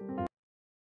men."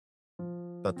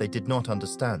 But they did not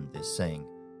understand this saying,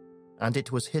 and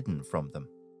it was hidden from them,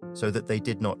 so that they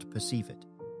did not perceive it.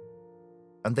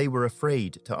 And they were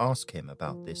afraid to ask him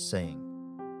about this saying.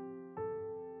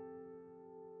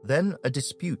 Then a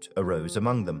dispute arose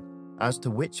among them as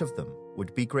to which of them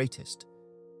would be greatest.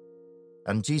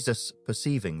 And Jesus,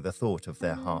 perceiving the thought of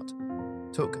their heart,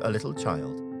 took a little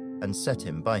child and set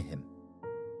him by him,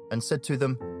 and said to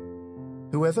them,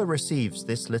 "Whoever receives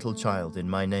this little child in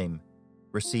my name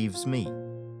receives me,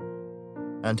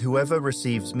 and whoever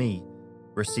receives me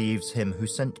receives him who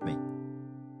sent me.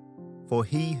 For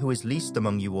he who is least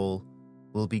among you all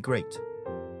will be great."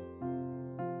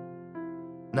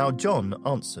 Now John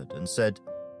answered and said,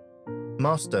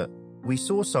 "Master, we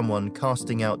saw someone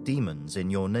casting out demons in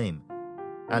your name,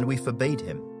 and we forbade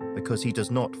him, because he does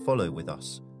not follow with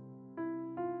us."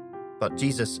 But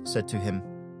Jesus said to him,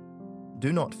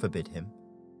 "Do not forbid him,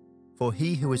 for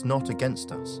he who is not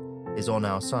against us is on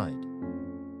our side."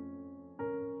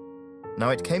 Now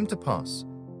it came to pass,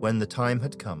 when the time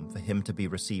had come for him to be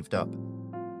received up,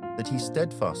 that he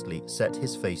steadfastly set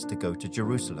his face to go to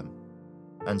Jerusalem,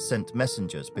 and sent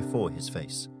messengers before his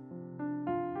face.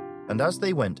 And as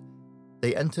they went,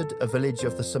 they entered a village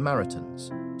of the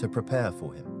Samaritans to prepare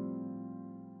for him.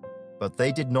 But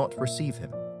they did not receive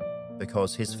him,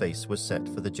 because his face was set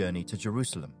for the journey to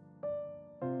Jerusalem.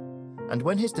 And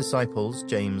when his disciples,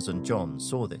 James and John,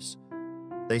 saw this,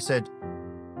 they said,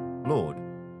 "Lord,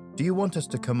 do you want us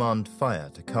to command fire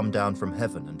to come down from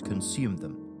heaven and consume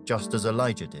them, just as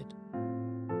Elijah did?"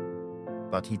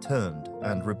 But he turned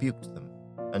and rebuked them,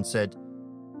 and said,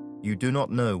 "You do not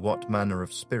know what manner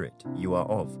of spirit you are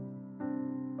of.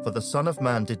 For the Son of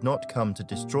Man did not come to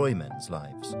destroy men's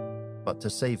lives, but to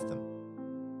save them."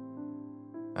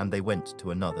 And they went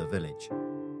to another village.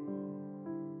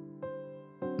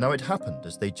 Now it happened,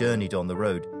 as they journeyed on the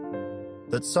road,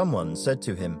 that someone said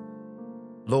to him,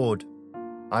 "Lord,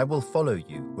 I will follow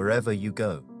you wherever you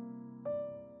go."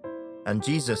 And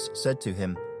Jesus said to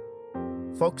him,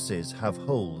 "Foxes have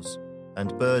holes,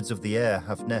 and birds of the air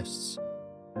have nests,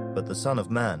 but the Son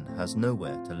of Man has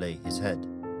nowhere to lay his head."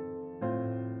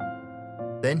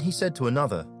 Then he said to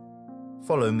another,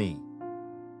 "Follow me."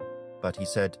 But he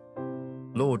said,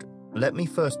 "Lord, let me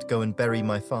first go and bury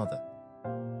my father."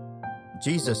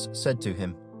 Jesus said to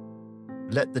him,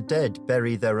 Let the dead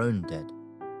bury their own dead,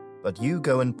 but you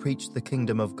go and preach the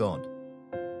kingdom of God."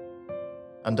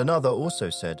 And another also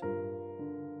said,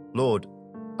 "Lord,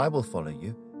 I will follow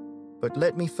you, but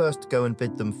let me first go and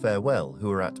bid them farewell who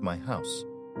are at my house."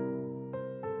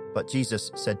 But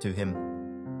Jesus said to him,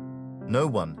 "No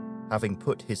one, having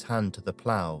put his hand to the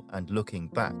plough and looking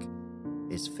back,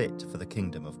 is fit for the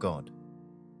kingdom of God."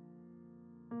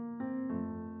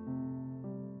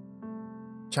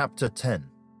 Chapter 10.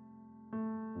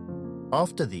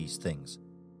 After these things,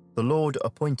 the Lord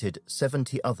appointed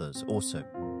 70 others also,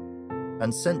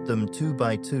 and sent them 2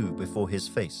 by 2 before his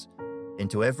face,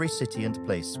 into every city and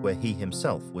place where he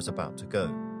himself was about to go.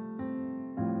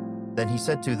 Then he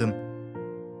said to them,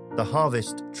 "The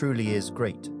harvest truly is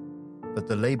great, but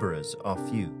the laborers are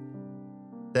few.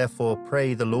 Therefore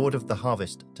pray the Lord of the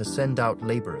harvest to send out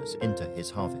laborers into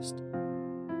his harvest.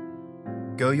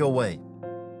 Go your way.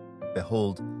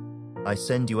 Behold, I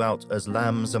send you out as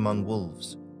lambs among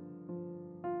wolves.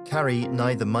 Carry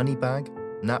neither money bag,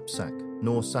 knapsack,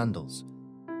 nor sandals,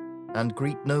 and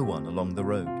greet no one along the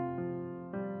road.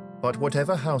 But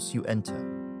whatever house you enter,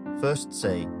 first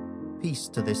say, 'Peace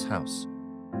to this house.'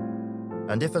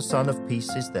 And if a son of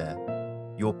peace is there,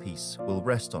 your peace will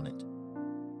rest on it.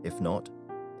 If not,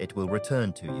 it will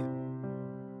return to you.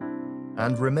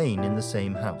 And remain in the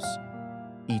same house,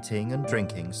 eating and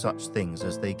drinking such things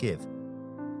as they give,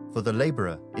 for the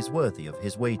laborer is worthy of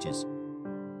his wages.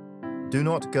 Do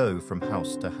not go from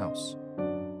house to house.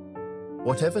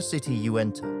 Whatever city you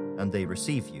enter and they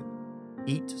receive you,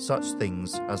 eat such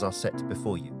things as are set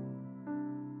before you.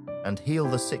 And heal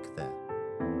the sick there,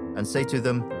 and say to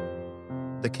them,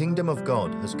 'The kingdom of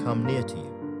God has come near to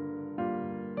you.'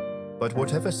 But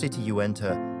whatever city you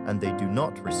enter and they do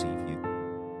not receive you,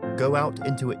 go out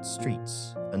into its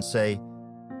streets and say,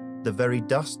 'The very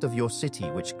dust of your city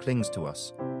which clings to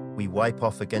us, we wipe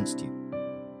off against you.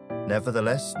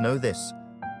 Nevertheless, know this,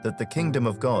 that the kingdom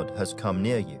of God has come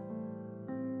near you.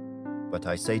 But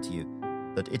I say to you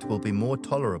that it will be more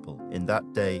tolerable in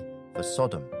that day for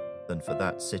Sodom than for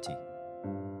that city.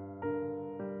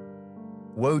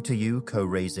 Woe to you,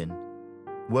 Chorazin!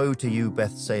 Woe to you,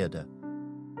 Bethsaida!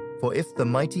 For if the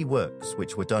mighty works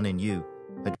which were done in you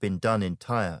had been done in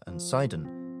Tyre and Sidon,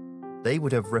 they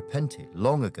would have repented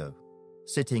long ago,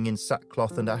 sitting in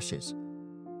sackcloth and ashes.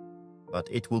 But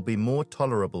it will be more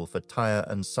tolerable for Tyre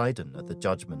and Sidon at the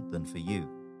judgment than for you.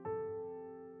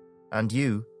 And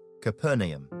you,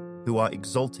 Capernaum, who are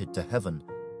exalted to heaven,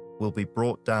 will be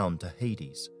brought down to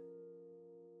Hades.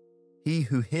 He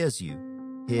who hears you,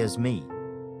 hears me.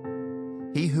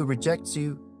 He who rejects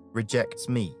you, rejects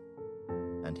me.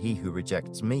 And he who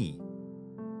rejects me,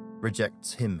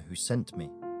 rejects him who sent me."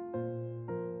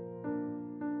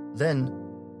 Then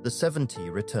the 70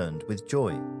 returned with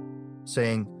joy,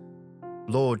 saying,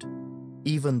 "Lord,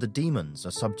 even the demons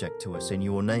are subject to us in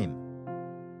your name."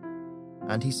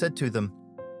 And he said to them,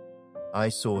 "I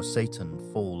saw Satan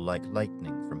fall like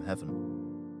lightning from heaven.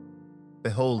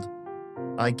 Behold,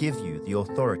 I give you the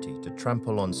authority to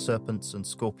trample on serpents and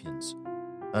scorpions,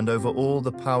 and over all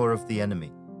the power of the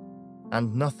enemy,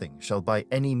 and nothing shall by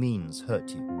any means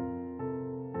hurt you.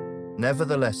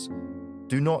 Nevertheless,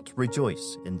 do not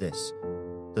rejoice in this,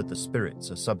 that the spirits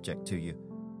are subject to you,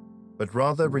 but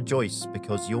rather rejoice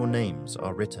because your names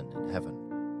are written in heaven."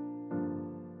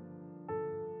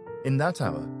 In that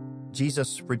hour,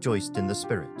 Jesus rejoiced in the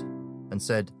Spirit, and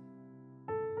said,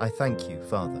 "I thank you,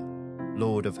 Father,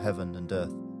 Lord of heaven and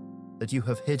earth, that you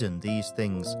have hidden these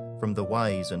things from the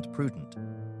wise and prudent,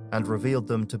 and revealed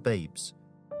them to babes.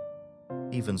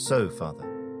 Even so, Father,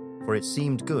 for it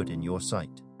seemed good in your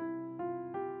sight.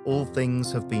 All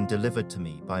things have been delivered to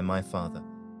me by my Father,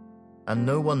 and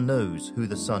no one knows who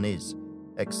the Son is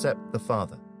except the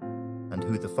Father, and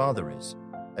who the Father is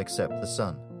except the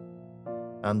Son,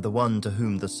 and the one to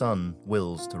whom the Son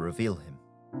wills to reveal him."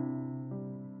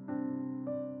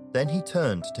 Then he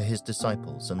turned to his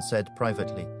disciples and said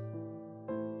privately,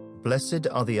 "Blessed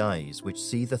are the eyes which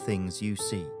see the things you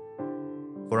see.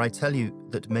 For I tell you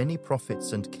that many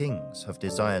prophets and kings have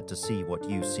desired to see what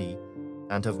you see,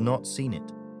 and have not seen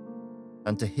it,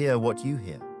 and to hear what you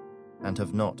hear, and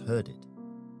have not heard it."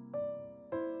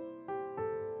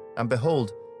 And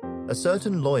behold, a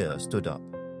certain lawyer stood up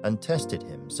and tested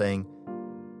him, saying,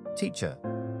 "Teacher,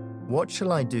 what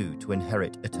shall I do to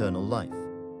inherit eternal life?"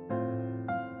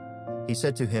 He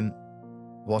said to him,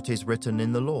 "What is written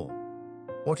in the law?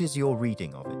 What is your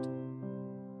reading of it?"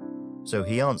 So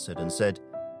he answered and said,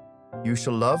 "You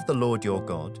shall love the Lord your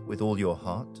God with all your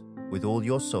heart, with all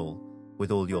your soul,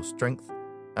 with all your strength,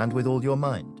 and with all your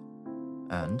mind,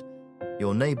 and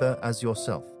your neighbor as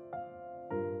yourself."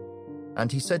 And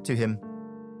he said to him,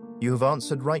 You have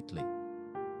answered rightly.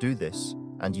 Do this,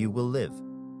 and you will live."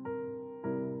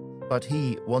 But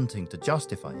he, wanting to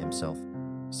justify himself,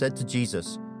 said to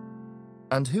Jesus,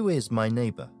 "And who is my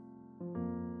neighbor?"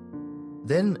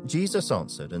 Then Jesus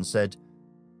answered and said,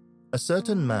 "A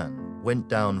certain man went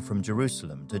down from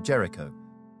Jerusalem to Jericho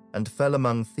and fell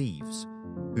among thieves,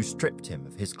 who stripped him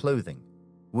of his clothing,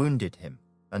 wounded him,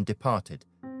 and departed,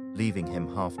 leaving him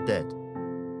half dead.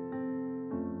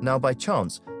 Now by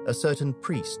chance a certain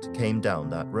priest came down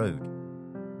that road,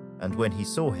 and when he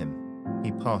saw him,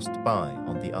 he passed by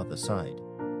on the other side.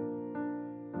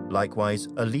 Likewise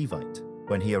a Levite,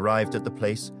 when he arrived at the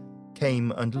place,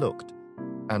 came and looked,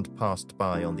 and passed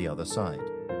by on the other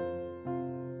side.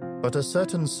 But a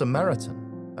certain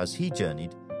Samaritan, as he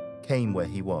journeyed, came where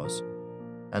he was,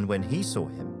 and when he saw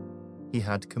him, he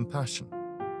had compassion.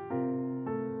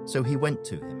 So he went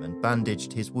to him and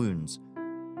bandaged his wounds,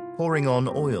 pouring on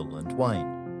oil and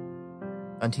wine.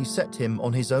 And he set him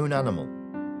on his own animal,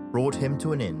 brought him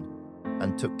to an inn,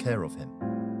 and took care of him.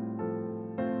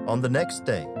 On the next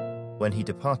day, when he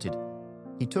departed,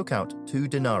 he took out 2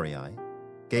 denarii,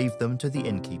 gave them to the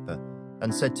innkeeper,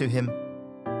 and said to him,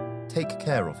 "Take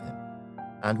care of him,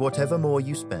 and whatever more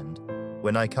you spend,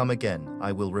 when I come again,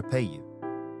 I will repay you."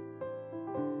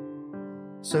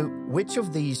 So which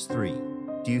of these 3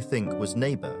 do you think was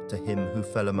neighbor to him who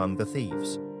fell among the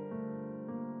thieves?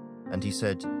 And he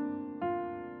said,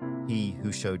 "He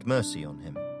who showed mercy on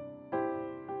him."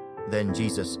 Then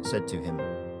Jesus said to him,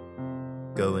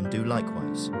 "Go and do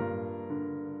likewise."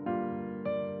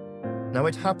 Now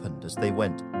it happened as they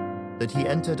went, that he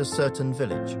entered a certain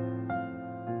village,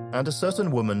 and a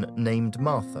certain woman named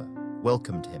Martha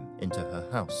welcomed him into her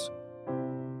house.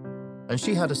 And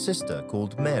she had a sister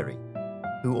called Mary,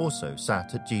 who also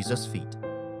sat at Jesus' feet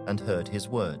and heard his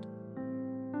word.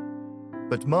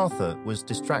 But Martha was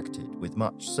distracted with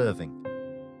much serving,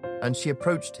 and she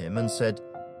approached him and said,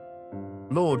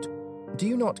 "Lord, do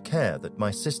you not care that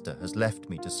my sister has left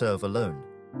me to serve alone?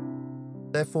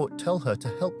 Therefore tell her to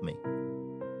help me."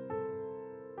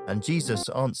 And Jesus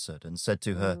answered and said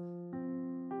to her,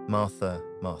 "Martha,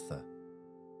 Martha,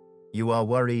 you are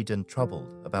worried and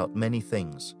troubled about many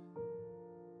things,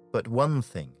 but one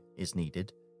thing is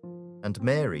needed, and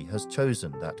Mary has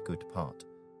chosen that good part,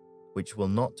 which will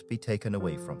not be taken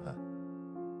away from her."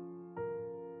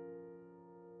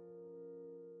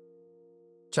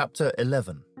 Chapter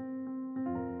 11.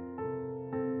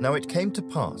 Now it came to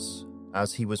pass,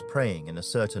 as he was praying in a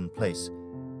certain place,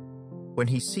 when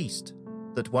he ceased,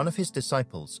 that one of his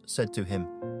disciples said to him,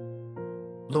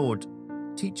 "Lord,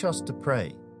 teach us to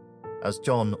pray, as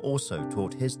John also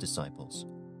taught his disciples."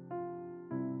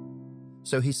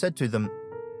 So he said to them,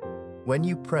 "When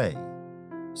you pray,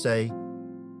 say,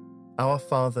 'Our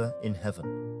Father in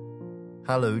heaven,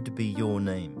 hallowed be your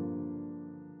name.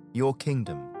 Your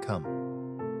kingdom come.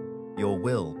 Your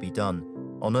will be done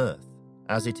on earth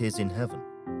as it is in heaven.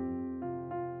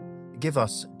 Give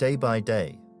us day by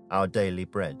day our daily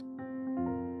bread.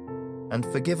 And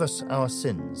forgive us our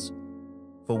sins,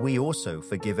 for we also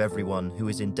forgive everyone who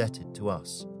is indebted to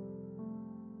us.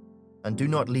 And do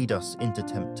not lead us into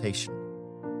temptation,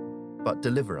 but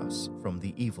deliver us from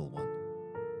the evil one."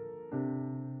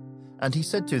 And he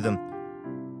said to them,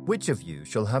 "Which of you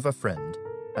shall have a friend,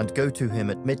 and go to him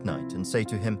at midnight and say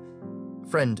to him,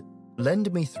 'Friend,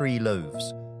 lend me 3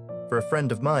 loaves, for a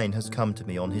friend of mine has come to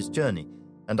me on his journey,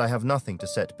 and I have nothing to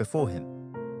set before him?'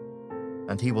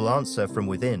 And he will answer from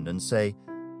within and say,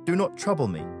 'Do not trouble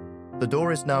me. The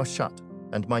door is now shut,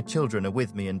 and my children are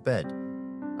with me in bed.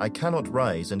 I cannot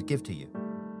rise and give to you.'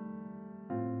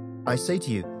 I say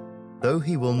to you, though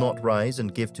he will not rise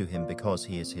and give to him because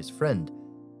he is his friend,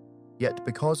 yet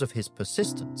because of his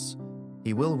persistence,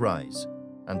 he will rise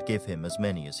and give him as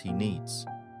many as he needs.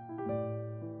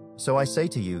 So I say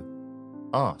to you,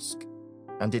 ask,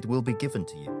 and it will be given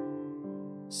to you.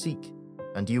 Seek,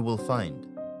 and you will find.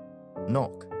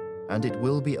 Knock, and it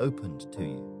will be opened to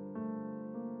you.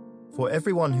 For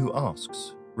everyone who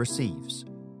asks receives,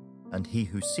 and he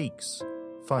who seeks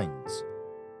finds,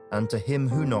 and to him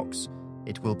who knocks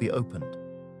it will be opened.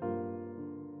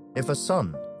 If a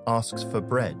son asks for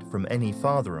bread from any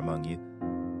father among you,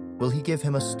 will he give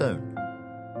him a stone?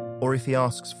 Or if he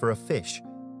asks for a fish,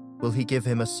 will he give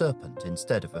him a serpent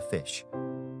instead of a fish?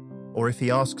 Or if he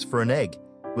asks for an egg,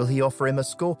 will he offer him a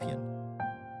scorpion?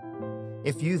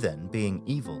 If you then, being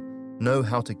evil, know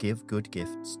how to give good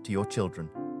gifts to your children,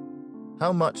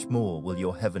 how much more will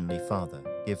your heavenly Father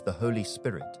give the Holy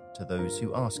Spirit to those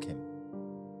who ask him?"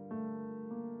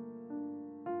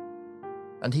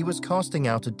 And he was casting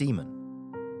out a demon,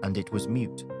 and it was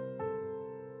mute.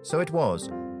 So it was,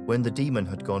 when the demon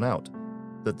had gone out,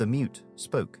 that the mute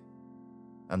spoke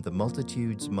and the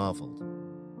multitudes marveled.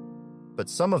 But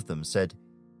some of them said,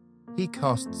 "He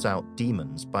casts out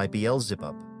demons by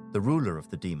Beelzebub, the ruler of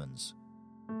the demons."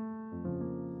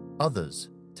 Others,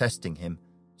 testing him,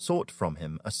 sought from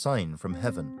him a sign from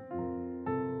heaven.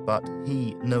 But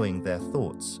he, knowing their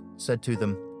thoughts, said to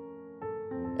them,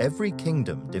 "Every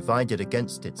kingdom divided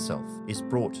against itself is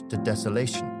brought to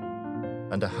desolation,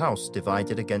 and a house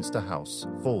divided against a house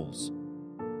falls.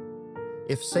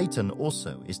 If Satan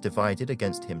also is divided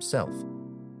against himself,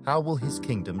 how will his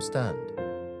kingdom stand?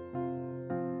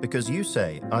 Because you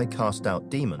say, 'I cast out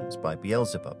demons by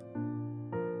Beelzebub.'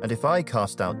 And if I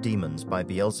cast out demons by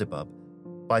Beelzebub,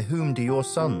 by whom do your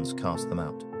sons cast them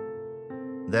out?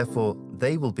 Therefore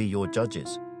they will be your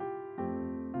judges.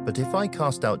 But if I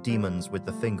cast out demons with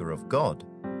the finger of God,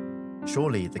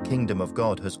 surely the kingdom of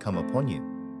God has come upon you.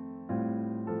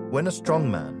 When a strong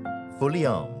man, fully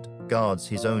armed, guards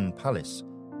his own palace,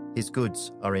 his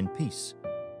goods are in peace.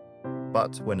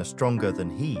 But when a stronger than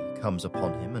he comes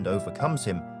upon him and overcomes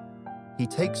him, he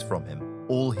takes from him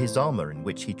all his armor in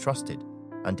which he trusted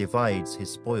and divides his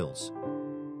spoils.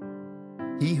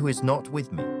 He who is not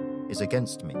with me is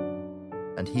against me,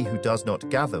 and he who does not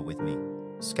gather with me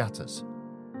scatters.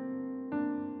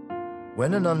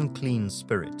 When an unclean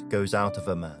spirit goes out of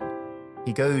a man,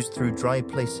 he goes through dry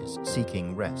places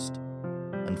seeking rest,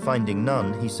 and finding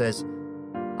none, he says,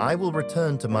 'I will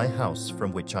return to my house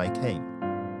from which I came.'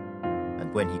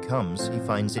 And when he comes, he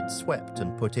finds it swept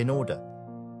and put in order.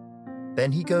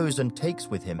 Then he goes and takes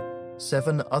with him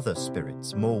 7 other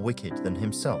spirits more wicked than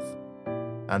himself,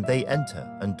 and they enter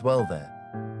and dwell there.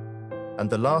 And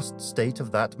the last state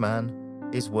of that man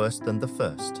is worse than the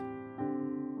first."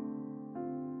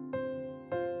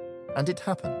 And it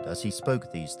happened, as he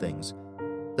spoke these things,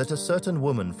 that a certain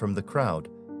woman from the crowd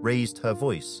raised her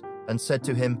voice and said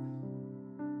to him,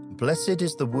 "Blessed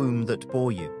is the womb that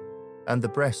bore you, and the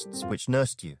breasts which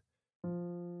nursed you."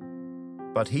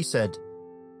 But he said,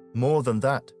 "More than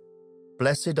that,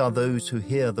 blessed are those who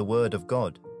hear the word of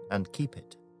God and keep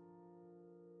it."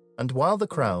 And while the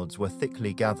crowds were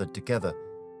thickly gathered together,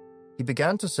 he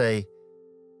began to say,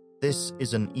 "This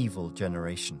is an evil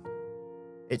generation.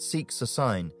 It seeks a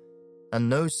sign, and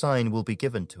no sign will be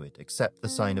given to it except the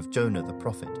sign of Jonah the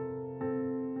prophet.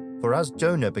 For as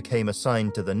Jonah became a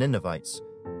sign to the Ninevites,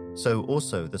 so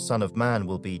also the Son of Man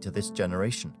will be to this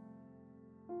generation.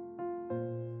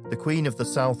 The queen of the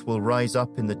south will rise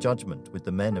up in the judgment with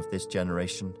the men of this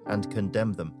generation and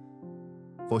condemn them,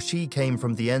 for she came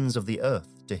from the ends of the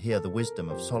earth to hear the wisdom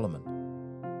of Solomon.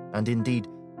 And indeed,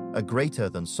 a greater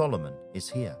than Solomon is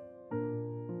here.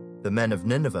 The men of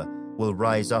Nineveh will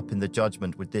rise up in the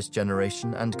judgment with this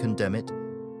generation and condemn it,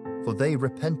 for they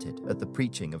repented at the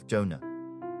preaching of Jonah.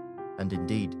 And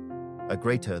indeed, a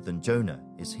greater than Jonah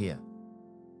is here.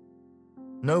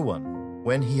 No one,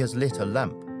 when he has lit a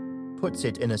lamp, puts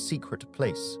it in a secret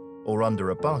place or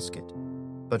under a basket,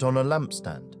 but on a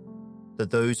lampstand, that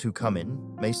those who come in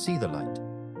may see the light.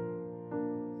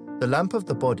 The lamp of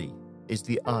the body is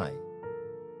the eye.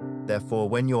 Therefore,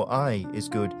 when your eye is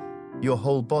good, your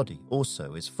whole body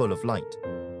also is full of light.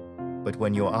 But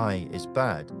when your eye is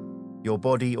bad, your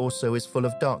body also is full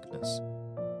of darkness.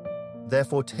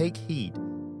 Therefore take heed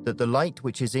that the light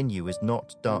which is in you is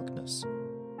not darkness.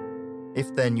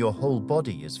 If then your whole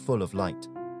body is full of light,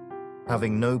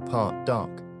 having no part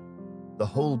dark, the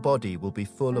whole body will be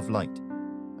full of light,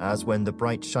 as when the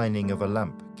bright shining of a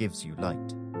lamp gives you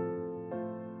light."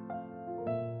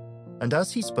 And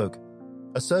as he spoke,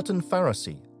 a certain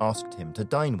Pharisee asked him to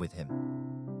dine with him.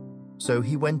 So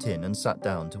he went in and sat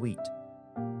down to eat.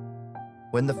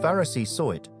 When the Pharisee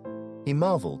saw it, he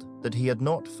marveled that he had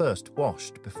not first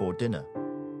washed before dinner.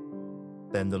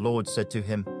 Then the Lord said to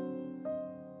him,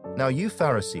 "Now you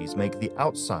Pharisees make the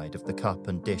outside of the cup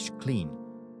and dish clean,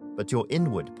 but your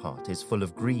inward part is full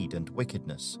of greed and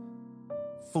wickedness.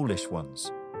 Foolish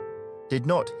ones, did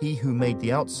not he who made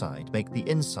the outside make the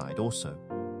inside also?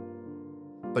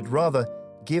 But rather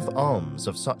give alms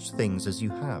of such things as you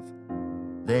have.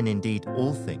 Then indeed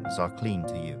all things are clean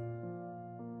to you.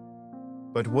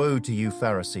 But woe to you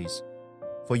Pharisees,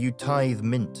 for you tithe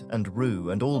mint and rue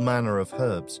and all manner of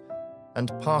herbs,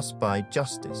 and pass by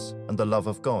justice and the love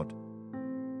of God.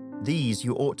 These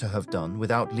you ought to have done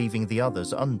without leaving the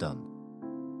others undone.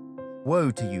 Woe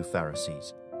to you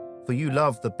Pharisees, for you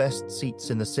love the best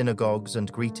seats in the synagogues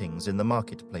and greetings in the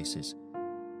marketplaces.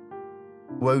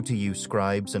 Woe to you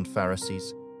scribes and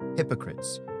Pharisees,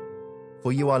 hypocrites,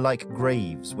 for you are like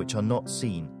graves which are not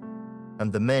seen,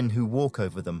 and the men who walk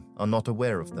over them are not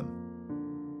aware of them."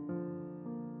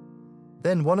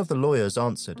 Then one of the lawyers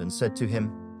answered and said to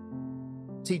him,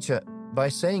 "Teacher, by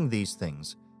saying these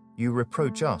things, you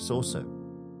reproach us also.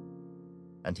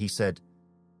 And he said,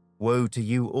 "Woe to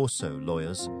you also,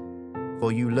 lawyers,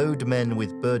 for you load men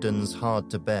with burdens hard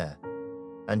to bear,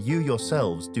 and you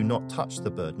yourselves do not touch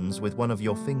the burdens with one of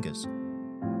your fingers.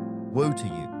 Woe to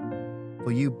you,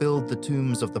 for you build the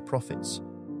tombs of the prophets,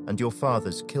 and your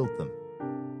fathers killed them.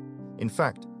 In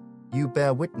fact, you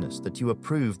bear witness that you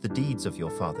approve the deeds of your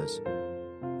fathers,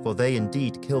 for they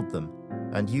indeed killed them,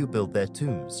 and you build their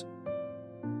tombs.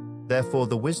 Therefore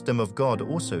the wisdom of God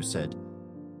also said,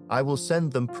 I will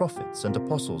send them prophets and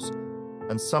apostles,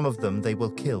 and some of them they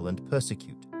will kill and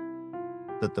persecute,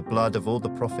 that the blood of all the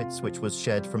prophets which was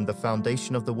shed from the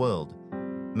foundation of the world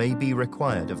may be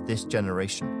required of this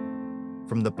generation,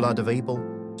 from the blood of Abel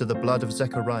to the blood of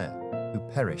Zechariah, who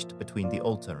perished between the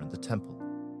altar and the temple.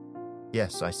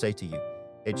 Yes, I say to you,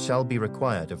 it shall be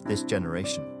required of this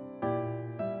generation.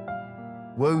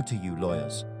 Woe to you,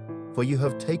 lawyers, for you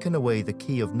have taken away the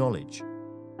key of knowledge.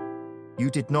 You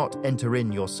did not enter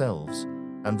in yourselves,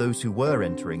 and those who were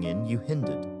entering in you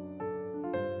hindered."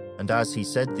 And as he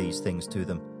said these things to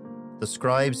them, the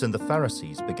scribes and the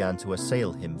Pharisees began to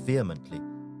assail him vehemently,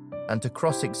 and to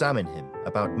cross-examine him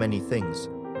about many things,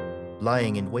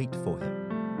 lying in wait for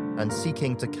him, and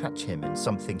seeking to catch him in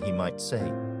something he might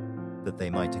say, that they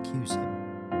might accuse him.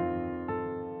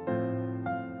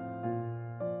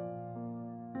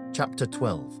 Chapter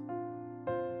 12.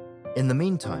 In the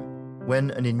meantime,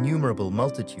 when an innumerable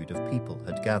multitude of people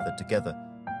had gathered together,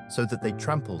 so that they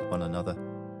trampled one another,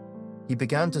 he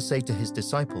began to say to his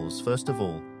disciples, first of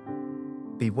all,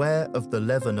 "Beware of the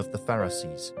leaven of the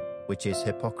Pharisees, which is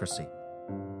hypocrisy.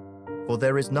 For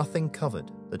there is nothing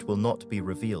covered that will not be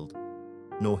revealed,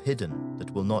 nor hidden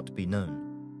that will not be known.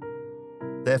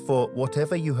 Therefore,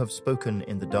 whatever you have spoken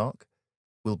in the dark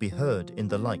will be heard in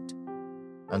the light,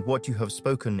 and what you have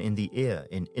spoken in the ear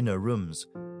in inner rooms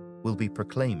will be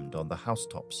proclaimed on the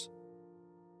housetops.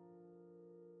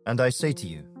 And I say to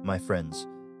you, my friends,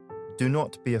 do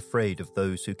not be afraid of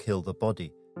those who kill the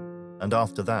body, and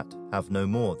after that have no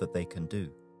more that they can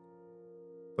do.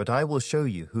 But I will show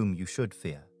you whom you should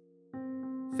fear.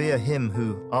 Fear him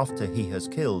who, after he has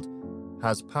killed,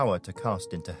 has power to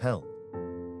cast into hell.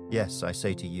 Yes, I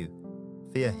say to you,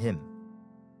 fear him.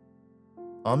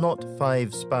 Are not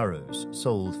 5 sparrows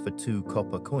sold for 2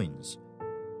 copper coins?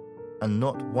 And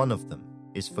not one of them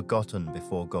is forgotten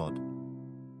before God.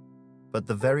 But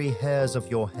the very hairs of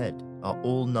your head are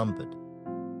all numbered.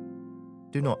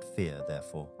 Do not fear,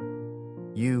 therefore.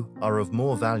 You are of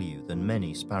more value than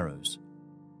many sparrows.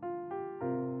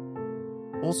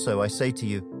 Also I say to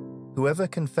you, whoever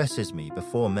confesses me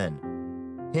before men,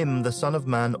 him the Son of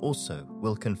Man also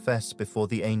will confess before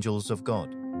the angels of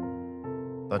God.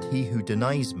 But he who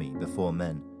denies me before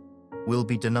men will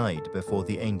be denied before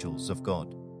the angels of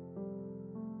God.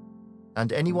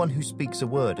 And anyone who speaks a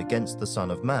word against the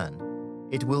Son of Man,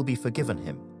 it will be forgiven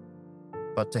him.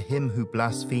 But to him who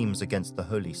blasphemes against the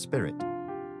Holy Spirit,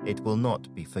 it will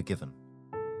not be forgiven.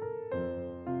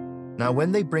 Now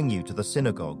when they bring you to the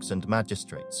synagogues and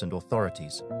magistrates and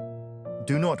authorities,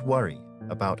 do not worry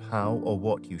about how or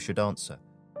what you should answer,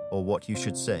 or what you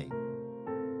should say.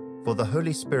 For the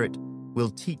Holy Spirit will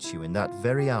teach you in that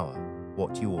very hour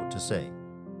what you ought to say.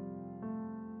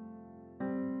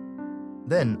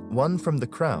 Then one from the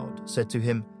crowd said to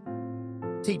him,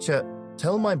 Teacher,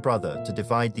 tell my brother to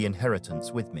divide the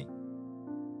inheritance with me.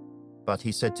 But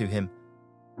he said to him,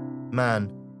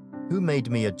 Man, who made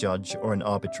me a judge or an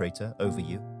arbitrator over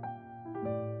you?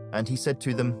 And he said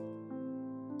to them,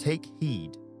 Take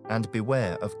heed and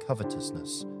beware of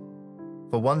covetousness,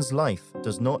 for one's life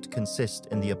does not consist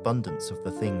in the abundance of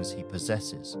the things he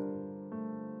possesses.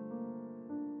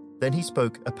 Then he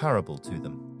spoke a parable to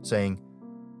them, saying,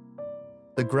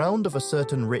 The ground of a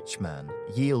certain rich man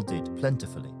yielded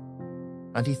plentifully,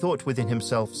 and he thought within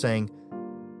himself, saying,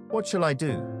 What shall I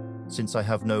do, since I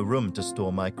have no room to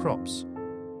store my crops?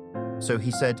 So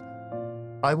he said,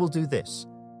 I will do this.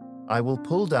 I will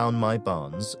pull down my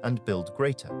barns and build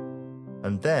greater,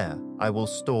 and there I will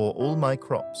store all my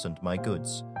crops and my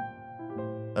goods.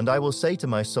 And I will say to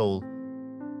my soul,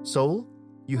 Soul,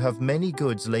 you have many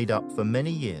goods laid up for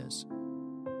many years.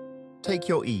 Take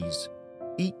your ease,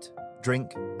 eat,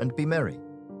 drink, and be merry.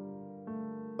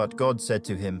 But God said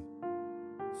to him,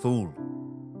 Fool,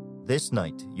 this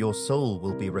night your soul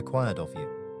will be required of you.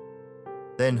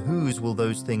 Then whose will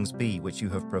those things be which you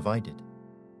have provided?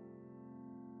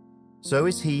 So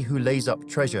is he who lays up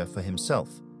treasure for himself,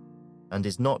 and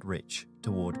is not rich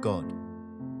toward God.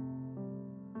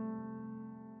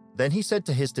 Then he said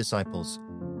to his disciples,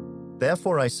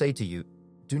 Therefore I say to you,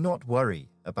 do not worry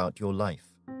about your life,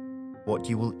 what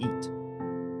you will eat,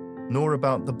 nor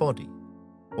about the body,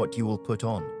 what you will put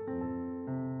on.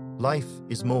 Life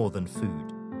is more than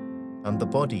food, and the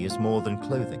body is more than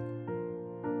clothing.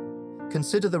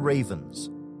 Consider the ravens,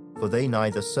 for they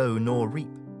neither sow nor reap,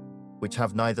 which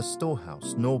have neither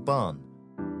storehouse nor barn,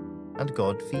 and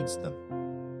God feeds them.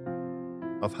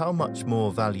 Of how much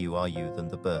more value are you than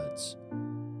the birds?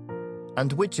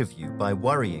 And which of you, by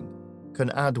worrying, can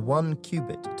add 1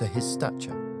 cubit to his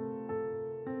stature?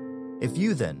 If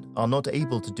you then are not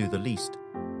able to do the least,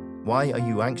 why are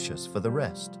you anxious for the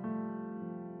rest?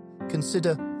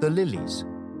 Consider the lilies,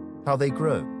 how they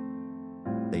grow.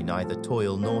 They neither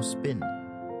toil nor spin.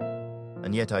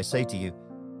 And yet I say to you,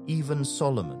 even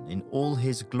Solomon in all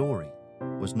his glory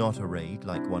was not arrayed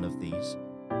like one of these.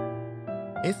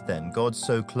 If then God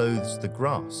so clothes the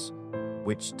grass,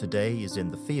 which today is in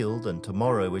the field and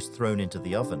tomorrow is thrown into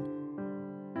the oven,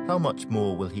 how much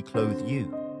more will he clothe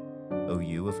you, O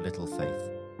you of little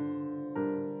faith?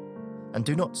 And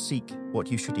do not seek what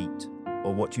you should eat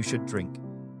or what you should drink,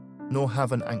 nor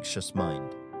have an anxious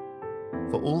mind.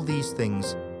 For all these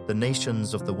things the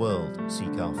nations of the world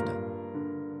seek after,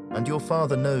 and your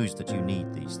Father knows that you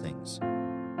need these things.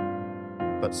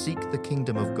 But seek the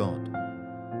kingdom of God,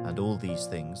 and all these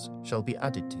things shall be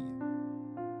added to you.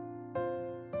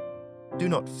 Do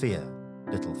not fear,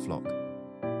 little flock,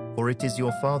 for it is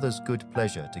your Father's good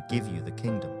pleasure to give you the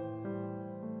kingdom.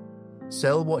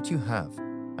 Sell what you have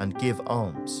and give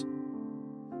alms.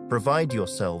 Provide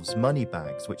yourselves money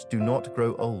bags which do not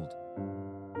grow old,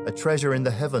 a treasure in the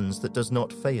heavens that does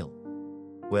not fail,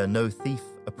 where no thief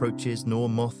approaches nor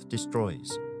moth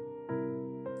destroys.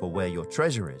 For where your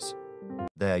treasure is,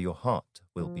 there your heart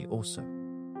will be also.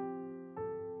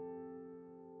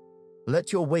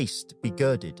 Let your waist be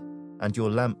girded and your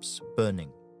lamps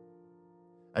burning.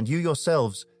 And you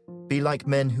yourselves be like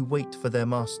men who wait for their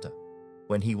master,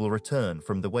 when he will return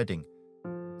from the wedding,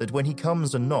 that when he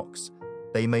comes and knocks,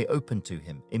 they may open to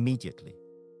him immediately.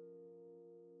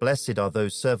 Blessed are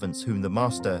those servants whom the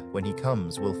master, when he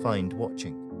comes, will find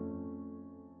watching.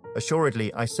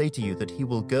 Assuredly, I say to you that he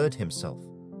will gird himself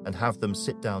and have them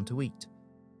sit down to eat,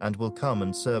 and will come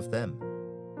and serve them.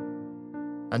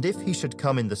 And if he should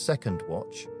come in the 2nd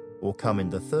watch, or come in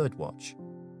the 3rd watch,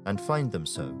 and find them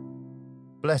so,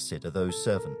 blessed are those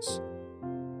servants.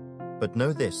 But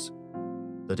know this,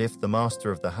 that if the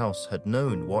master of the house had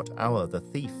known what hour the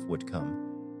thief would come,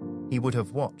 he would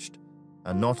have watched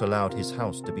and not allowed his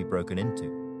house to be broken into.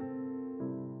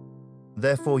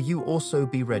 Therefore you also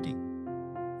be ready,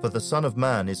 for the Son of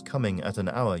Man is coming at an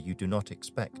hour you do not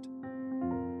expect.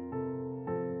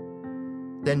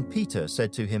 Then Peter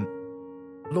said to him,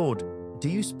 Lord, do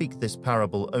you speak this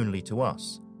parable only to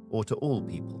us, or to all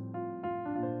people?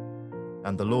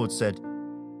 And the Lord said,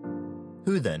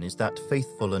 Who then is that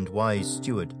faithful and wise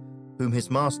steward, whom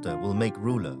his master will make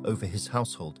ruler over his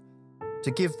household, to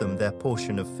give them their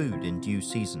portion of food in due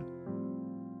season?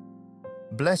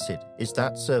 Blessed is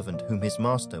that servant whom his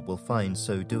master will find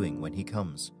so doing when he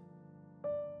comes.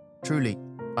 Truly,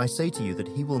 I say to you that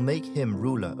he will make him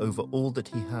ruler over all that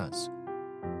he has.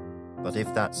 But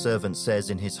if that servant says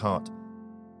in his heart,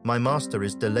 My master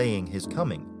is delaying his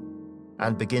coming,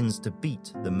 and begins to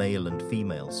beat the male and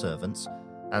female servants,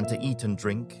 and to eat and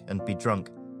drink and be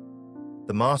drunk,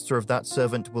 the master of that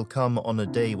servant will come on a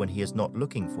day when he is not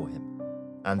looking for him,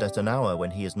 and at an hour when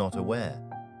he is not aware,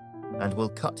 and will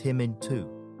cut him in two,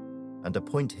 and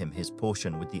appoint him his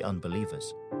portion with the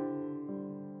unbelievers.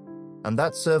 And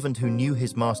that servant who knew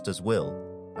his master's will,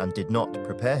 and did not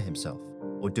prepare himself,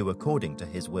 or do according to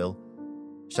his will,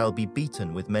 shall be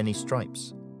beaten with many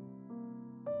stripes.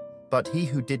 But he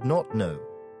who did not know,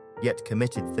 yet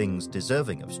committed things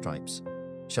deserving of stripes,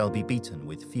 shall be beaten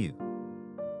with few.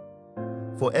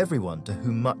 For everyone to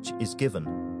whom much is given,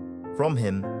 from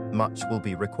him much will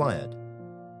be required,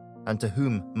 and to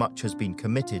whom much has been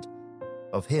committed,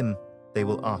 of him they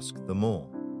will ask the more.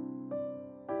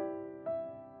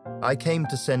 I came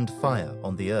to send fire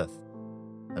on the earth,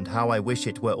 and how I wish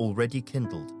it were already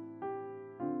kindled.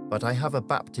 But I have a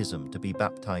baptism to be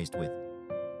baptized with,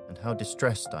 and how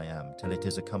distressed I am till it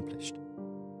is accomplished.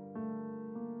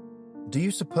 Do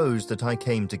you suppose that I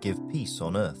came to give peace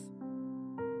on earth?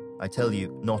 I tell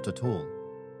you, not at all,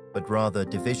 but rather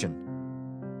division.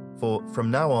 For from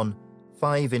now on,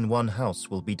 5 in one house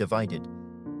will be divided,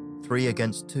 3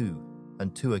 against 2,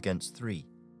 and 2 against 3.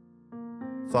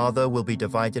 Father will be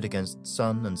divided against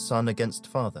son, and son against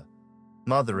father,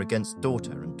 mother against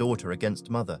daughter, and daughter against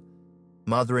mother,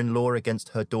 mother-in-law against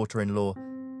her daughter-in-law,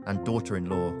 and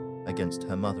daughter-in-law against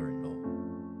her mother-in-law.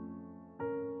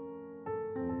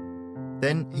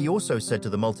 Then he also said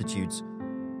to the multitudes,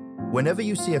 Whenever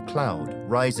you see a cloud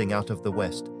rising out of the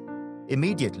west,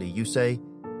 immediately you say,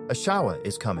 A shower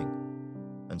is coming,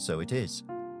 and so it is.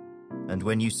 And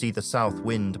when you see the south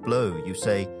wind blow, you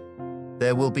say,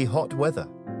 'There will be hot weather,'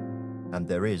 and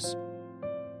there is.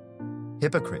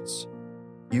 Hypocrites,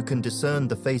 you can discern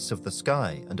the face of the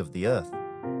sky and of the earth,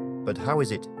 but how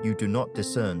is it you do not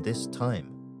discern this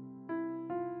time?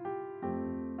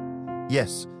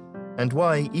 Yes, and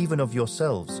why, even of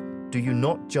yourselves, do you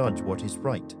not judge what is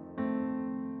right?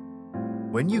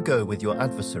 When you go with your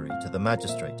adversary to the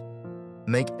magistrate,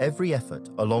 make every effort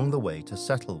along the way to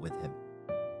settle with him,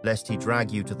 lest he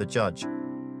drag you to the judge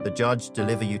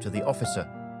deliver you to the officer,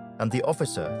 and the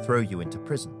officer throw you into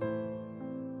prison.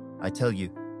 I tell you,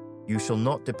 you shall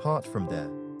not depart from there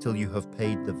till you have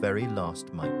paid the very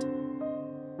last mite."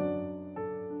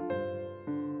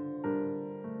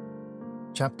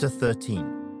 Chapter 13.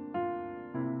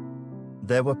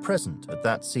 There were present at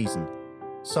that season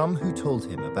some who told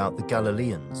him about the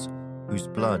Galileans, whose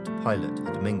blood Pilate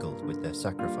had mingled with their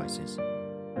sacrifices.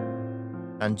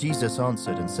 And Jesus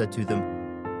answered and said to them,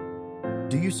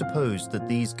 "Do you suppose that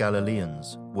these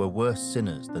Galileans were worse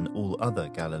sinners than all other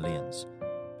Galileans,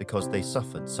 because they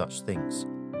suffered such things?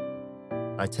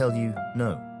 I tell you,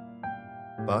 no.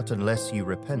 But unless you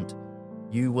repent,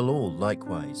 you will all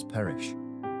likewise perish.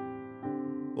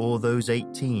 Or those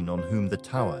 18 on whom the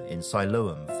tower in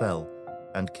Siloam fell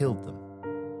and killed them,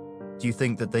 do you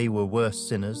think that they were worse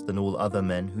sinners than all other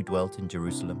men who dwelt in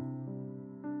Jerusalem?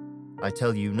 I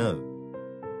tell you, no.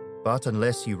 But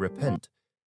unless you repent,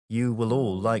 you will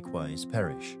all likewise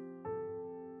perish."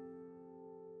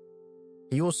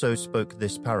 He also spoke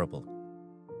this parable.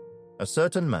 A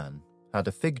certain man had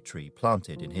a fig tree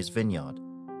planted in his vineyard,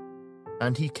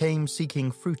 and he came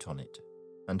seeking fruit on it,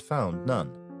 and found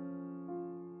none.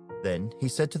 Then he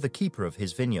said to the keeper of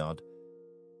his vineyard,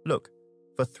 "Look,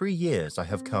 for 3 years I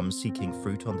have come seeking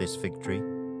fruit on this fig tree,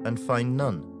 and find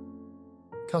none.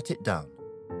 Cut it down.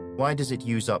 Why does it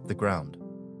use up the ground?"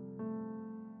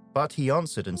 But he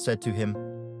answered and said to him,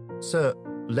 "Sir,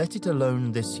 let it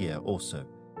alone this year also,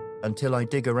 until I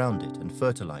dig around it and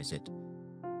fertilize it.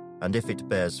 And if it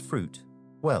bears fruit,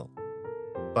 well.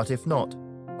 But if not,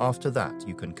 after that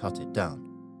you can cut it down."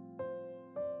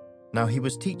 Now he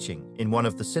was teaching in one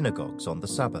of the synagogues on the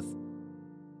Sabbath.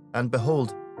 And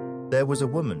behold, there was a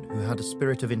woman who had a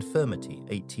spirit of infirmity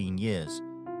 18 years,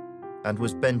 and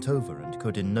was bent over and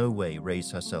could in no way raise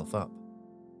herself up.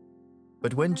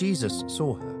 But when Jesus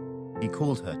saw her, he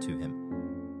called her to him,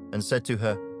 and said to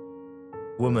her,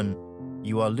 "Woman,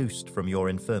 you are loosed from your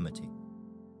infirmity."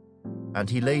 And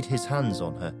he laid his hands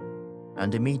on her,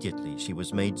 and immediately she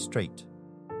was made straight,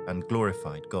 and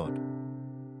glorified God.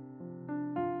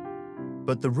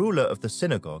 But the ruler of the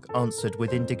synagogue answered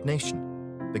with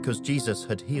indignation, because Jesus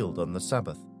had healed on the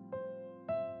Sabbath.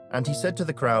 And he said to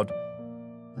the crowd,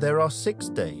 "There are 6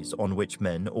 days on which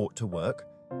men ought to work.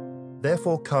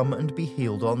 Therefore come and be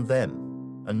healed on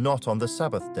them, and not on the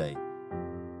Sabbath day."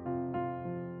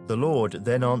 The Lord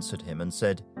then answered him and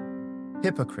said,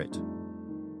 "Hypocrite,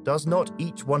 does not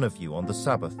each one of you on the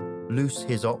Sabbath loose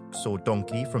his ox or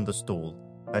donkey from the stall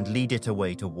and lead it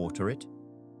away to water it?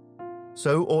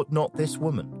 So ought not this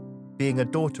woman, being a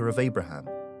daughter of Abraham,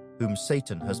 whom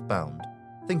Satan has bound,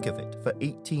 think of it, for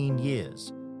 18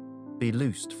 years, be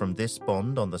loosed from this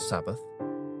bond on the Sabbath?"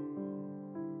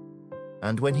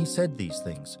 And when he said these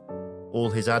things, all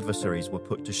his adversaries were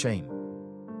put to shame,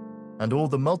 and all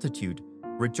the multitude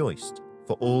rejoiced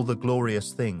for all the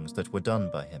glorious things that were done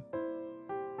by him.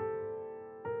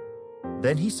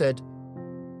 Then he said,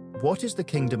 "What is the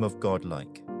kingdom of God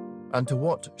like, and to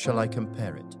what shall I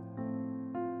compare it?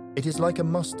 It is like a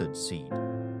mustard seed,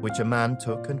 which a man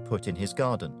took and put in his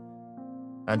garden,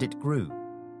 and it grew,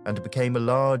 and became a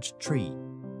large tree,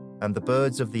 and the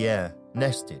birds of the air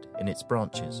nested in its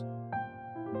branches."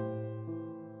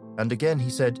 And again he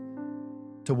said,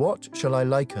 "To what shall I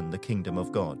liken the kingdom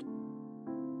of God?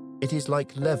 It is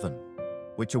like leaven,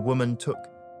 which a woman took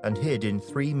and hid in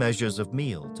 3 measures of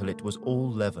meal till it was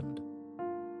all leavened."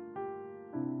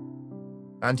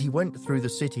 And he went through the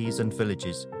cities and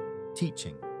villages,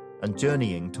 teaching and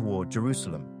journeying toward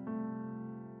Jerusalem.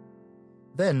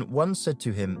 Then one said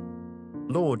to him,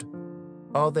 "Lord,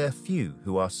 are there few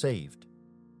who are saved?"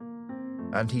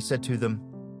 And he said to them,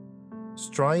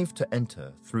 "Strive to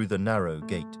enter through the narrow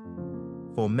gate,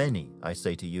 for many, I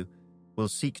say to you, will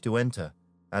seek to enter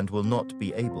and will not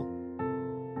be able.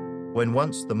 When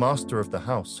once the master of the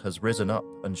house has risen up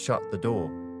and shut the door,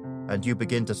 and you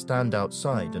begin to stand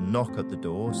outside and knock at the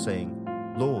door, saying,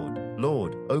 'Lord,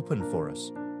 Lord, open for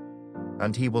us,'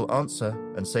 and he will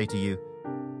answer and say to you,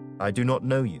 'I do not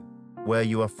know you, where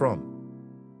you are from.'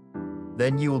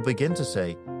 Then you will begin to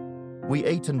say, 'We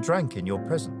ate and drank in your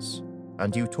presence,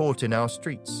 and you taught in our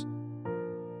streets.'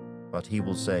 But he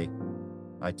will say,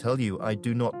 I tell you, I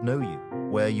do not know you,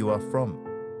 where you are from.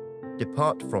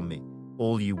 Depart from me,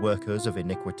 all you workers of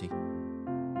iniquity.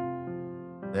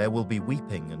 There will be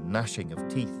weeping and gnashing of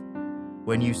teeth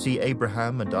when you see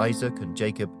Abraham and Isaac and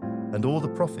Jacob and all the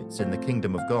prophets in the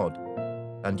kingdom of God,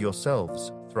 and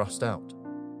yourselves thrust out.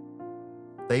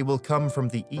 They will come from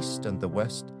the east and the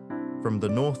west, from the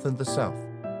north and the south,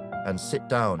 and sit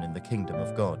down in the kingdom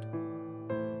of God.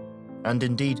 And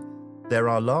indeed, there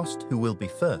are last who will be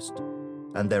first,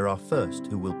 and there are first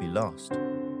who will be last.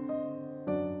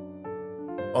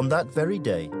 On that very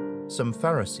day, some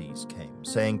Pharisees came,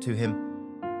 saying to him,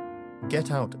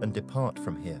 "Get out and depart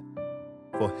from here,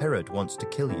 for Herod wants to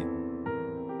kill you."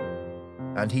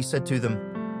 And he said to them,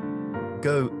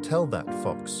 "Go tell that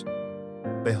fox,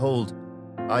 behold,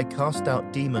 I cast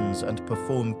out demons and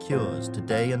perform cures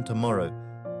today and tomorrow,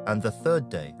 and the third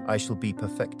day I shall be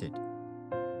perfected.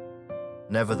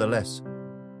 Nevertheless,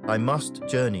 I must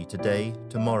journey today,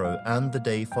 tomorrow, and the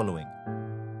day following,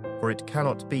 for it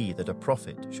cannot be that a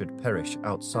prophet should perish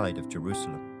outside of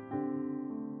Jerusalem.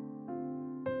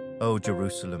 O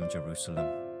Jerusalem, Jerusalem,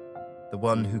 the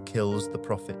one who kills the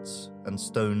prophets and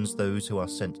stones those who are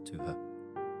sent to her.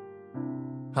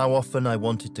 How often I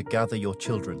wanted to gather your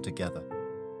children together,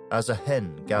 as a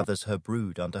hen gathers her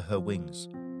brood under her wings,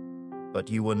 but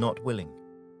you were not willing.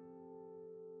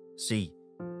 See,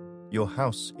 your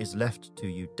house is left to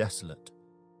you desolate.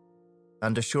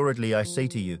 And assuredly I say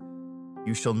to you,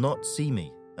 you shall not see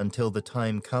me until the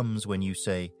time comes when you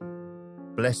say,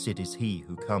 'Blessed is he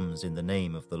who comes in the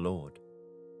name of the Lord.'"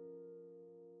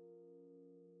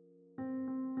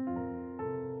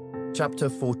 Chapter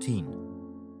 14.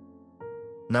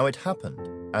 Now it happened,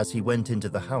 as he went into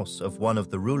the house of one of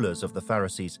the rulers of the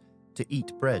Pharisees to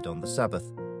eat bread on the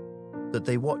Sabbath, that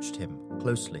they watched him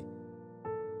closely.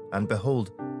 And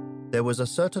behold, there was a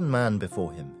certain man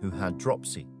before him who had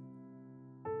dropsy.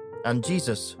 And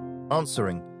Jesus,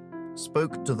 answering,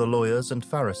 spoke to the lawyers and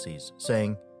Pharisees,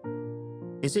 saying,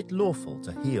 "Is it lawful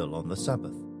to heal on the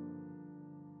Sabbath?"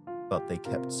 But they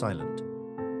kept silent.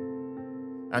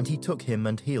 And he took him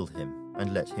and healed him,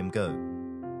 and let him go.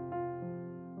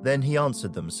 Then he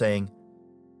answered them, saying,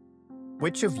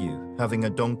 "Which of you, having a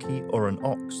donkey or an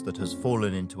ox that has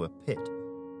fallen into a pit,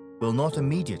 will not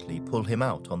immediately pull him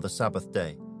out on the Sabbath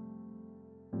day?"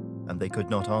 And they could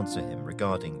not answer him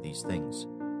regarding these things.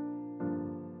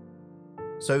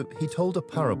 So he told a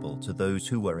parable to those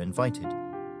who were invited,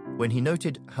 when he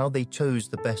noted how they chose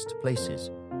the best places,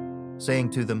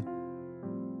 saying to them,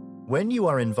 "When you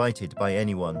are invited by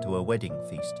anyone to a wedding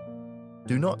feast,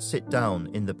 do not sit down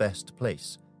in the best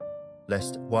place,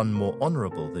 lest one more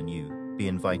honorable than you be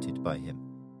invited by him.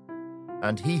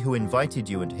 And he who invited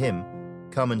you and him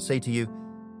come and say to you,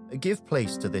 'Give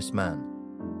place to this man,'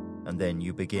 and then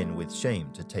you begin with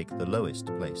shame to take the lowest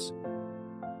place.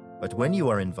 But when you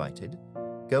are invited,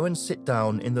 go and sit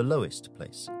down in the lowest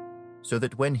place, so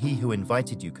that when he who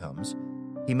invited you comes,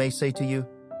 he may say to you,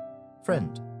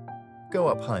 'Friend, go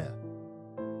up higher.'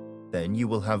 Then you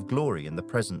will have glory in the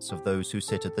presence of those who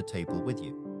sit at the table with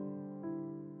you.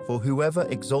 For whoever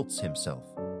exalts himself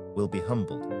will be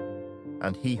humbled,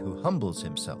 and he who humbles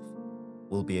himself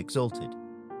will be exalted."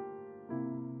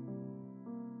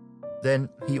 Then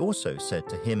he also said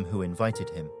to him who invited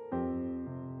him,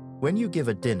 "When you give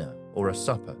a dinner or a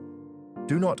supper,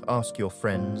 do not ask your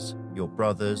friends, your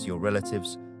brothers, your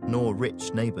relatives, nor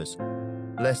rich neighbors,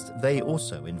 lest they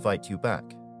also invite you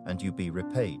back, and you be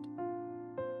repaid.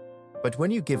 But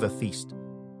when you give a feast,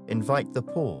 invite the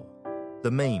poor,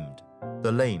 the maimed,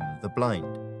 the lame, the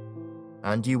blind,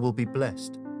 and you will be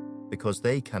blessed, because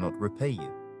they cannot repay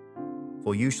you,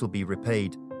 for you shall be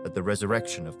repaid at the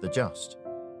resurrection of the just."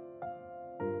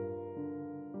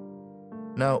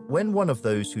 Now, when one of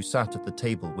those who sat at the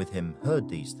table with him heard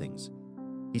these things,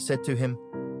 he said to him,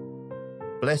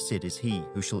 "Blessed is he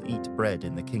who shall eat bread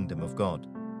in the kingdom of God."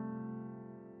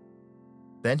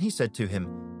 Then he said to him,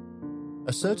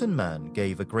 "A certain man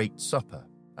gave a great supper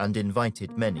and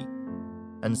invited many,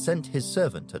 and sent his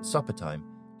servant at supper time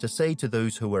to say to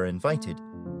those who were invited,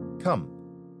 'Come,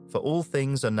 for all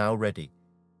things are now ready.'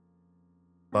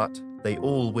 But they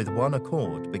all with one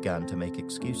accord began to make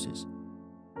excuses.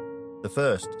 The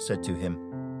first said to him,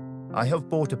 'I have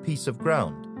bought a piece of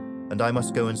ground, and I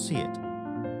must go and see it.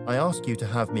 I ask you to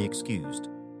have me excused.'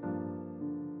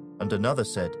 And another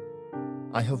said,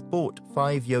 'I have bought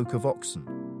 5 yoke of oxen,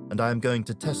 and I am going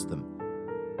to test them.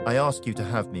 I ask you to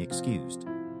have me excused.'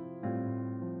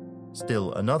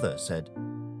 Still another said,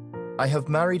 'I have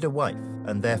married a wife,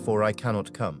 and therefore I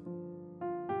cannot come.'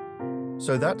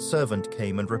 So that servant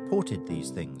came and reported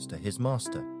these things to his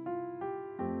master.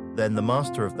 Then the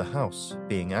master of the house,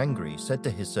 being angry, said to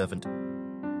his servant,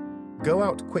 "Go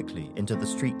out quickly into the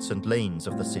streets and lanes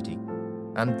of the city,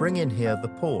 and bring in here the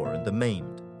poor and the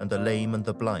maimed, and the lame and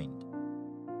the blind."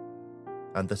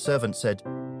 And the servant said,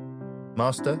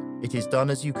 "Master, it is done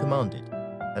as you commanded,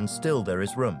 and still there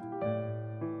is room."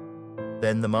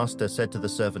 Then the master said to the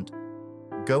servant,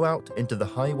 "Go out into the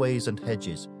highways and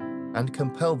hedges, and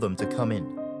compel them to come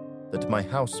in, that my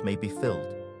house may be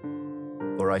filled.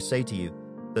 For I say to you,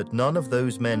 that none of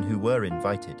those men who were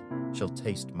invited shall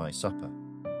taste my supper."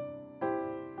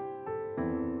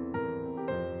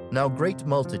 Now great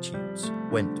multitudes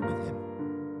went with him.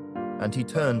 And he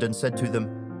turned and said to them,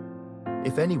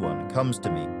 "If anyone comes to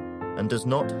me, and does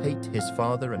not hate his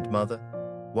father and mother,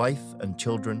 wife and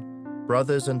children,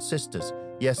 brothers and sisters,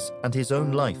 yes, and his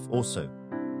own life also,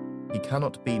 he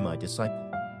cannot be my disciple.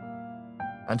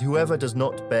 And whoever does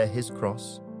not bear his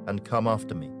cross and come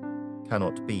after me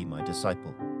cannot be my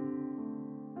disciple.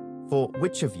 For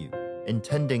which of you,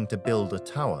 intending to build a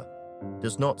tower,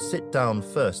 does not sit down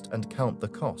first and count the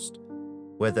cost,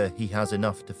 whether he has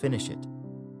enough to finish it,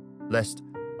 lest,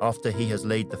 after he has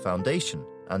laid the foundation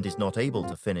and is not able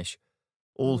to finish,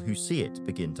 all who see it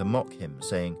begin to mock him,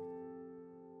 saying,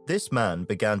 'This man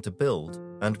began to build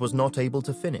and was not able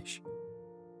to finish?'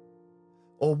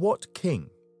 Or what king,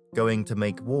 going to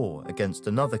make war against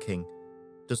another king,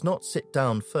 does not sit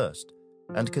down first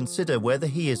and consider whether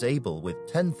he is able with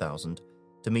 10,000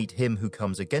 to meet him who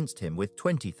comes against him with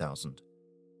 20,000?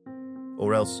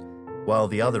 Or else, while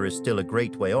the other is still a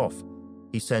great way off,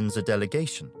 he sends a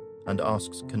delegation and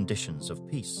asks conditions of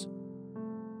peace.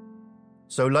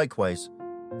 So likewise,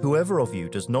 whoever of you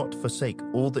does not forsake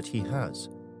all that he has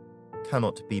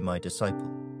cannot be my disciple.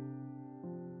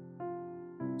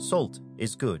 Salt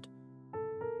is good,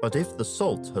 but if the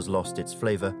salt has lost its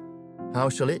flavor, how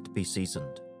shall it be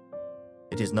seasoned?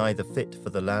 It is neither fit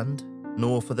for the land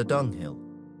nor for the dunghill,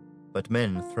 but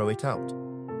men throw it out.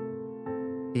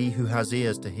 He who has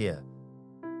ears to hear,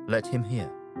 let him hear."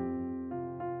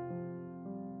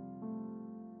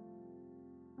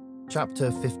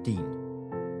 Chapter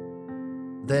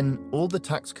 15. Then all the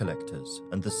tax collectors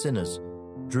and the sinners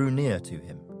drew near to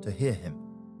him to hear him.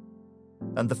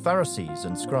 And the Pharisees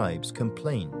and scribes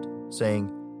complained, saying,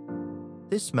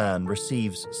 "This man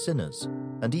receives sinners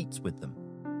and eats with them."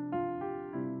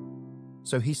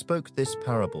 So he spoke this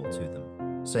parable to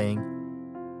them, saying,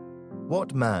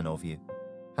 "What man of you,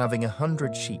 having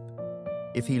 100 sheep,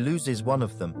 if he loses one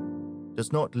of them,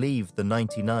 does not leave the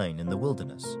 99 in the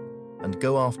wilderness, and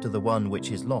go after the one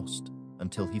which is lost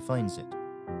until he finds it?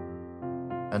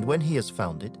 And when he has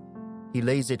found it, he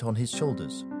lays it on his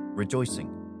shoulders, rejoicing.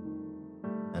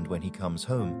 And when he comes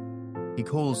home, he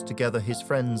calls together his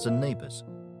friends and neighbors,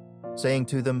 saying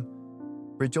to them,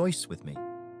 'Rejoice with me,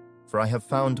 for I have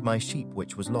found my sheep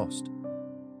which was lost.'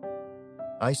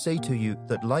 I say to you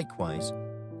that likewise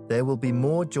there will be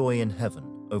more joy in heaven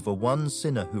over one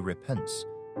sinner who repents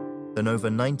than over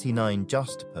 99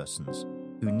 just persons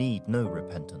who need no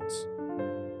repentance.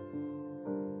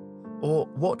 Or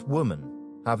what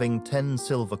woman, having 10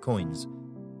 silver coins,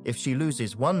 if she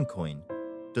loses one coin,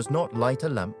 does not light a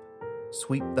lamp,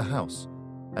 sweep the house,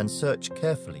 and search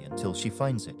carefully until she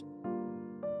finds it?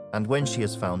 And when she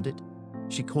has found it,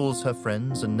 she calls her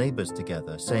friends and neighbors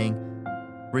together, saying,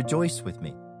 'Rejoice with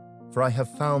me, for I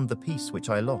have found the piece which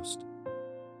I lost.'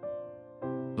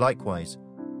 Likewise,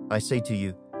 I say to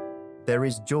you, there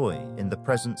is joy in the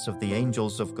presence of the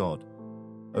angels of God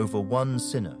over one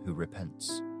sinner who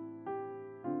repents."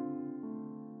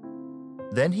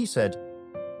 Then he said,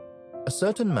 "A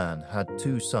certain man had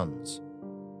 2 sons,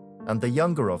 and the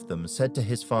younger of them said to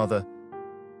his father,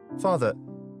 'Father,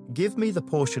 give me the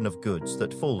portion of goods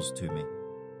that falls to me.'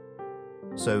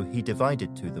 So he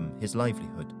divided to them his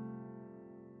livelihood.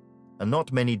 And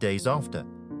not many days after,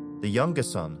 the younger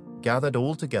son gathered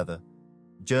all together,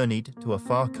 journeyed to a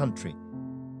far country,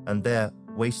 and there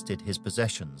wasted his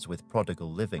possessions with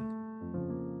prodigal living.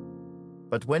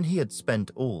 But when he had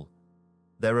spent all,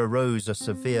 there arose a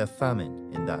severe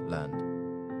famine in that land,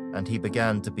 and he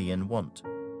began to be in want.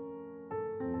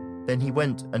 Then he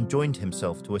went and joined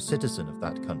himself to a citizen of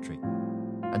that country,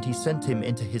 and he sent him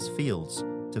into his fields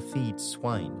to feed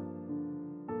swine.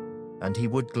 And he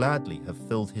would gladly have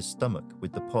filled his stomach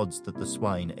with the pods that the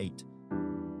swine ate,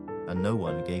 and no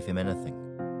one gave him anything.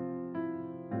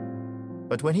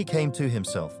 But when he came to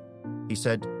himself, he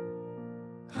said,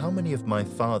 'How many of my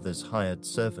father's hired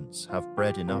servants have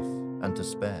bread enough and to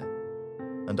spare,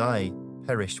 and I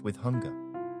perish with hunger?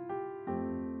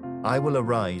 I will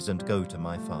arise and go to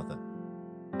my father,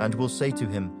 and will say to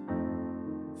him,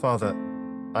 Father,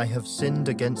 I have sinned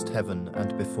against heaven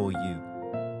and before you,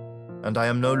 and I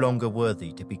am no longer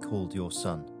worthy to be called your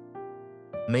son.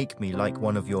 make me like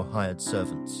one of your hired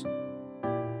servants."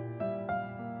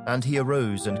 And he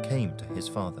arose and came to his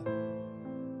father.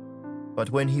 But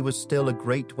when he was still a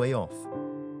great way off,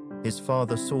 his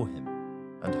father saw him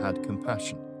and had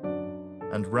compassion,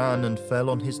 and ran and fell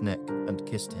on his neck and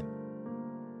kissed him.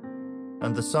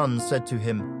 And the son said to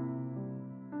him,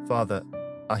 "Father,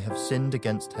 I have sinned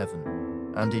against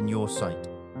heaven and in your sight,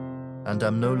 and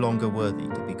am no longer worthy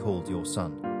to be called your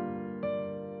son."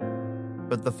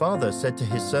 But the father said to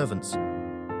his servants,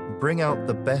 "Bring out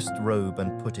the best robe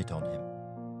and put it on him,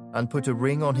 and put a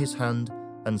ring on his hand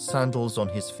and sandals on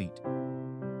his feet.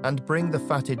 And bring the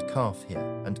fatted calf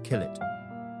here and kill it,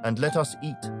 and let us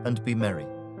eat and be merry.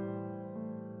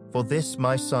 For this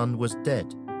my son was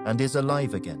dead and is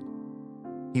alive again.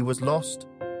 He was lost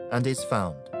and is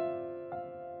found."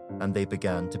 And they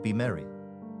began to be merry.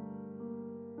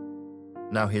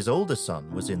 Now his older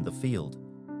son was in the field,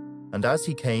 and as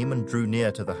he came and drew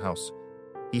near to the house,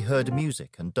 he heard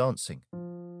music and dancing.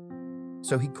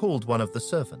 So he called one of the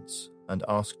servants and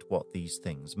asked what these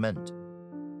things meant.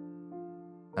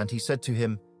 And he said to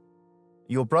him,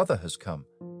 "Your brother has come,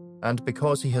 and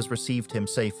because he has received him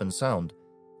safe and sound,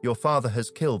 your father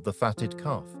has killed the fatted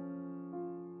calf."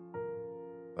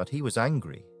 But he was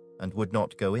angry and would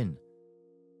not go in.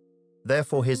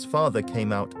 Therefore his father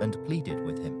came out and pleaded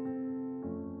with him.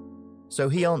 So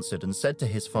he answered and said to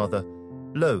his father,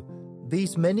 "Lo,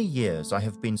 these many years I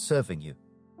have been serving you.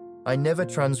 I never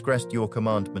transgressed your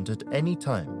commandment at any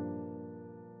time.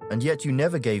 And yet you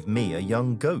never gave me a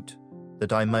young goat,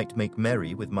 that I might make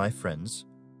merry with my friends.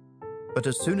 But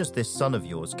as soon as this son of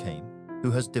yours came,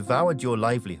 who has devoured your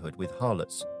livelihood with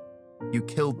harlots, you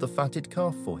killed the fatted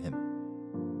calf for him."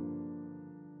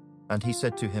 And he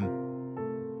said to him,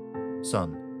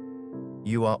 "Son,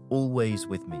 you are always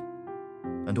with me,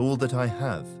 and all that I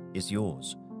have is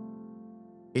yours.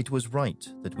 It was right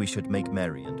that we should make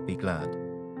merry and be glad.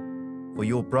 For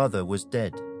your brother was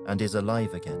dead and is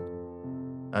alive again,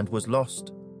 and was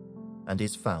lost and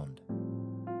is found."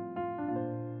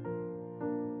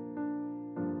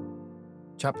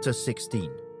 Chapter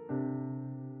 16.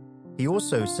 He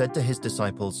also said to his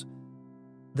disciples,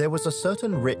 "There was a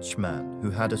certain rich man who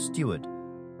had a steward,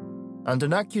 and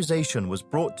an accusation was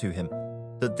brought to him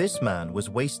that this man was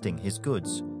wasting his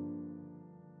goods.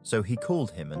 So he called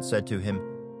him and said to him,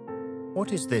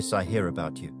 'What is this I hear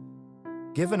about you?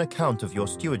 Give an account of your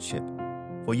stewardship,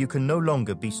 for you can no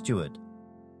longer be steward.'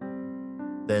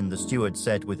 Then the steward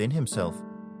said within himself,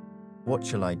 'What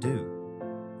shall I do?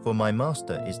 For my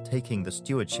master is taking the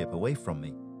stewardship away from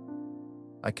me.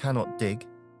 I cannot dig.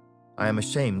 I am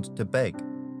ashamed to beg.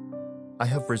 I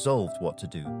have resolved what to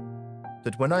do,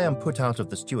 that when I am put out of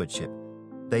the stewardship,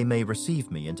 they may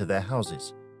receive me into their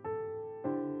houses.'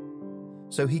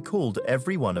 So he called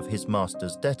every one of his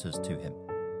master's debtors to him,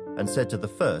 and said to the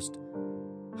first,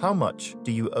 'How much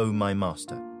do you owe my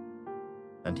master?'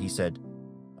 And he said,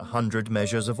 100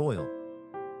 measures of oil.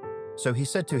 So he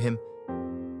said to him,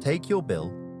 'Take your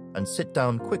bill, and sit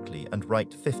down quickly and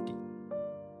write 50.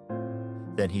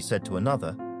 Then he said to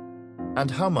another,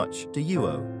 'And how much do you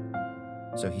owe?'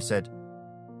 So he said,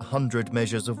 100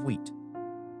 measures of wheat.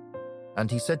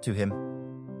 And he said to him,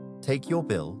 'Take your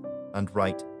bill and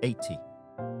write 80.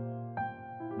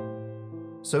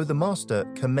 So the master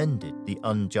commended the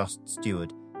unjust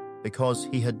steward, because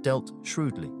he had dealt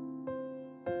shrewdly.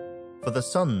 For the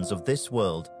sons of this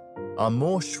world are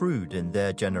more shrewd in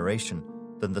their generation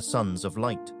than the sons of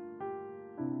light.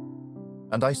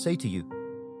 And I say to you,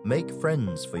 make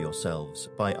friends for yourselves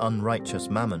by unrighteous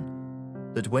mammon,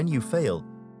 that when you fail,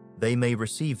 they may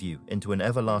receive you into an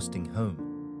everlasting home.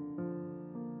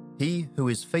 He who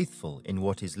is faithful in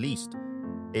what is least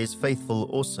is faithful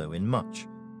also in much,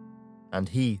 and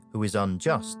he who is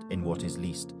unjust in what is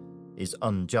least is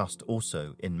unjust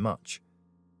also in much.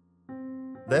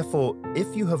 Therefore,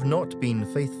 if you have not been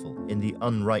faithful in the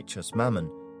unrighteous mammon,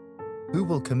 who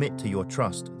will commit to your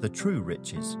trust the true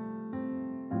riches?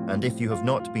 And if you have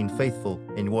not been faithful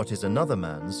in what is another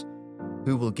man's,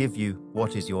 who will give you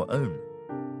what is your own?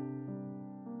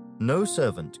 No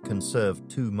servant can serve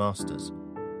two masters,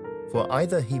 for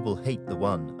either he will hate the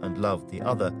one and love the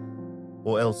other,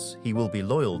 or else he will be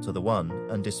loyal to the one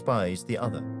and despise the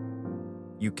other.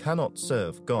 You cannot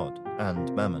serve God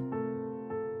and mammon."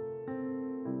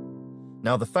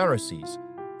 Now the Pharisees,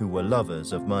 who were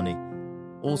lovers of money,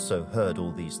 also heard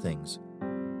all these things,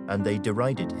 and they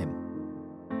derided him.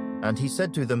 And he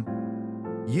said to them,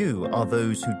 "You are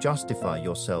those who justify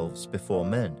yourselves before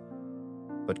men,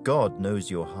 but God knows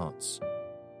your hearts.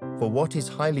 For what is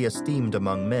highly esteemed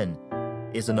among men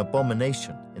is an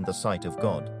abomination in the sight of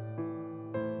God.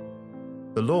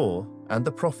 The law and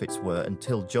the prophets were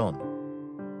until John,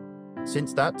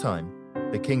 Since that time,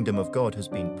 the kingdom of God has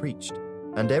been preached,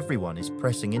 and everyone is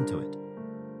pressing into it.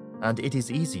 And it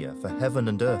is easier for heaven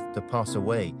and earth to pass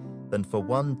away than for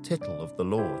one tittle of the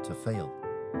law to fail.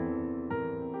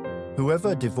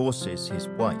 Whoever divorces his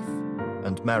wife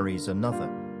and marries another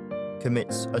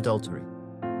commits adultery,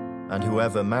 and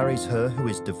whoever marries her who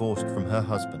is divorced from her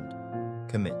husband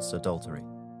commits adultery.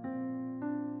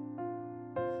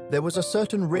 There was a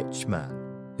certain rich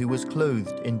man who was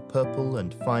clothed in purple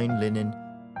and fine linen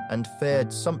and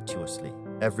fared sumptuously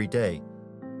every day.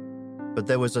 But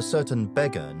there was a certain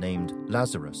beggar named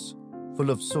Lazarus, full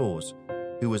of sores,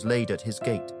 who was laid at his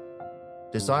gate,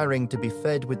 desiring to be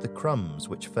fed with the crumbs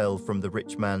which fell from the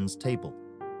rich man's table.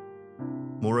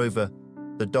 Moreover,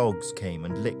 the dogs came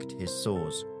and licked his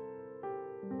sores.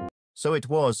 So it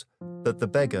was that the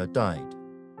beggar died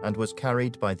and was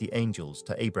carried by the angels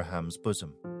to Abraham's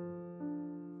bosom.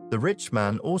 The rich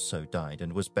man also died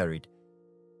and was buried,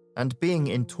 and being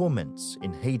in torments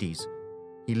in Hades,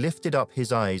 he lifted up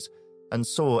his eyes and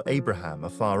saw Abraham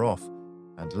afar off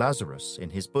and Lazarus in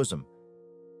his bosom.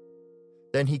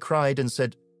 Then he cried and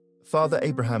said, "Father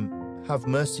Abraham, have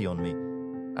mercy on me,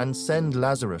 and send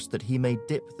Lazarus that he may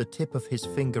dip the tip of his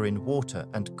finger in water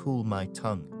and cool my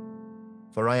tongue,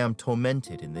 for I am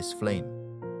tormented in this flame."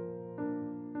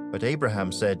 But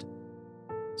Abraham said,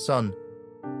 "Son,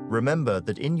 remember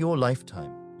that in your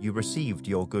lifetime you received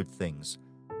your good things,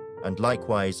 and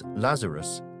likewise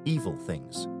Lazarus evil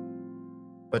things.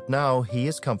 But now he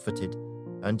is comforted,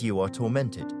 and you are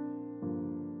tormented.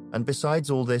 And besides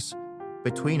all this,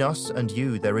 between us and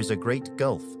you there is a great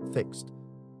gulf fixed,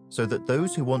 so that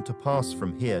those who want to pass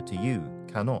from here to you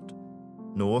cannot,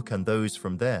 nor can those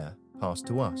from there pass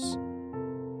to us."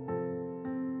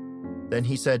 Then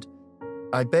he said,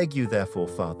 "I beg you therefore,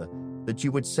 Father, that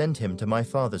you would send him to my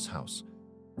father's house,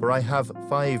 for I have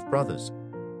 5 brothers,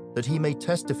 that he may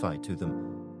testify to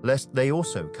them, lest they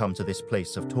also come to this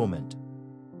place of torment."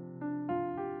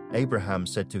 Abraham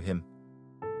said to him,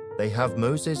 "They have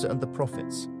Moses and the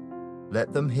prophets.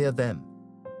 Let them hear them."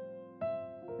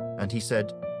 And he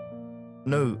said,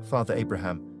 "No, Father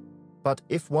Abraham, but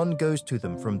if one goes to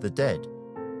them from the dead,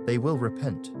 they will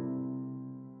repent."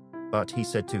 But he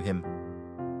said to him,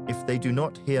 "If they do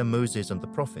not hear Moses and the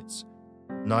prophets,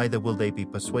 neither will they be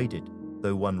persuaded,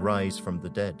 though one rise from the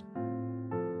dead."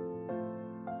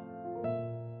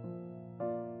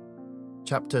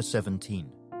 Chapter 17.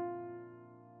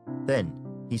 Then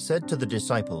he said to the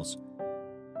disciples,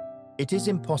 "It is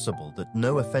impossible that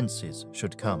no offenses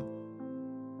should come,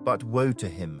 but woe to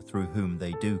him through whom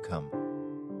they do come.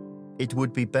 It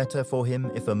would be better for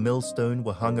him if a millstone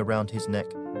were hung around his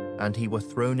neck and he were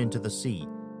thrown into the sea,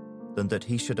 than that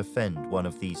he should offend one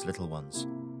of these little ones.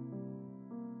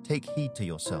 Take heed to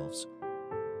yourselves.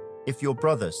 If your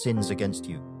brother sins against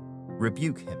you,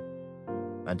 rebuke him,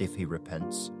 and if he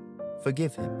repents,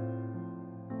 forgive him.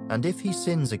 And if he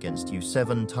sins against you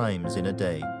 7 times in a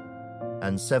day,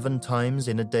 and 7 times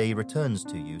in a day returns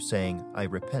to you, saying, 'I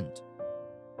repent,'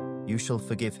 you shall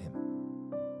forgive him."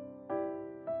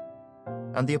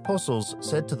 And the apostles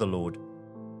said to the Lord,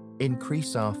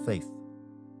 "Increase our faith."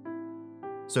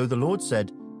 So the Lord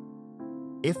said,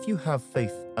 "If you have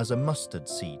faith as a mustard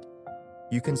seed,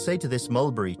 you can say to this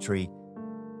mulberry tree,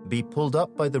 'Be pulled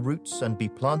up by the roots and be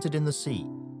planted in the sea,'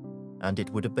 and it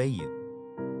would obey you.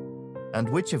 And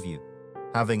which of you,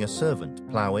 having a servant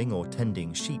plowing or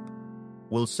tending sheep,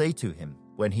 will say to him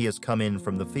when he has come in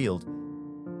from the field,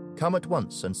 'Come at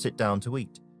once and sit down to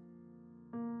eat'?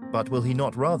 But will he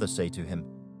not rather say to him,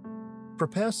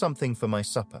 'Prepare something for my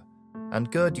supper,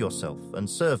 and gird yourself and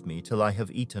serve me till I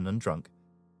have eaten and drunk,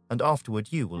 and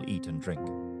afterward you will eat and drink'?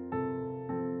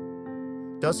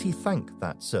 Does he thank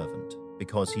that servant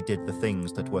because he did the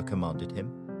things that were commanded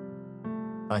him?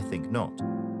 I think not.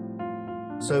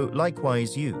 So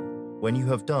likewise you, when you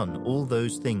have done all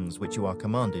those things which you are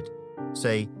commanded,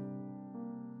 say,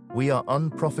 'We are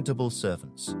unprofitable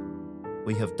servants.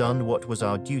 We have done what was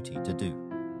our duty to do.'"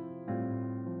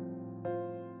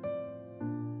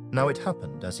 Now it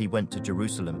happened as he went to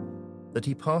Jerusalem that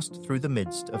he passed through the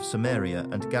midst of Samaria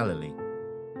and Galilee.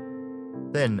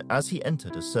 Then, as he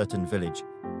entered a certain village,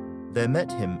 there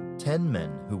met him 10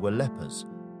 men who were lepers,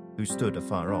 who stood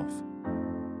afar off.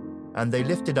 And they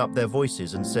lifted up their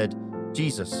voices and said,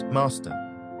 "Jesus, Master,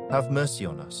 have mercy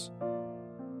on us."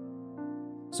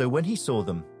 So when he saw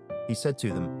them, he said to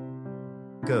them,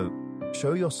 "Go,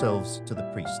 show yourselves to the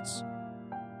priests."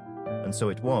 And so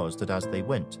it was that as they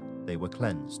went, they were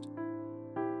cleansed.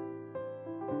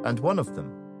 And one of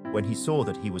them, when he saw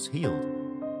that he was healed,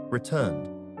 returned,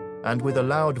 and with a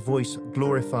loud voice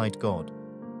glorified God,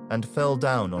 and fell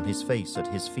down on his face at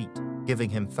his feet, giving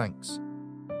him thanks.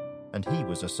 and he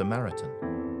was a Samaritan.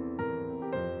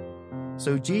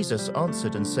 So Jesus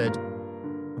answered and said,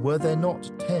 "Were there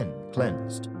not 10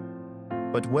 cleansed?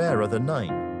 But where are the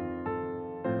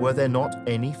 9? Were there not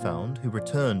any found who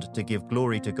returned to give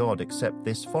glory to God except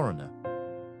this foreigner?"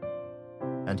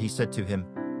 And he said to him,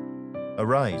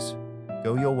 "Arise,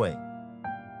 go your way.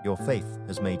 Your faith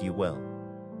has made you well."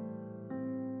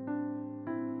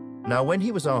 Now when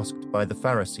he was asked by the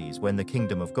Pharisees when the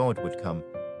kingdom of God would come,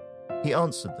 he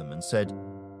answered them and said,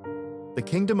 "The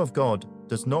kingdom of God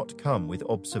does not come with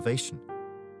observation,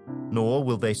 nor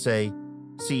will they say,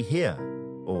 'See here,'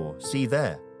 or 'See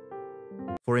there.'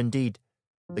 For indeed,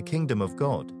 the kingdom of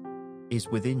God is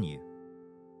within you."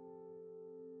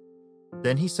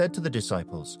 Then he said to the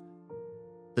disciples,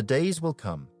 "The days will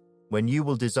come when you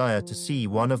will desire to see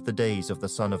one of the days of the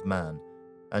Son of Man,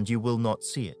 and you will not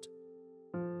see it.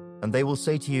 And they will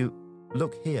say to you,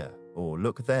 'Look here,' or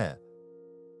 'Look there.'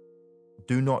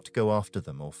 Do not go after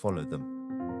them or follow them.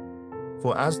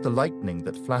 For as the lightning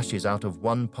that flashes out of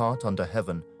one part under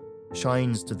heaven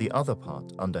shines to the other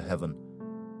part under heaven,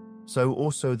 so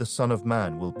also the Son of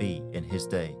Man will be in his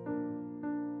day.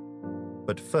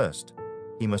 But first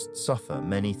he must suffer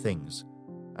many things,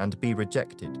 and be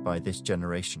rejected by this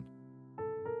generation.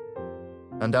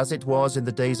 And as it was in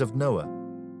the days of Noah,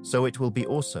 so it will be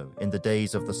also in the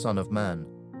days of the Son of Man.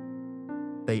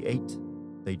 They ate,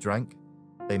 they drank,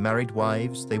 they married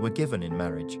wives, they were given in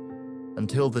marriage,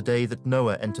 until the day that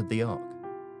Noah entered the ark,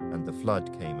 and the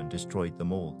flood came and destroyed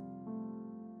them all.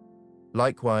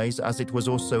 Likewise, as it was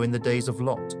also in the days of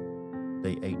Lot,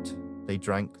 they ate, they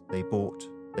drank, they bought,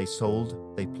 they sold,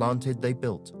 they planted, they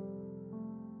built.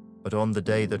 But on the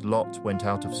day that Lot went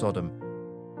out of Sodom,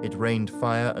 it rained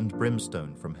fire and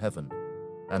brimstone from heaven,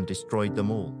 and destroyed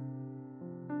them all.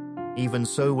 Even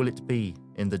so will it be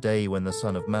in the day when the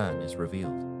Son of Man is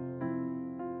revealed.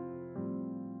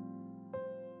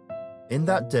 In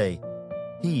that day,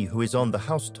 he who is on the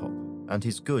housetop, and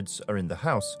his goods are in the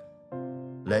house,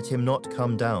 let him not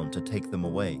come down to take them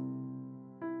away.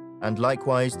 And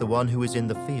likewise the one who is in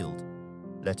the field,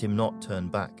 let him not turn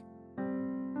back.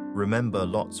 Remember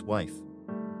Lot's wife.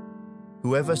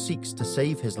 Whoever seeks to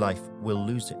save his life will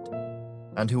lose it,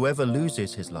 and whoever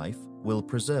loses his life will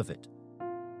preserve it.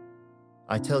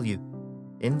 I tell you,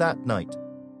 in that night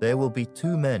there will be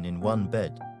 2 men in one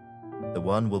bed. The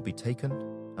one will be taken,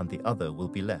 and the other will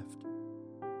be left.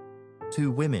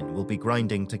 2 women will be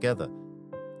grinding together.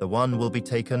 The one will be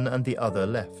taken, and the other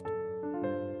left.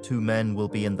 2 men will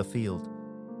be in the field.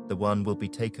 The one will be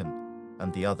taken,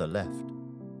 and the other left."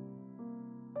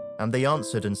 And they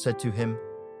answered and said to him,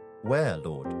 "Where,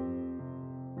 Lord?"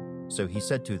 So he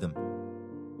said to them,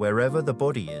 "Wherever the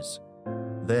body is,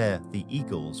 there the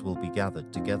eagles will be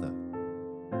gathered together."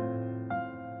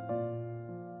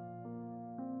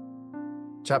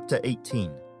 Chapter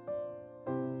 18.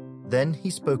 Then he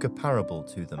spoke a parable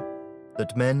to them,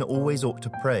 that men always ought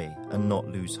to pray and not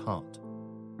lose heart,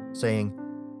 saying,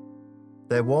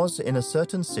 "There was in a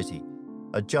certain city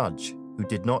a judge who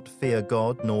did not fear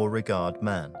God nor regard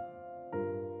man.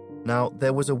 Now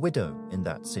there was a widow in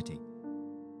that city,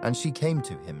 and she came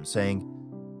to him, saying,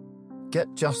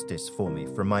 'Get justice for me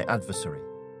from my adversary.'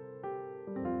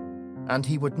 And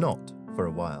he would not for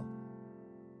a while.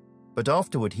 But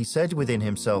afterward he said within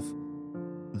himself,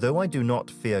 'Though I do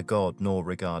not fear God nor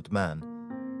regard man,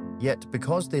 yet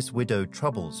because this widow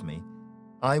troubles me,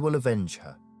 I will avenge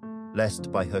her,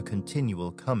 lest by her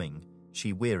continual coming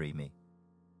she weary me.'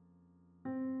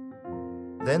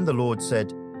 Then the Lord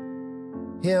said,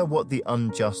 'Hear what the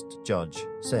unjust judge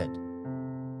said.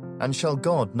 And shall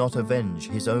God not avenge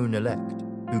his own elect,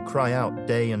 who cry out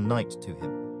day and night to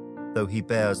him, though he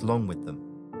bears long with them?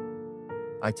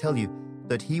 I tell you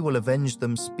that he will avenge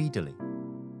them speedily.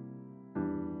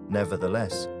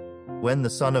 Nevertheless, when the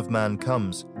Son of Man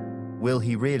comes, will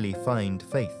he really find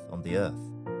faith on the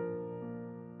earth?"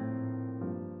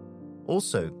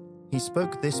 Also, he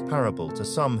spoke this parable to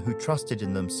some who trusted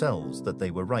in themselves that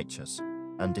they were righteous,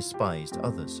 and despised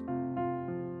others.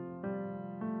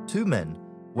 2 men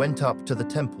went up to the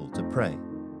temple to pray,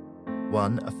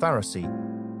 one a Pharisee,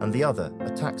 and the other a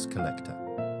tax collector.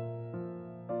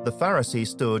 The Pharisee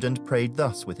stood and prayed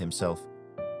thus with himself,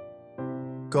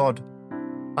 "God,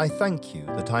 I thank you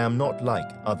that I am not like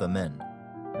other men,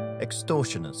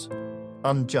 extortioners,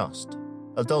 unjust,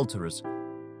 adulterers,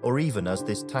 or even as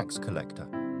this tax collector.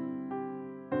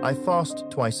 I fast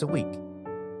twice a week.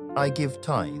 I give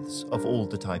tithes of all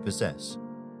that I possess."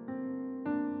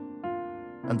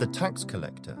 And the tax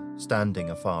collector, standing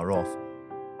afar off,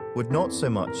 would not so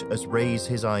much as raise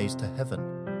his eyes to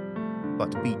heaven,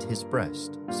 but beat his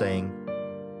breast, saying,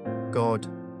 "God,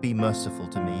 be merciful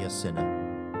to me, a sinner."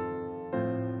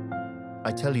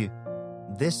 I tell you,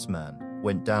 this man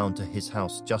went down to his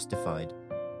house justified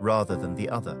rather than the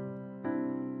other.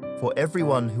 For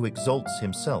everyone who exalts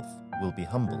himself will be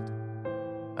humbled,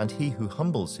 and he who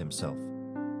humbles himself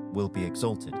will be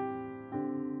exalted."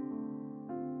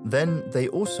 Then they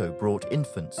also brought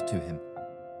infants to him,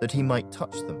 that he might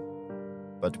touch them.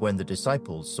 But when the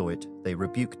disciples saw it, they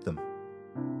rebuked them.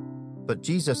 But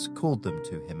Jesus called them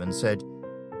to him and said,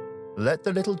 "Let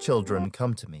the little children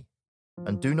come to me,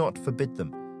 and do not forbid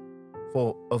them,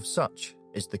 for of such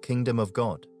is the kingdom of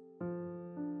God.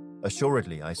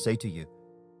 Assuredly, I say to you,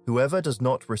 whoever does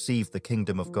not receive the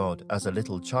kingdom of God as a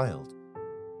little child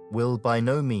will by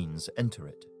no means enter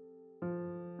it."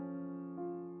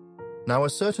 Now a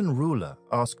certain ruler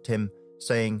asked him,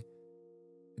 saying,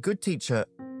 "Good teacher,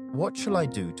 what shall I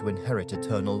do to inherit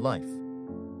eternal life?"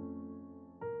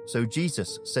 So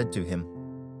Jesus said to him,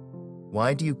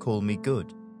 "Why do you call me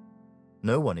good?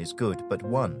 No one is good but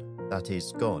one, that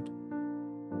is God.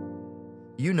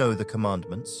 You know the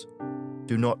commandments: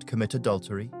 do not commit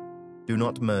adultery, do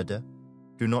not murder,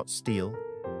 do not steal,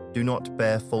 do not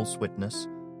bear false witness,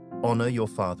 honor your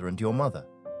father and your mother."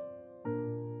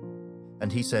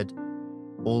 And he said,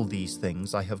 "All these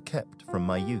things I have kept from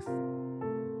my youth."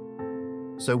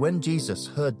 So when Jesus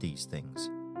heard these things,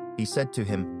 he said to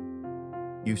him,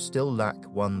 "You still lack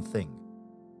one thing.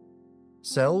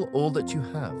 Sell all that you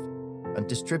have and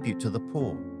distribute to the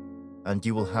poor, and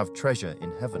you will have treasure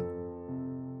in heaven.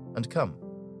 And come,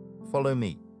 follow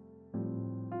me."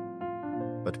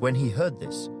 But when he heard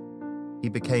this, he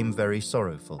became very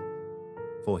sorrowful,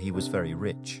 for he was very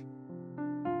rich.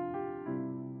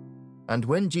 And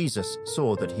when Jesus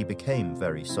saw that he became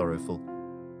very sorrowful,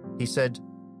 he said,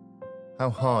 "How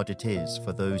hard it is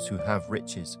for those who have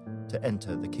riches to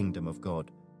enter the kingdom of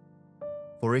God.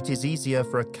 For it is easier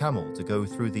for a camel to go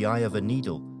through the eye of a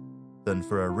needle than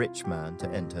for a rich man to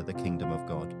enter the kingdom of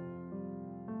God."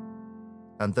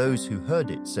 And those who heard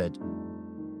it said,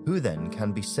 "Who then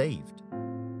can be saved?"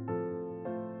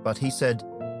 But he said,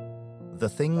 "The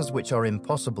things which are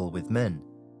impossible with men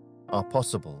are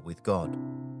possible with God."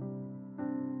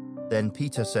 Then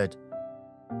Peter said,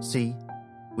 "See,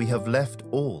 we have left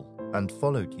all and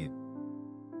followed you."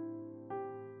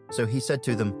 So he said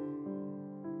to them,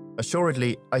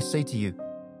 "Assuredly, I say to you,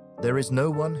 there is no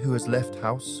one who has left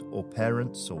house or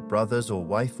parents or brothers or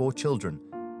wife or children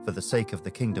for the sake of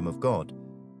the kingdom of God,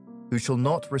 who shall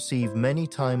not receive many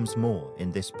times more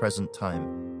in this present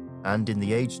time, and in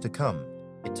the age to come,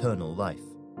 eternal life."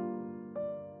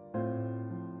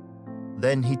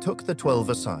 Then he took the 12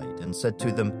 aside and said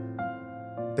to them,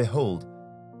 "Behold,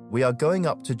 we are going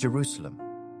up to Jerusalem,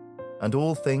 and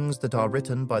all things that are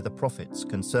written by the prophets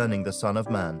concerning the Son of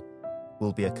Man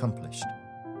will be accomplished.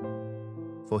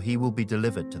 For he will be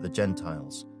delivered to the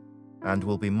Gentiles, and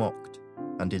will be mocked,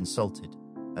 and insulted,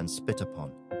 and spit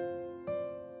upon.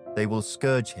 They will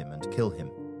scourge him and kill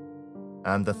him,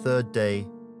 and the third day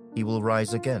he will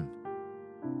rise again."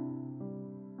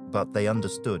 But they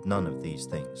understood none of these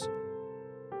things.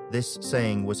 This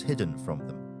saying was hidden from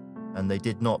them, and they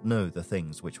did not know the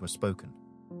things which were spoken.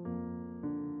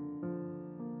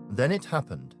 Then it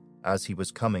happened, as he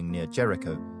was coming near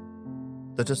Jericho,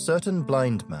 that a certain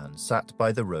blind man sat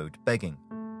by the road begging.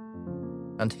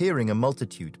 And hearing a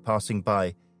multitude passing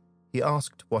by, he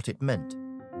asked what it meant.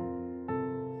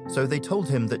 So they told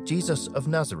him that Jesus of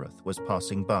Nazareth was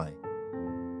passing by.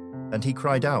 And he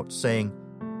cried out, saying,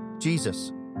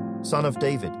 "Jesus, Son of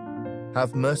David,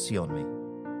 have mercy on me."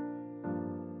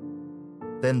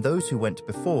 Then those who went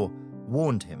before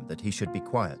warned him that he should be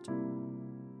quiet.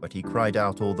 But he cried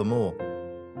out all the more,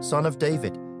 "Son of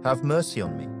David, have mercy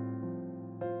on me."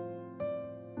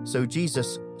 So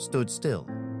Jesus stood still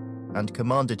and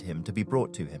commanded him to be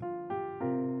brought to him.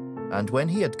 And when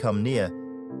he had come near,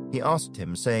 he asked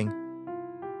him, saying,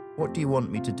 "What do you want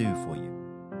me to do for you?"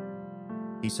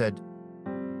 He said,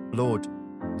 "Lord,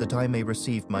 that I may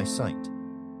receive my sight."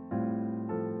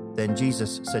 Then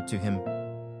Jesus said to him,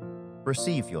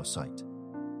 "Receive your sight.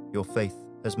 Your faith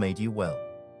has made you well."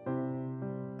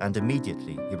 And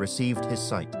immediately he received his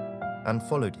sight and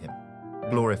followed him,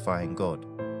 glorifying God.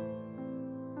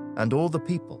 And all the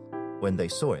people, when they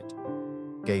saw it,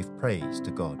 gave praise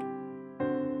to God.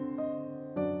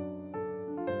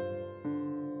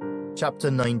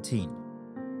 Chapter 19.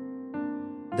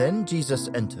 Then Jesus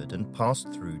entered and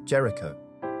passed through Jericho.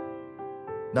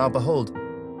 Now behold,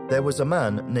 there was a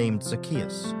man named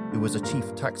Zacchaeus, who was a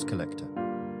chief tax collector,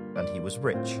 and he was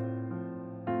rich.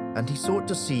 And he sought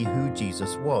to see who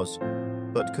Jesus was,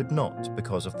 but could not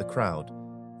because of the crowd,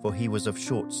 for he was of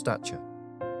short stature.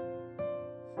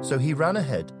 So he ran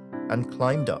ahead and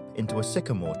climbed up into a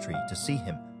sycamore tree to see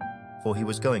him, for he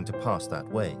was going to pass that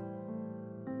way.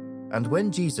 And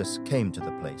when Jesus came to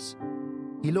the place,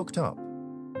 he looked up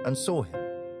and saw him,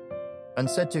 and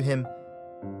said to him,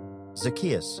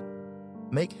 "Zacchaeus,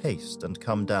 make haste and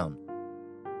come down,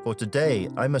 for today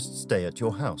I must stay at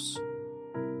your house."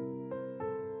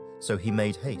 So he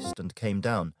made haste and came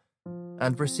down,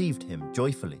 and received him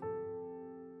joyfully.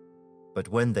 But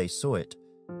when they saw it,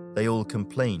 they all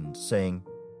complained, saying,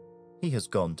 "He has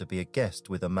gone to be a guest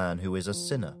with a man who is a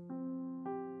sinner."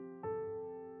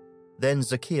 Then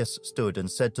Zacchaeus stood and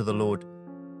said to the Lord,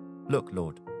 "Look,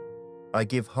 Lord, I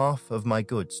give half of my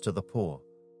goods to the poor,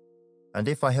 and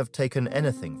if I have taken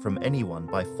anything from anyone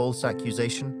by false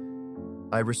accusation,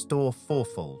 I restore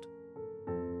fourfold."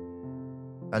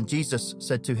 And Jesus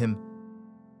said to him,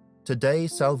 "Today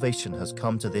salvation has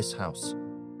come to this house,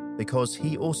 because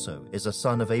he also is a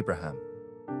son of Abraham.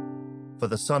 For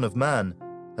the Son of Man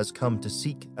has come to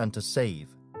seek and to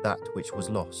save that which was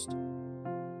lost."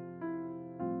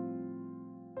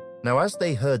 Now as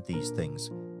they heard these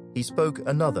things, he spoke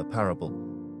another parable,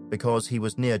 because he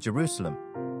was near Jerusalem,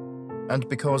 and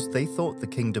because they thought the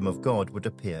kingdom of God would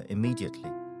appear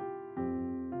immediately.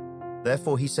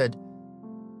 Therefore he said,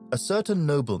 "A certain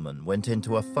nobleman went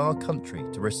into a far country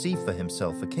to receive for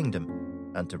himself a kingdom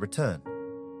and to return.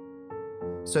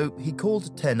 So he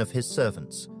called 10 of his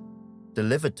servants,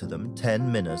 delivered to them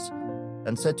 10 minas,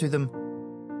 and said to them,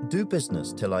 'Do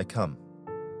business till I come.'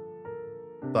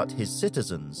 But his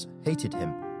citizens hated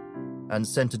him, and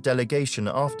sent a delegation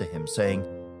after him, saying,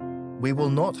 'We will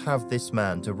not have this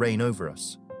man to reign over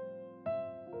us.'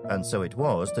 And so it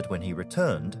was that when he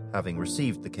returned, having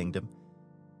received the kingdom,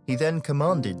 he then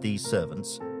commanded these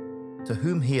servants, to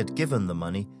whom he had given the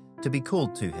money, to be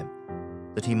called to him,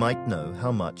 that he might know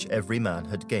how much every man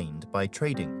had gained by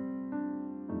trading.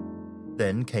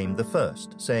 Then came the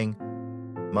first, saying,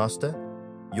 'Master,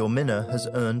 your mina has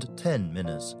earned 10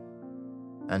 minas.'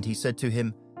 And he said to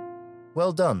him,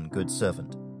 'Well done, good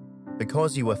servant.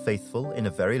 Because you were faithful in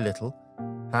a very little,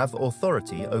 have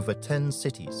authority over 10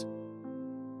 cities.'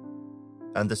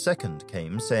 And the second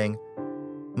came, saying,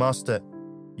 'Master,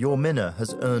 your mina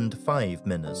has earned 5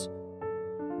 minas.'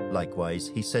 Likewise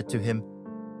he said to him,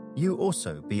 'You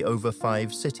also be over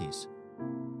 5 cities.'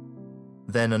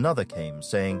 Then another came,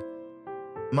 saying,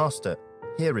 'Master,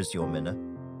 here is your mina,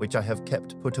 which I have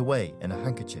kept put away in a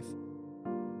handkerchief.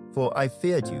 For I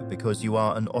feared you because you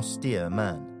are an austere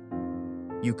man.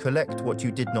 You collect what you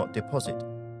did not deposit,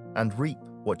 and reap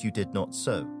what you did not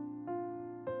sow.'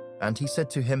 And he said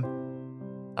to him,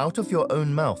 'Out of your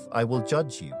own mouth I will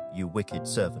judge you, you wicked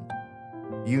servant.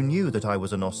 You knew that I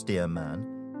was an austere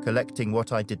man, collecting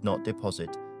what I did not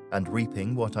deposit, and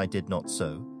reaping what I did not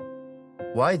sow.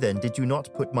 Why then did you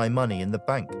not put my money in the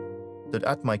bank, that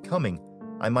at my coming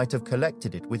I might have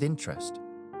collected it with interest?'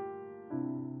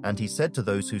 And he said to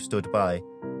those who stood by,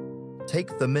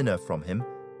 'Take the mina from him,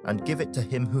 and give it to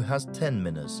him who has 10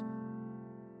 minas.'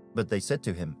 But they said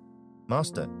to him,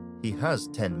 'Master, he has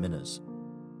 10 minas.'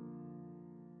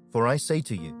 For I say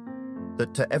to you,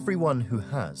 that to everyone who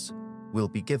has will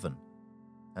be given,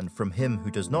 and from him who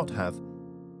does not have,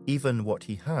 even what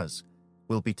he has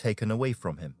will be taken away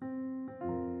from him.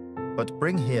 But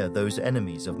bring here those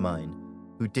enemies of mine,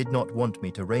 who did not want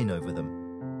me to reign over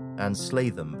them, and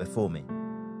slay them before me."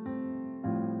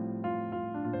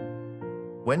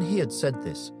 When he had said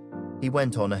this, he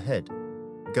went on ahead,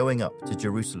 going up to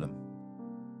Jerusalem.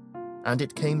 And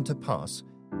it came to pass,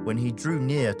 when he drew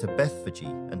near to Bethphage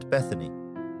and Bethany,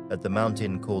 at the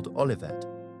mountain called Olivet,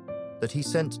 that he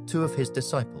sent 2 of his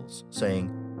disciples, saying,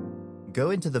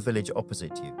 "Go into the village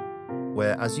opposite you,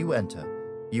 where as you enter,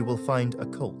 you will find a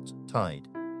colt tied,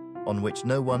 on which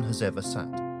no one has ever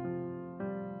sat.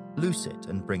 Loose it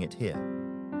and bring it here.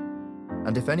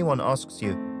 And if anyone asks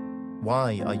you,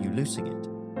 'Why are you loosing it?'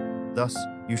 thus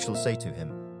you shall say to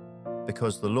him,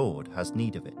 'Because the Lord has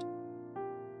need of it.'"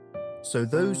 So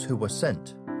those who were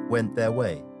sent went their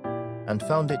way, and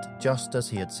found it just as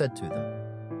he had said to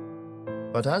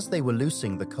them. But as they were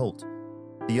loosing the colt,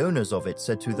 the owners of it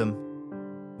said to them,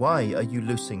 "Why are you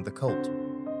loosing the colt?"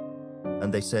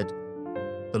 And they said,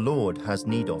 "The Lord has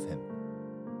need of him."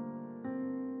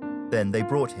 Then they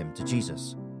brought him to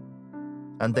Jesus.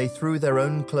 And they threw their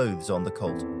own clothes on the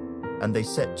colt, and they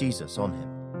set Jesus on him.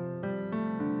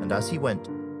 And as he went,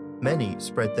 many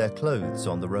spread their clothes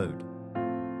on the road.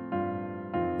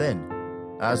 Then,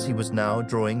 as he was now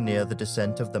drawing near the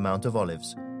descent of the Mount of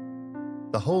Olives,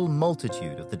 the whole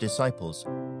multitude of the disciples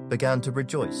began to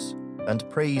rejoice and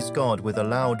praise God with a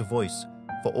loud voice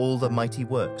for all the mighty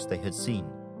works they had seen,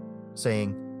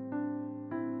 saying,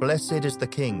 "Blessed is the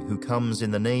King who comes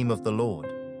in the name of the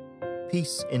Lord.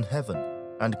 Peace in heaven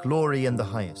and glory in the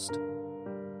highest."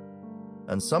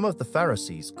 And some of the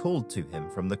Pharisees called to him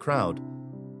from the crowd,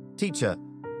 "Teacher,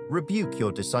 rebuke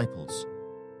your disciples."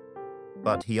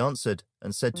 But he answered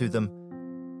and said to them,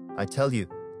 "I tell you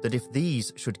that if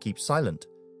these should keep silent,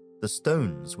 the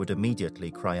stones would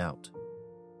immediately cry out."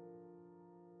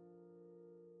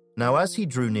 Now as he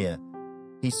drew near,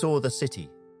 he saw the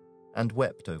city and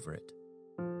wept over it,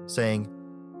 saying,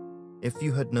 "If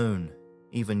you had known,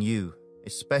 even you,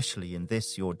 especially in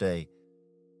this your day,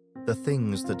 the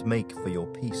things that make for your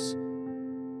peace,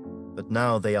 but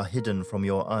now they are hidden from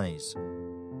your eyes.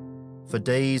 For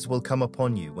days will come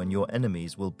upon you when your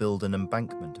enemies will build an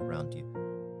embankment around you,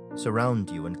 surround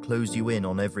you and close you in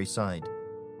on every side,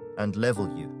 and level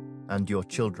you and your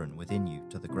children within you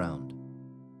to the ground.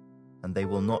 And they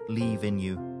will not leave in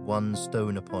you one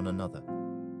stone upon another,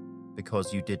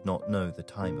 because you did not know the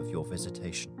time of your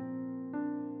visitation."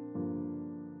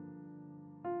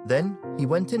 Then he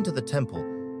went into the temple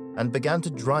and began to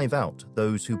drive out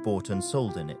those who bought and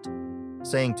sold in it,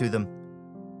 saying to them,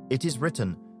 "It is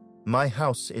written, 'My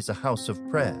house is a house of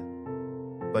prayer,'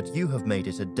 but you have made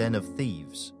it a den of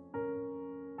thieves."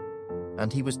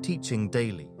 And he was teaching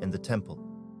daily in the temple.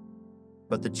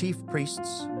 But the chief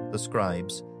priests, the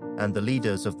scribes, and the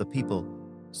leaders of the people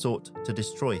sought to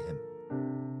destroy him,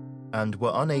 and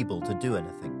were unable to do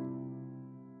anything,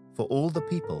 for all the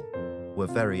people were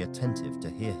very attentive to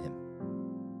hear him.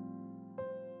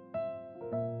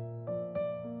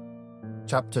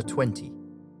 Chapter 20.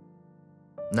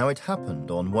 Now it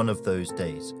happened on one of those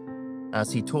days, as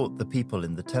he taught the people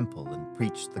in the temple and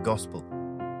preached the gospel,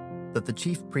 that the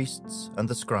chief priests and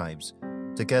the scribes,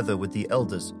 together with the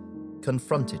elders,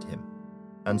 confronted him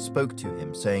and spoke to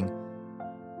him, saying,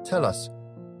 "Tell us,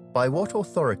 by what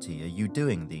authority are you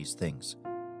doing these things?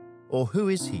 Or who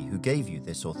is he who gave you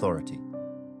this authority?"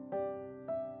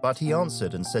 But he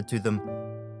answered and said to them,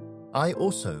 "I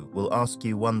also will ask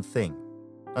you one thing,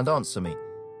 and answer me.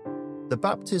 The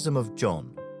baptism of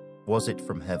John, was it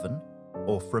from heaven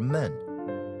or from men?"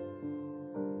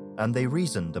 And they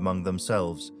reasoned among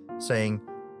themselves, saying,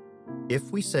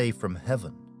 "If we say from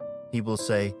heaven, he will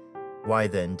say, 'Why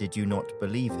then did you not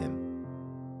believe him?'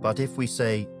 But if we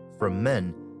say, 'From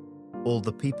men,' all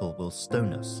the people will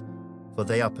stone us, for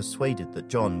they are persuaded that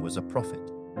John was a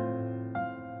prophet."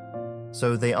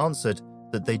 So they answered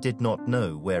that they did not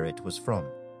know where it was from.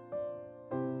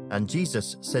 And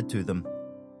Jesus said to them,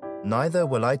 "Neither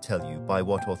will I tell you by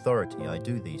what authority I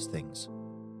do these things."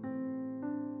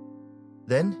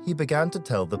 Then he began to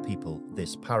tell the people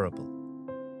this parable.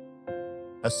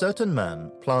 A certain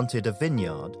man planted a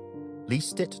vineyard,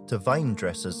 leased it to vine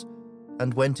dressers,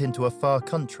 and went into a far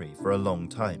country for a long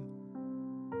time.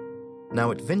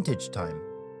 Now at vintage time,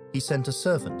 he sent a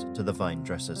servant to the vine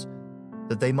dressers,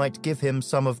 that they might give him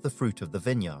some of the fruit of the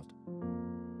vineyard.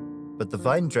 But the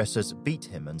vine dressers beat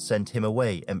him and sent him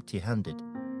away empty-handed.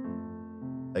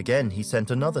 Again he sent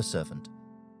another servant,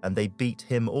 and they beat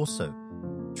him also,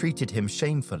 treated him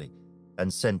shamefully,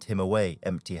 and sent him away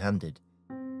empty-handed.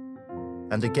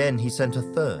 And again he sent a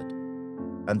third,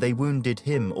 and they wounded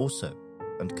him also,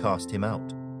 and cast him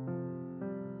out.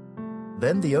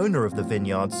 Then the owner of the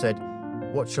vineyard said,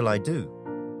 "What shall I do?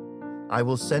 I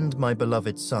will send my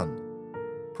beloved son.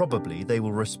 Probably they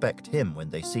will respect him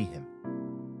when they see him."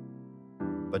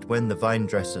 But when the vine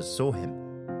dressers saw him,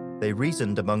 they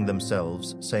reasoned among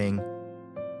themselves, saying,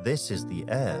 "This is the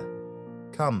heir.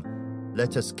 Come,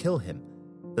 let us kill him,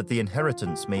 that the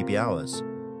inheritance may be ours."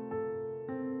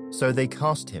 So they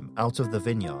cast him out of the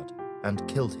vineyard and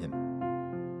killed him.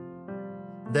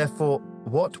 Therefore,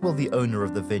 what will the owner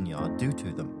of the vineyard do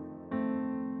to them?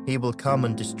 He will come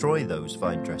and destroy those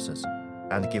vine dressers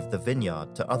and give the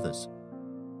vineyard to others.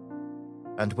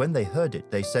 And when they heard it,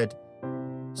 they said,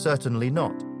 "Certainly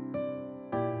not."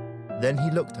 Then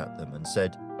he looked at them and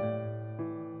said,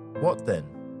 "What then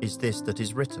is this that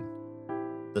is written?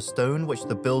 The stone which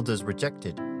the builders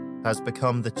rejected has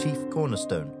become the chief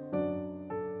cornerstone.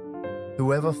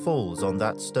 Whoever falls on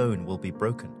that stone will be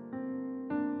broken,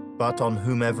 but on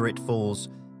whomever it falls,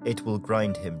 it will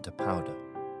grind him to powder."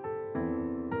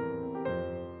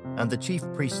 And the chief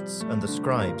priests and the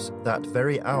scribes that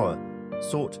very hour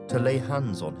sought to lay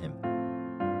hands on him,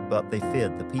 but they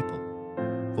feared the people,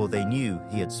 for they knew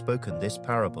he had spoken this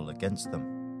parable against them.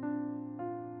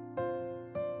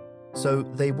 So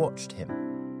they watched him,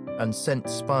 and sent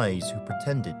spies who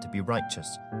pretended to be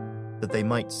righteous, that they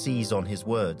might seize on his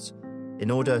words,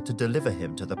 in order to deliver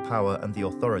him to the power and the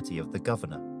authority of the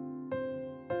governor.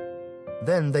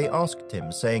 Then they asked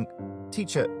him, saying,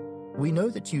 "Teacher, we know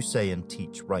that you say and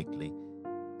teach rightly,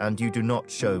 and you do not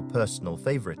show personal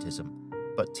favoritism,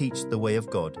 but teach the way of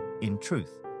God in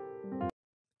truth.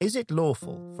 "Is it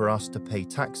lawful for us to pay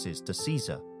taxes to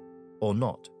Caesar or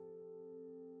not?"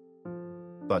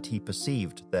 But he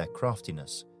perceived their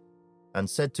craftiness and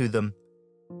said to them,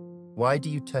 "Why do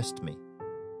you test me?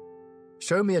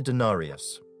 Show me a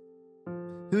denarius.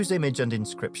 Whose image and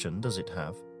inscription does it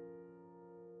have?"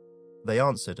 They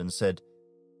answered and said,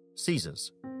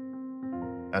 "Caesar's."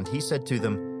 And he said to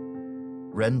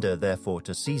them, "Render therefore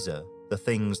to Caesar the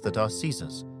things that are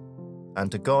Caesar's,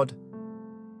 and to God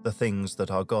the things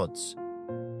that are God's."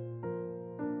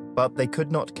 But they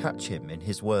could not catch him in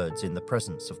his words in the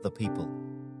presence of the people,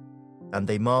 and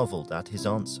they marveled at his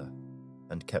answer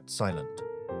and kept silent.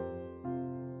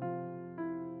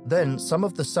 Then some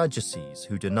of the Sadducees,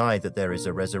 who deny that there is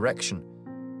a resurrection,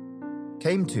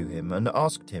 came to him and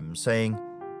asked him, saying,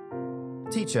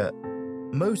 "Teacher,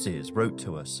 Moses wrote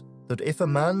to us that if a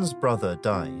man's brother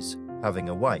dies, having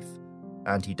a wife,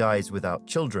 and he dies without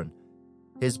children,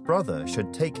 his brother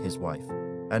should take his wife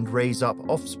and raise up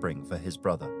offspring for his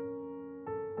brother.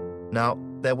 Now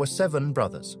there were 7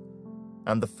 brothers,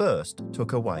 and the first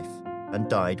took a wife and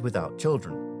died without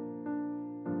children.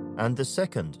 And the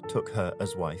second took her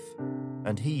as wife,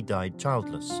 and he died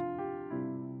childless.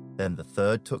 Then the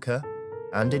third took her,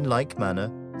 and in like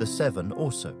manner the 7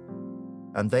 also,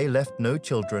 and they left no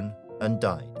children and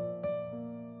died.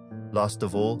 Last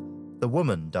of all, the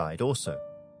woman died also.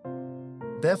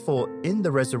 Therefore, in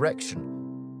the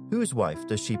resurrection, whose wife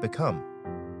does she become?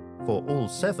 For all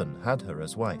 7 had her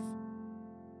as wife."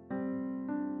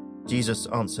 Jesus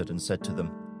answered and said to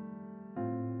them,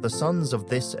 "The sons of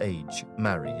this age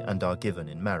marry and are given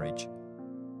in marriage.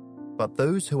 But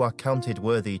those who are counted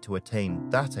worthy to attain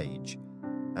that age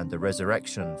and the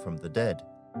resurrection from the dead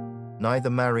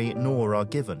neither marry nor are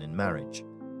given in marriage.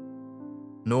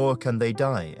 Nor can they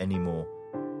die any more,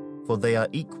 for they are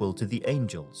equal to the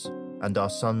angels and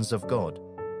are sons of God,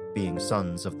 being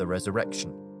sons of the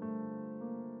resurrection.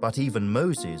 But even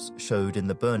Moses showed in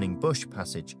the burning bush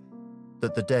passage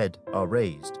that the dead are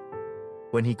raised,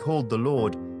 when he called the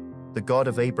Lord the God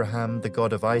of Abraham, the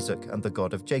God of Isaac, and the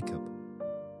God of Jacob.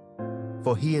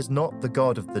 For he is not the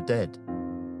God of the dead,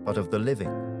 but of the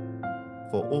living,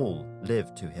 for all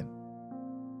live to him."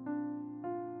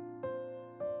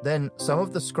 Then some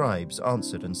of the scribes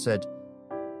answered and said,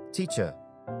 "Teacher,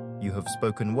 you have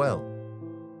spoken well."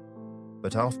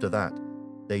 But after that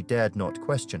they dared not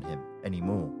question him any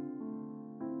more.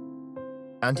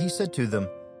 And he said to them,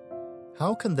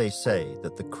 "How can they say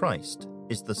that the Christ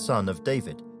is the son of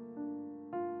David?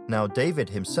 Now David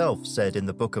himself said in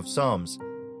the book of Psalms,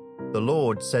 'The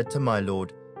Lord said to my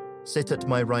Lord, sit at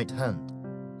my right hand,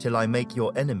 till I make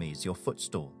your enemies your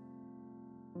footstool.'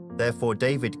 Therefore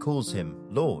David calls him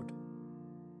Lord.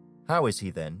 How is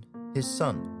he then his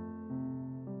son?"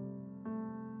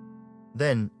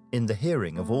 Then, in the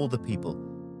hearing of all the people,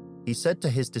 he said to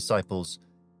his disciples,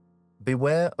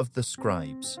 "Beware of the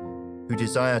scribes, who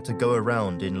desire to go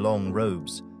around in long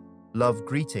robes, love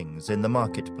greetings in the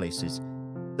marketplaces,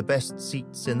 the best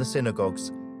seats in the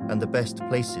synagogues, and the best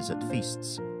places at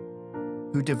feasts,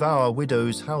 who devour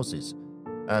widows' houses,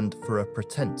 and for a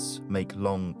pretense make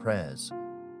long prayers.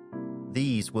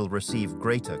 These will receive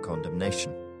greater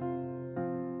condemnation."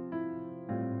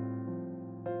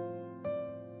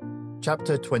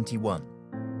 Chapter 21.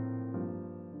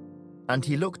 And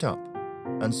he looked up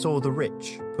and saw the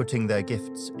rich putting their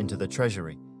gifts into the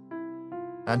treasury.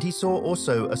 And he saw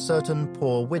also a certain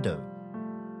poor widow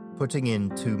putting in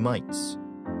 2 mites.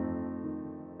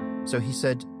 So he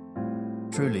said,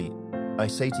 "Truly, I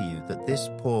say to you that this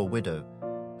poor widow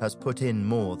has put in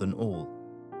more than all.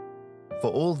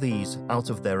 For all these, out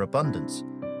of their abundance,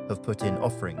 have put in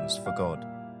offerings for God.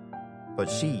 But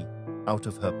she, out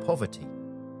of her poverty,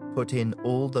 put in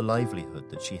all the livelihood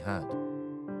that she had."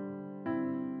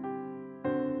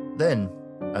 Then,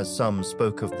 as some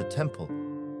spoke of the temple,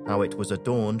 how it was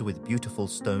adorned with beautiful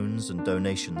stones and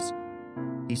donations,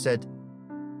 he said,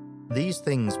 "These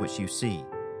things which you see,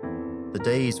 the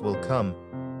days will come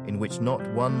in which not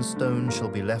one stone shall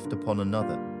be left upon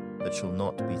another that shall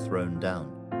not be thrown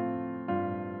down."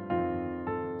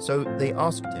 So they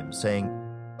asked him, saying,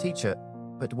 "Teacher,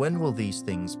 but when will these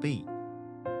things be?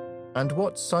 And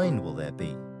what sign will there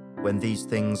be when these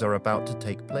things are about to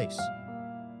take place?"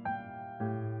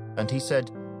 And he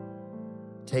said,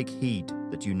 "Take heed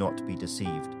that you not be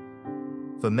deceived.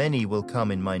 For many will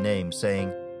come in my name,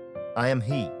 saying, 'I am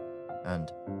he,'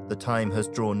 and 'The time has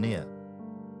drawn near.'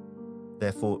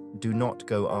 Therefore do not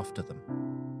go after them.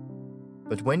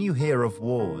 But when you hear of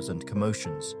wars and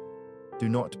commotions, do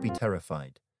not be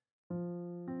terrified.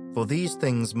 For these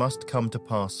things must come to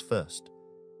pass first,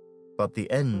 but the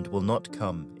end will not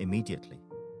come immediately."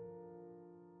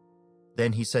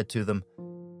 Then he said to them,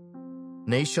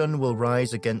 Nation will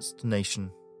rise against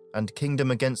nation, and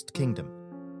kingdom against kingdom,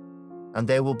 and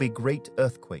there will be great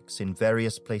earthquakes in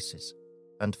various places,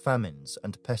 and famines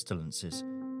and pestilences,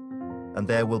 and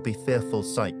there will be fearful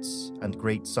sights and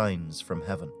great signs from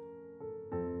heaven.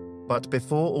 But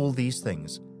before all these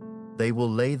things, they will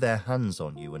lay their hands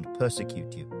on you and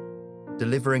persecute you,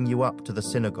 delivering you up to the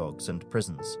synagogues and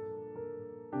prisons.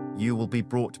 You will be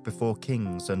brought before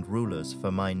kings and rulers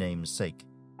for my name's sake.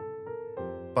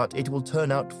 But it will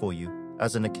turn out for you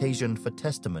as an occasion for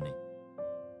testimony.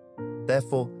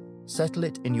 Therefore, settle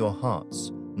it in your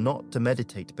hearts not to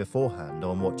meditate beforehand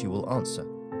on what you will answer.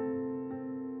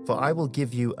 For I will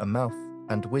give you a mouth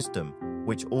and wisdom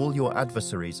which all your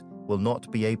adversaries will not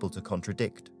be able to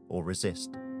contradict or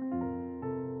resist.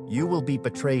 You will be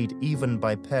betrayed even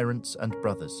by parents and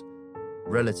brothers,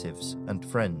 relatives and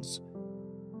friends,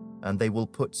 and they will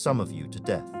put some of you to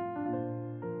death.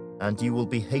 And you will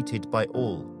be hated by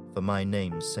all for my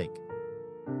name's sake.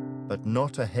 But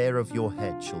not a hair of your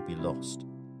head shall be lost.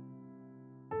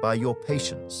 By your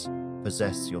patience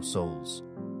possess your souls.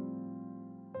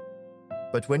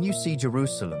 But when you see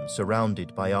Jerusalem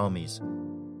surrounded by armies,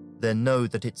 then know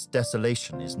that its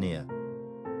desolation is near.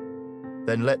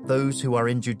 Then let those who are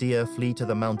in Judea flee to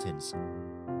the mountains.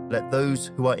 Let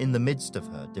those who are in the midst of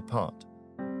her depart.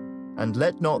 And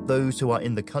let not those who are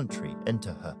in the country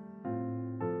enter her.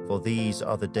 For these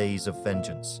are the days of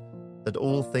vengeance, that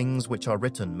all things which are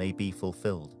written may be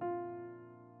fulfilled.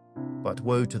 But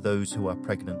woe to those who are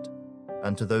pregnant,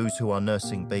 and to those who are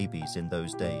nursing babies in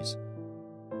those days.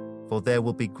 For there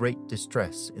will be great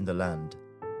distress in the land,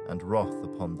 and wrath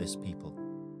upon this people.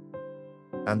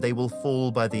 And they will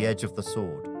fall by the edge of the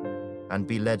sword, and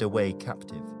be led away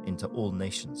captive into all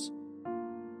nations.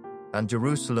 And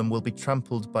Jerusalem will be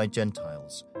trampled by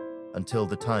Gentiles, until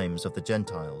the times of the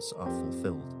Gentiles are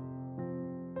fulfilled.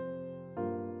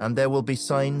 And there will be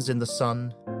signs in the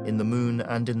sun, in the moon,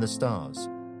 and in the stars,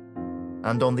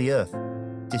 and on the earth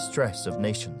distress of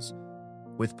nations,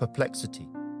 with perplexity,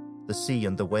 the sea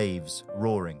and the waves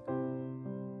roaring.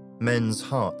 Men's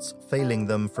hearts failing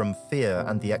them from fear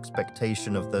and the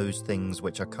expectation of those things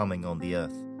which are coming on the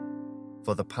earth,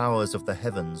 for the powers of the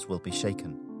heavens will be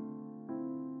shaken.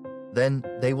 Then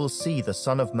they will see the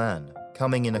Son of Man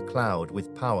coming in a cloud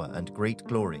with power and great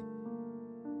glory.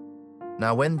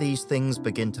 Now when these things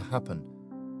begin to happen,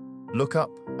 look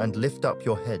up and lift up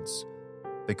your heads,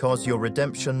 because your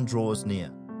redemption draws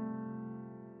near.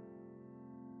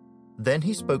 Then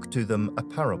he spoke to them a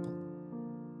parable.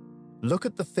 Look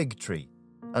at the fig tree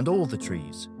and all the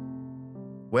trees.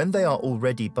 When they are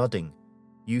already budding,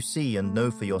 you see and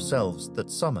know for yourselves that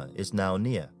summer is now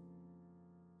near.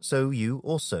 So you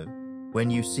also, when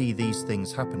you see these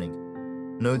things happening,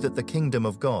 know that the kingdom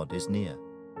of God is near.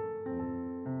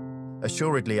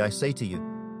 Assuredly, I say to you,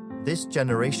 this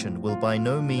generation will by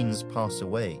no means pass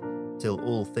away till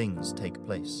all things take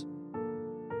place.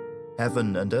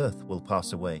 Heaven and earth will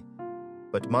pass away,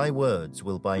 but my words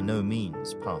will by no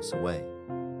means pass away.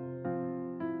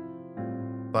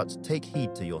 But take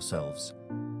heed to yourselves,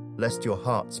 lest your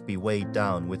hearts be weighed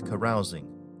down with carousing,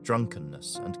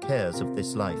 drunkenness, and cares of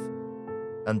this life,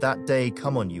 and that day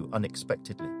come on you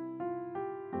unexpectedly.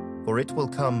 For it will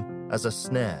come as a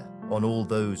snare on all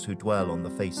those who dwell on the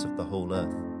face of the whole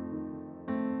earth.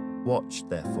 Watch,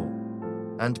 therefore,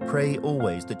 and pray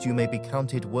always that you may be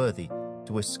counted worthy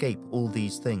to escape all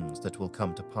these things that will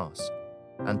come to pass,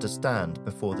 and to stand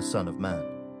before the Son of Man.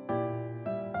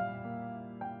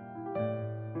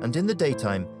 And in the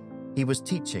daytime he was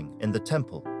teaching in the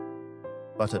temple,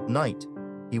 but at night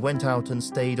he went out and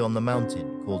stayed on the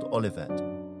mountain called Olivet.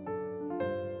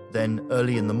 Then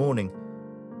early in the morning,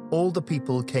 all the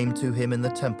people came to him in the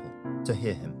temple to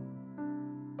hear him.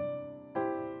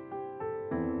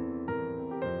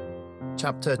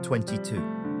 Chapter 22.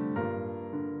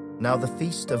 Now the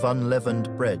feast of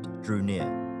unleavened bread drew near,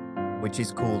 which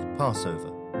is called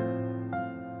Passover.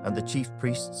 And the chief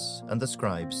priests and the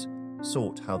scribes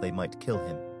sought how they might kill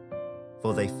him,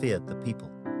 for they feared the people.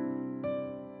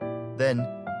 Then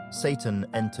Satan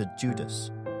entered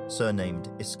Judas,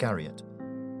 surnamed Iscariot,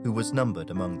 who was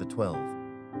numbered among the 12.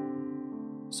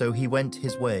 So he went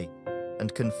his way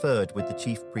and conferred with the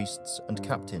chief priests and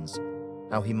captains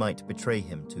how he might betray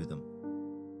him to them.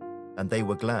 And they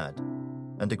were glad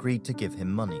and agreed to give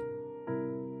him money.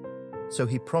 So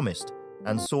he promised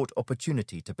and sought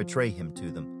opportunity to betray him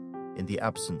to them in the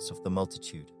absence of the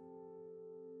multitude.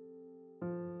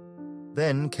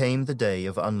 Then came the day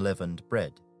of unleavened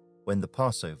bread, when the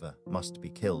Passover must be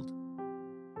killed.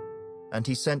 And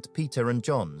he sent Peter and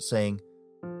John, saying,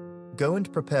 "Go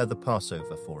and prepare the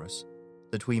Passover for us,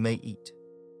 that we may eat."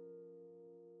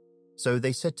 So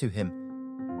they said to him,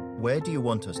 "Where do you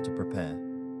want us to prepare?"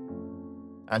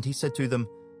 And he said to them,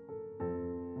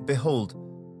 "Behold,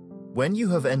 when you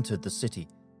have entered the city,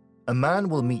 a man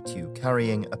will meet you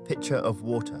carrying a pitcher of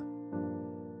water.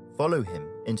 Follow him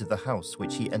into the house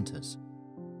which he enters.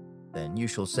 Then you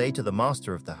shall say to the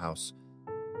master of the house,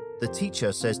 'The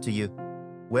teacher says to you,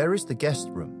 where is the guest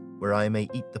room where I may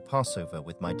eat the Passover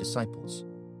with my disciples?'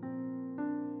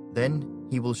 Then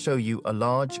he will show you a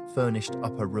large furnished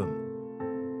upper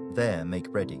room. There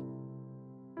make ready."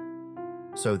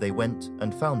 So they went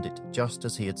and found it just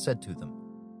as he had said to them,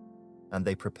 and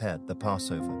they prepared the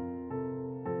Passover.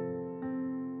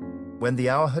 When the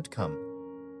hour had come,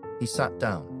 he sat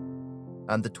down,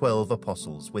 and the 12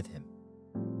 apostles with him.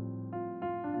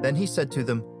 Then he said to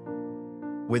them,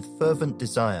 "With fervent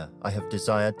desire I have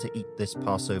desired to eat this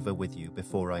Passover with you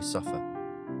before I suffer.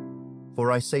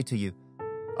 For I say to you,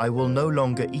 I will no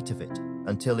longer eat of it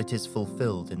until it is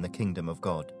fulfilled in the kingdom of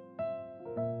God."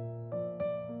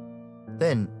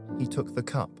 Then he took the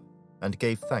cup and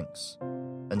gave thanks,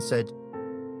 and said,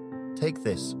 "Take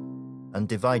this and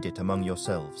divide it among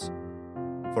yourselves.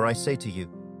 For I say to you,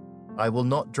 I will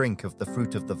not drink of the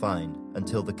fruit of the vine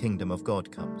until the kingdom of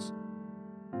God comes."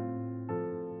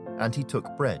 And he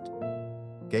took bread,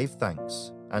 gave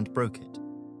thanks, and broke it,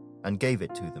 and gave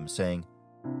it to them, saying,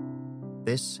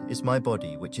 "This is my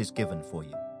body which is given for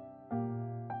you.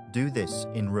 Do this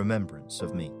in remembrance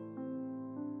of me."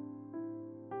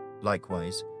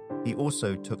 Likewise, he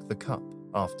also took the cup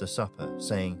after supper,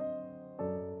 saying,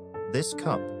 "This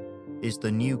cup is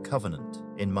the new covenant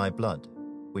in my blood,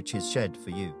 which is shed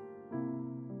for you.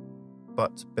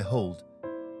 But behold,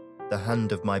 the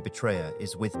hand of my betrayer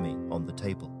is with me on the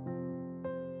table.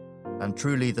 And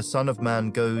truly the Son of Man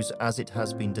goes as it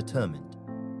has been determined,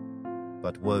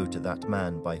 but woe to that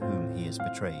man by whom he is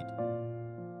betrayed."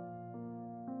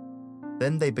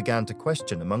 Then they began to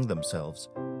question among themselves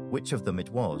which of them it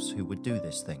was who would do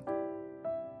this thing.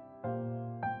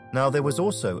 Now there was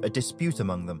also a dispute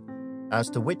among them as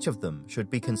to which of them should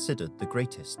be considered the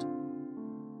greatest.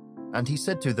 And he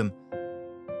said to them,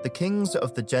 "The kings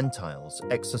of the Gentiles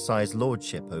exercise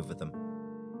lordship over them,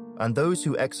 and those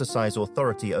who exercise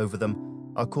authority over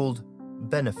them are called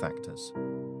benefactors.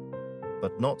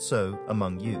 But not so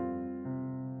among you.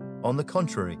 On the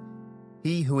contrary,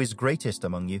 he who is greatest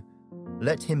among you,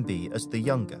 let him be as the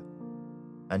younger,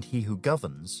 and he who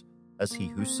governs as he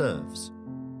who serves.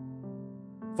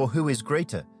 For who is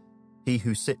greater, he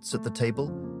who sits at the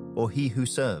table or he who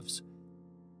serves?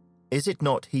 Is it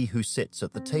not he who sits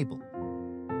at the table?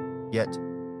 Yet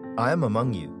I am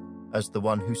among you as the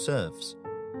one who serves.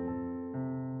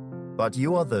 But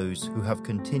you are those who have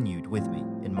continued with me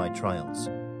in my trials.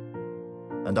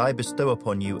 And I bestow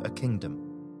upon you a kingdom,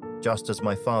 just as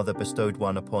my Father bestowed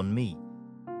one upon me,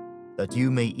 that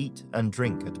you may eat and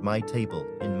drink at my table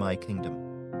in my kingdom,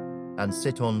 and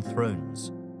sit on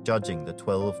thrones, judging the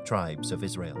 12 tribes of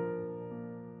Israel."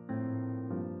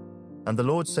 And the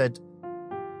Lord said,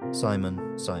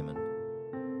 "Simon, Simon,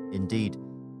 indeed,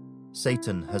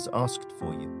 Satan has asked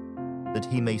for you, that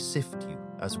he may sift you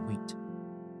as wheat.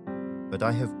 But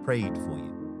I have prayed for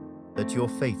you, that your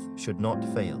faith should not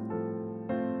fail.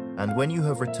 And when you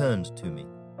have returned to me,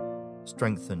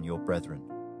 strengthen your brethren."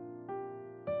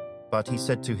 But he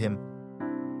said to him,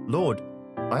 "Lord,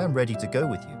 I am ready to go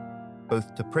with you,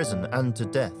 both to prison and to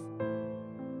death."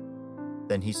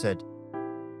 Then he said,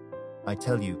 "I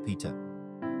tell you, Peter,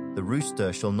 the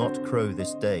rooster shall not crow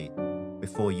this day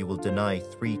before you will deny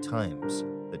 3 times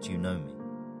that you know me."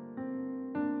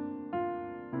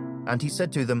 And he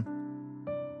said to them,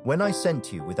 "When I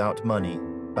sent you without money,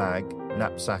 bag,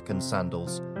 knapsack, and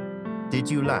sandals, did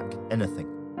you lack anything?"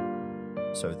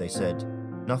 So they said,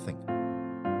 "Nothing."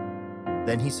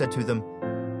 Then he said to them,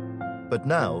 "But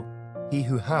now he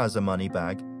who has a money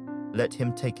bag, let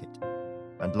him take it,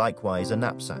 and likewise a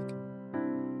knapsack.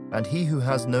 And he who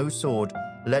has no sword,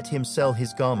 let him sell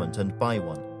his garment and buy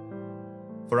one.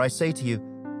 For I say to you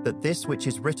that this which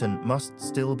is written must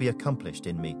still be accomplished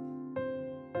in me."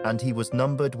 And he was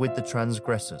numbered with the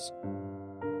transgressors.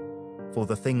 For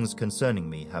the things concerning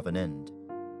me have an end.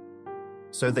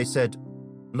 So they said,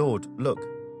 "Lord, look,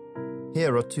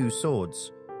 here are 2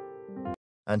 swords."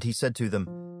 And he said to them,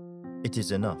 "It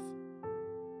is enough."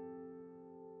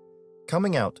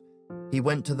 Coming out, he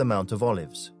went to the Mount of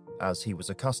Olives, as he was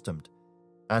accustomed,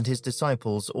 and his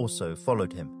disciples also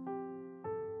followed him.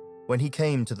 When he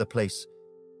came to the place,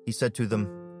 he said to them,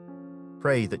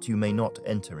 "Pray that you may not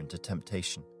enter into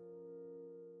temptation."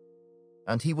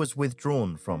 And he was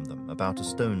withdrawn from them about a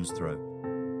stone's throw,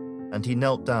 and he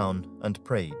knelt down and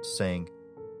prayed, saying,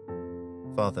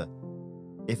 "Father,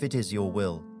 if it is your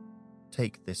will,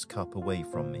 take this cup away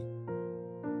from me.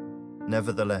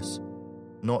 Nevertheless,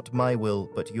 not my will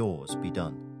but yours be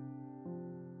done."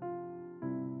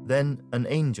 Then an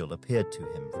angel appeared to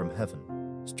him from heaven,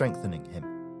 strengthening him.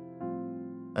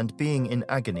 And being in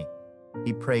agony,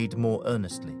 he prayed more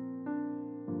earnestly.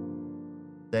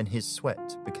 Then his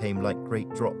sweat became like great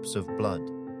drops of blood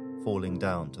falling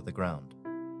down to the ground.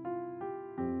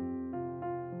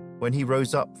 When he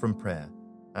rose up from prayer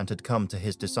and had come to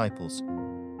his disciples,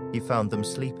 he found them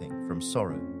sleeping from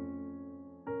sorrow.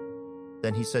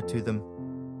 Then he said to them,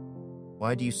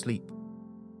 "Why do you sleep?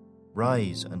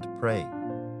 Rise and pray,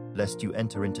 lest you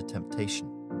enter into temptation."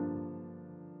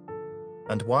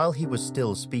 And while he was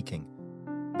still speaking,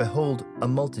 behold, a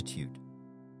multitude,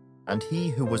 and he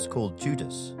who was called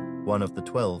Judas, one of the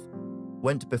 12,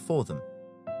 went before them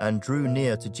and drew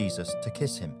near to Jesus to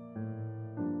kiss him.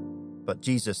 But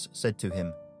Jesus said to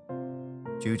him,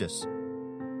 "Judas,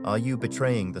 are you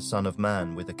betraying the Son of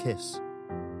Man with a kiss?"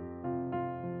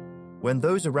 When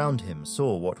those around him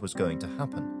saw what was going to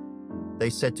happen, they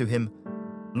said to him,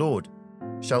 "Lord,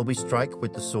 shall we strike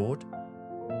with the sword?"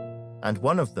 And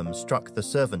one of them struck the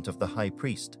servant of the high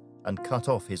priest and cut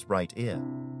off his right ear.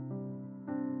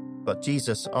 But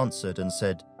Jesus answered and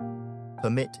said,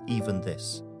 "Permit even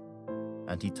this."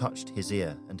 And he touched his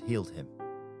ear and healed him.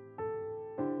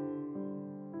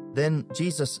 Then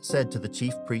Jesus said to the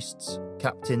chief priests,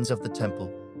 captains of the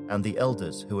temple, and the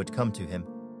elders who had come to him,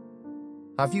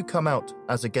 "Have you come out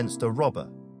as against a robber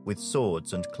with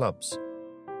swords and clubs?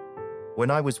 When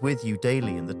I was with you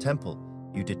daily in the temple,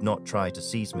 you did not try to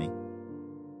seize me.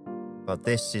 But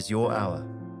this is your hour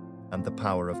and the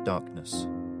power of darkness."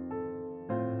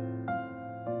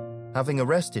 Having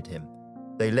arrested him,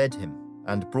 they led him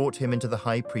and brought him into the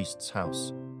high priest's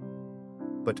house.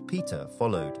 But Peter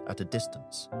followed at a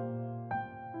distance.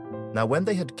 Now when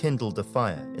they had kindled a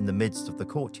fire in the midst of the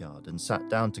courtyard and sat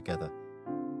down together,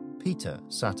 Peter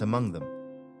sat among them.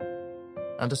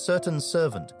 And a certain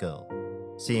servant girl,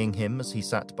 seeing him as he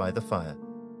sat by the fire,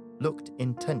 looked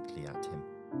intently at him,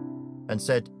 and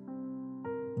said,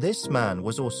 "This man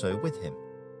was also with him."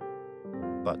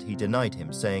 But he denied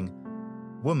him, saying,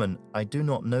 "Woman, I do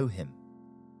not know him."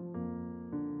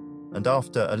 And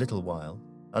after a little while,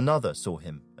 another saw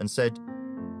him and said,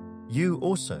 "You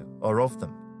also are of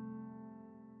them."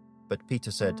 But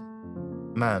Peter said,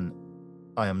 "Man,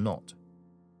 I am not."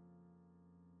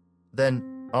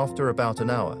 Then, after about an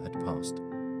hour had passed,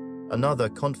 another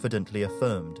confidently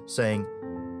affirmed, saying,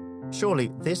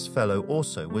 "Surely this fellow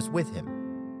also was with him,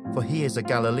 for he is a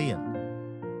Galilean."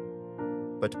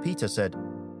 But Peter said,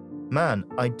 "Man,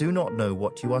 I do not know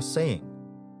what you are saying."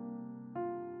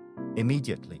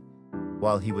 Immediately,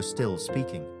 while he was still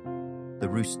speaking, the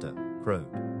rooster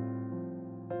crowed.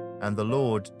 And the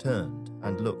Lord turned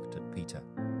and looked at Peter.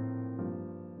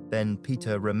 Then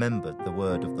Peter remembered the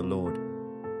word of the Lord,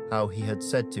 how he had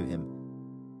said to him,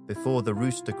 "Before the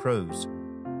rooster crows,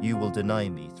 you will deny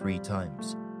me 3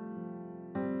 times."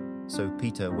 So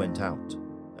Peter went out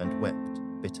and wept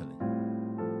bitterly.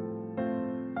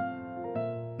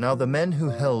 Now the men who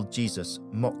held Jesus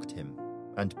mocked him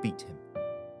and beat him.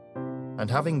 And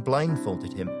having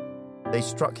blindfolded him, they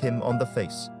struck him on the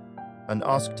face and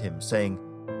asked him, saying,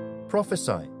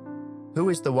 "Prophesy, who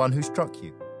is the one who struck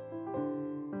you?"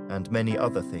 And many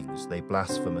other things they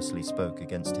blasphemously spoke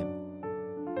against him.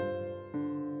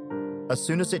 As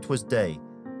soon as it was day,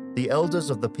 the elders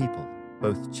of the people,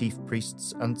 both chief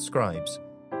priests and scribes,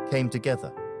 came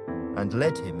together and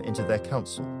led him into their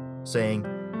council, saying,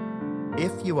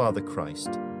 "If you are the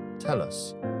Christ, tell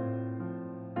us."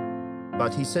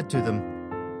 But he said to them,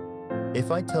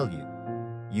 "If I tell you,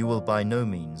 you will by no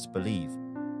means believe.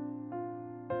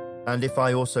 And if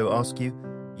I also ask you,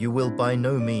 you will by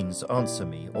no means answer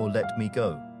me or let me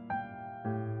go.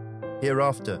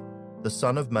 Hereafter, the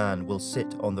Son of Man will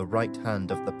sit on the right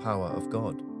hand of the power of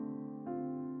God."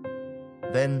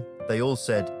 Then they all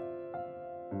said,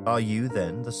 "Are you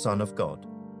then the Son of God?"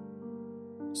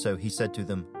 So he said to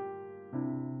them,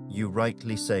 "You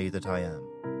rightly say that I am."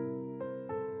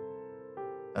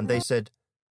 And they said,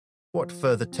 "What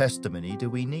further testimony do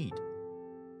we need?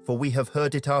 For we have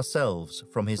heard it ourselves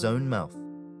from his own mouth."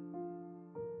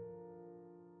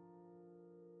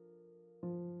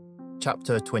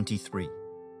 Chapter 23.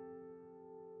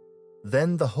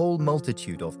 Then the whole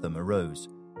multitude of them arose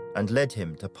and led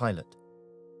him to Pilate.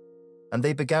 And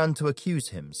they began to accuse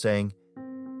him, saying,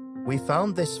 "We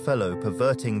found this fellow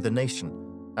perverting the nation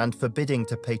and forbidding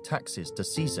to pay taxes to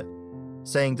Caesar,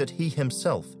 saying that he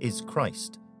himself is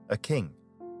Christ, a king."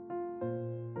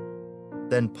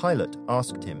 Then Pilate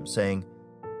asked him, saying,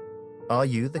 "Are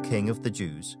you the king of the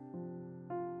Jews?"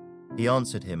 He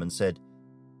answered him and said,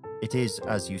 "It is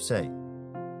as you say."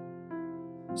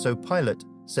 So Pilate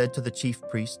said to the chief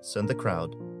priests and the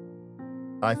crowd,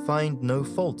 "I find no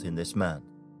fault in this man."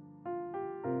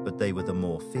 But they were the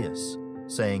more fierce,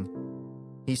 saying,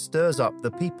 "He stirs up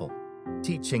the people,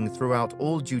 teaching throughout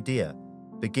all Judea,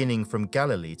 beginning from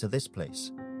Galilee to this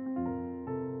place."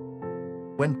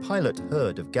 When Pilate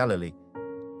heard of Galilee,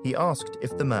 he asked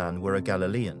if the man were a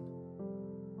Galilean.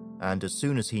 And as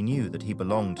soon as he knew that he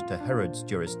belonged to Herod's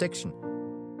jurisdiction,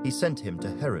 he sent him to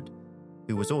Herod,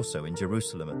 who was also in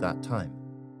Jerusalem at that time.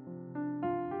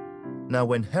 Now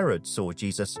when Herod saw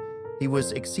Jesus, he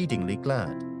was exceedingly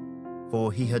glad,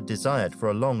 for he had desired for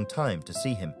a long time to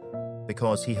see him,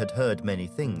 because he had heard many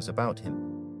things about him,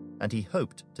 and he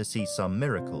hoped to see some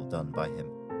miracle done by him.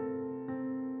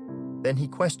 Then he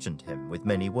questioned him with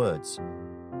many words,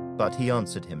 but he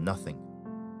answered him nothing.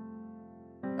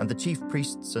 And the chief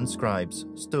priests and scribes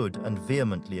stood and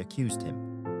vehemently accused him.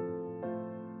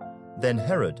 Then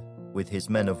Herod, with his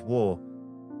men of war,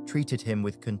 treated him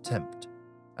with contempt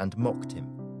and mocked him,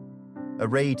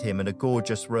 arrayed him in a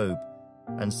gorgeous robe,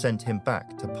 and sent him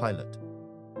back to Pilate.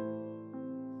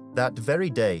 That very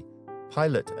day,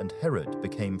 Pilate and Herod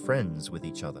became friends with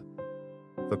each other,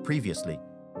 for previously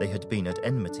they had been at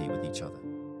enmity with each other.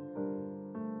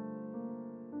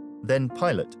 Then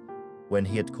Pilate, when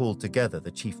he had called together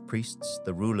the chief priests,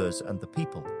 the rulers, and the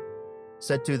people,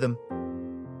 said to them,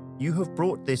 "You have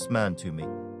brought this man to me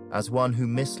as one who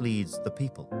misleads the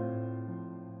people.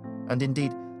 And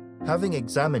indeed, having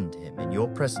examined him in your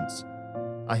presence,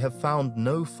 I have found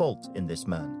no fault in this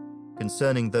man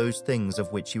concerning those things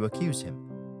of which you accuse him.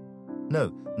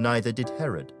 No, neither did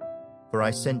Herod, for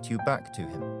I sent you back to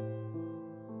him.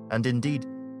 And indeed,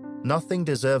 nothing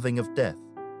deserving of death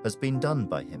has been done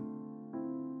by him.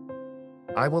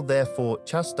 I will therefore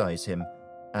chastise him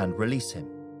and release him."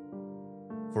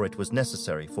 For it was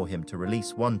necessary for him to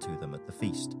release one to them at the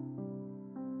feast.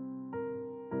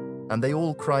 And they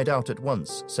all cried out at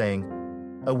once, saying,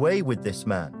 "Away with this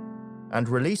man, and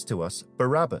release to us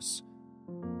Barabbas,"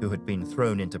 who had been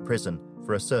thrown into prison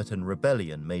for a certain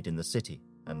rebellion made in the city,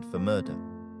 and for murder.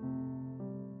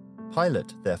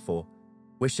 Pilate, therefore,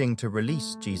 wishing to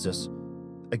release Jesus,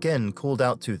 again called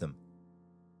out to them.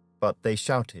 But they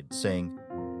shouted, saying,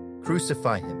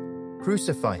 "Crucify him!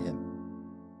 Crucify him!"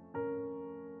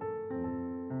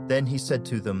 Then he said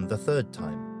to them the third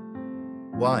time,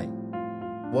 "Why?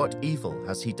 What evil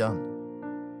has he done?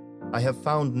 I have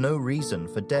found no reason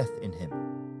for death in him.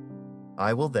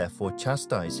 I will therefore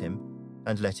chastise him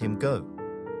and let him go."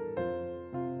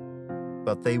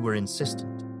 But they were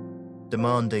insistent,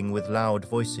 demanding with loud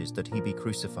voices that he be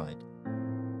crucified.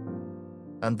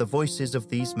 And the voices of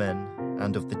these men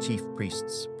and of the chief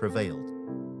priests prevailed.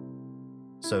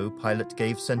 So Pilate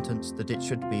gave sentence that it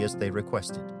should be as they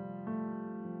requested.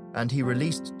 And he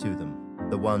released to them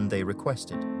the one they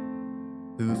requested,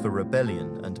 who for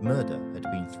rebellion and murder had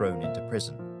been thrown into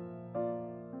prison.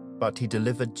 But he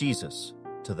delivered Jesus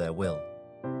to their will.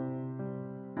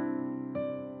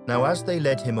 Now as they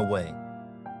led him away,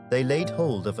 they laid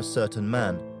hold of a certain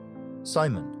man,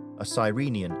 Simon, a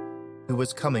Cyrenian, who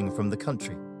was coming from the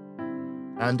country.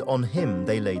 And on him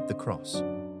they laid the cross,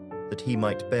 that he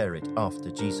might bear it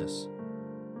after Jesus.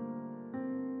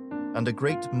 And a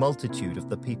great multitude of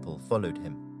the people followed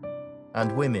him,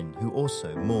 and women who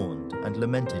also mourned and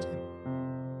lamented him.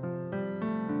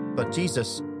 But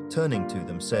Jesus, turning to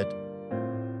them, said,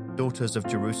 "Daughters of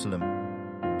Jerusalem,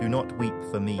 do not weep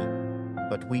for me,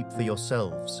 but weep for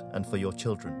yourselves and for your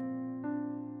children.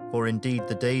 For indeed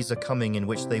the days are coming in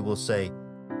which they will say,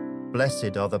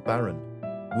 'Blessed are the barren,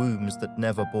 wombs that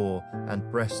never bore,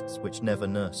 and breasts which never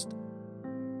nursed.'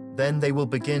 Then they will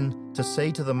begin to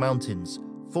say to the mountains,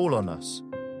 'Fall on us,'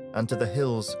 and to the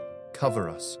hills, 'Cover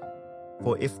us.'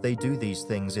 For if they do these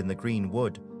things in the green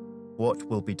wood, what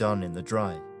will be done in the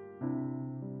dry?"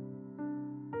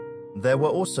 There were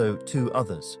also 2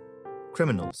 others,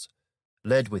 criminals,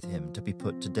 led with him to be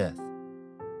put to death.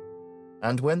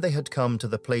 And when they had come to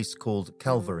the place called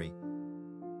Calvary,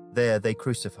 there they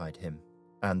crucified him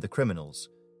and the criminals,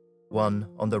 one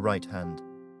on the right hand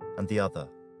and the other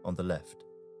on the left.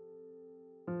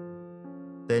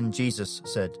 Then Jesus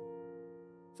said,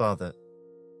 "Father,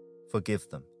 forgive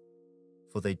them,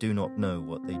 for they do not know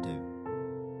what they do."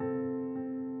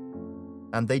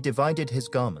 And they divided his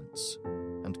garments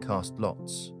and cast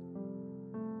lots.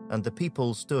 And the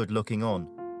people stood looking on.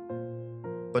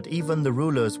 But even the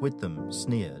rulers with them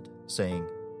sneered, saying,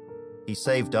 "He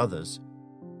saved others.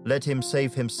 Let him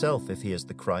save himself if he is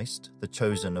the Christ, the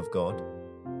chosen of God."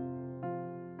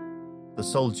 The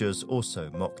soldiers also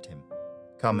mocked him,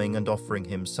 coming and offering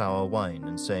him sour wine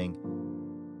and saying,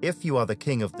 "If you are the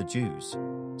king of the Jews,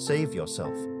 save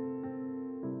yourself."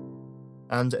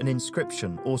 and an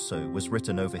inscription also was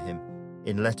written over him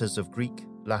in letters of Greek,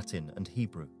 Latin, and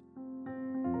Hebrew.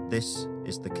 "This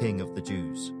is the King of the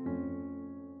Jews."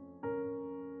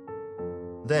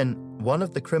 Then one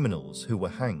of the criminals who were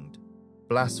hanged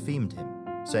blasphemed him,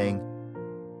 saying,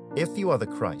 "If you are the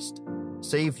Christ,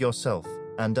 save yourself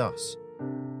and us."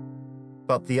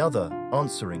 But the other,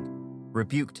 answering,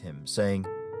 rebuked him, saying,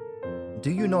 "Do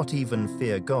you not even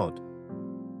fear God,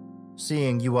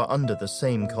 seeing you are under the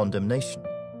same condemnation?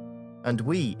 And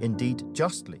we indeed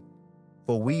justly,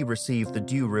 for we receive the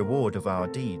due reward of our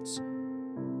deeds.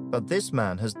 But this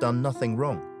man has done nothing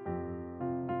wrong."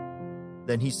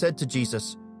 Then he said to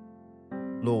Jesus,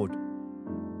 "Lord,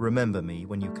 remember me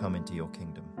when you come into your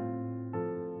kingdom."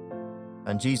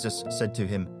 And Jesus said to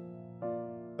him,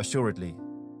 "Assuredly,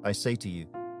 I say to you,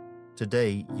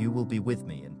 today you will be with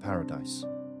me in paradise."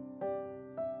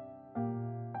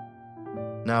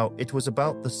 Now it was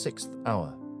about the 6th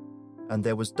hour, and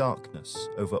there was darkness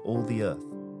over all the earth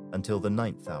until the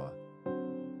 9th hour.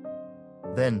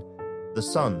 Then the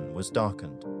sun was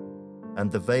darkened,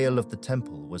 and the veil of the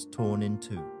temple was torn in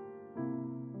two.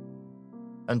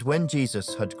 And when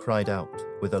Jesus had cried out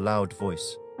with a loud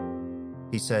voice,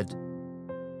 he said,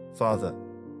 "Father,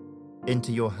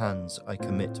 into your hands I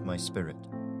commit my spirit."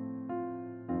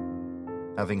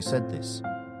 Having said this,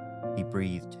 he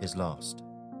breathed his last.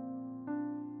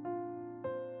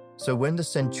 So when the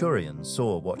centurion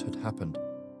saw what had happened,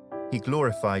 he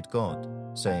glorified God,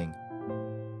 saying,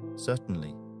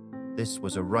 "Certainly, this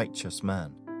was a righteous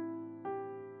man."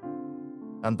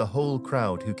 And the whole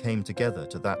crowd who came together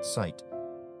to that sight,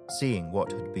 seeing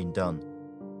what had been done,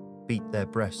 beat their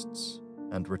breasts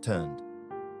and returned.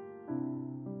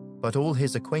 But all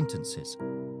his acquaintances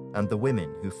and the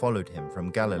women who followed him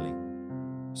from Galilee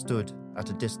stood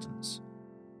at a distance,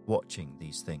 watching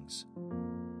these things.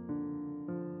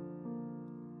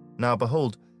 Now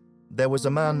behold, there was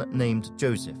a man named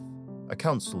Joseph, a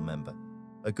council member,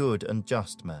 a good and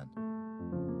just man.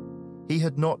 He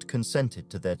had not consented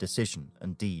to their decision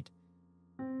and deed.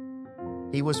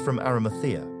 He was from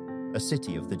Arimathea, a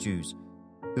city of the Jews,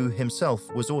 who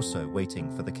himself was also waiting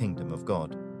for the kingdom of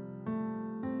God.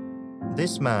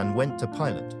 This man went to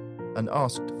Pilate and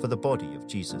asked for the body of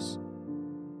Jesus.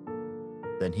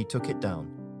 Then he took it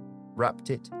down, wrapped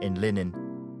it in linen,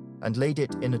 and laid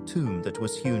it in a tomb that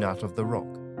was hewn out of the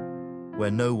rock,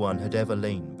 where no one had ever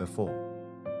lain before.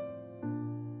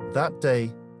 That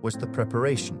day was the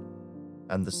preparation,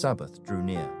 and the Sabbath drew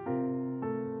near.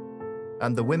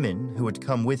 And the women who had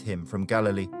come with him from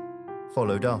Galilee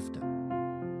followed after,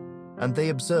 and they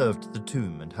observed the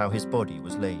tomb and how his body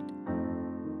was laid.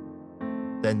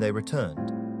 Then they returned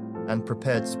and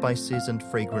prepared spices and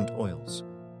fragrant oils,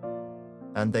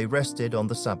 and they rested on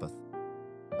the Sabbath,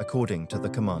 according to the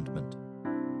commandment.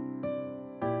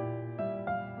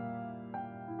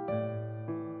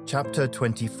 Chapter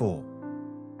 24.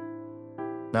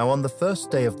 Now on the first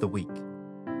day of the week,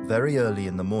 very early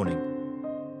in the morning,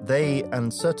 they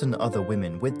and certain other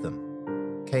women with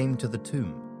them came to the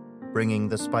tomb, bringing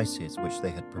the spices which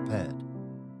they had prepared.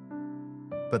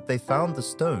 But they found the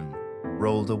stone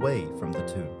rolled away from the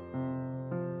tomb.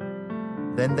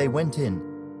 Then they went in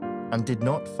and did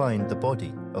not find the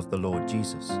body of the Lord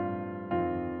Jesus.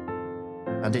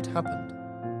 And it happened,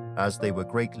 as they were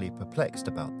greatly perplexed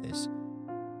about this,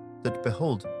 that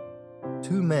behold,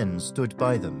 2 men stood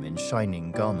by them in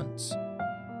shining garments.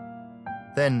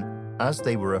 Then, as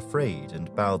they were afraid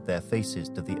and bowed their faces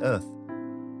to the earth,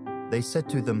 they said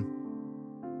to them,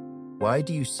 "Why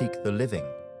do you seek the living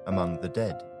among the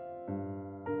dead?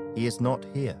 He is not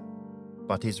here,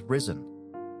 but is risen.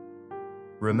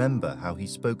 Remember how he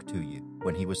spoke to you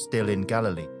when he was still in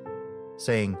Galilee,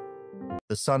 saying,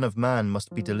 'The Son of Man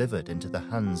must be delivered into the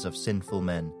hands of sinful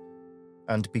men,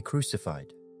 and be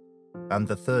crucified, and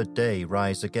the 3rd day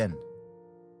rise again.'"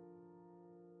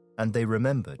 And they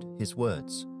remembered his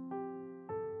words.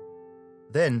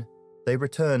 Then they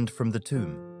returned from the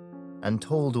tomb, and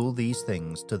told all these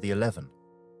things to the 11,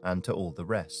 and to all the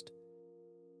rest.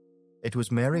 It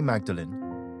was Mary Magdalene,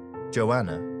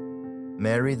 Joanna,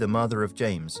 Mary the mother of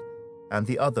James, and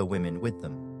the other women with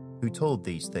them, who told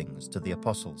these things to the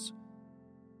apostles.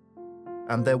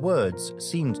 And their words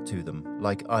seemed to them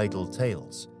like idle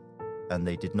tales, and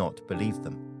they did not believe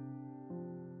them.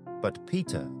 But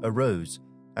Peter arose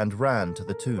and ran to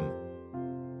the tomb,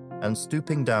 and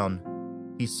stooping down,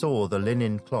 he saw the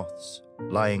linen cloths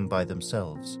lying by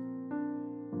themselves.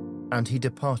 And he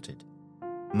departed,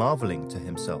 marveling to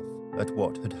himself at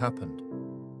what had happened.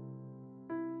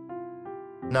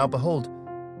 Now behold,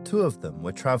 2 of them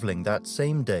were traveling that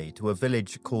same day to a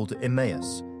village called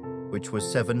Emmaus, which was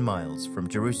 7 miles from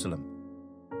Jerusalem.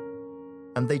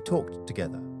 and they talked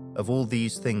together of all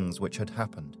these things which had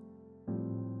happened.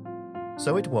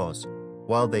 So it was,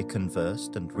 while they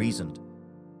conversed and reasoned,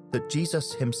 that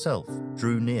Jesus himself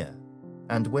drew near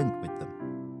and went with them.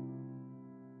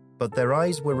 But their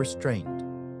eyes were restrained,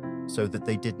 so that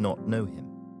they did not know him.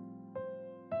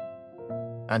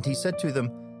 And he said to them,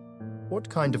 "What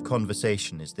kind of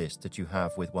conversation is this that you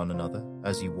have with one another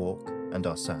as you walk and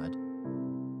are sad?"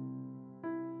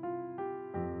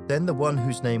 Then the one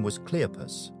whose name was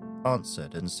Cleopas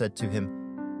answered and said to him,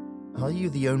 "Are you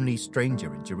the only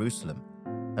stranger in Jerusalem,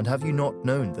 and have you not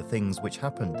known the things which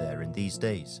happened there in these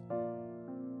days?"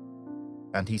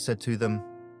 And he said to them,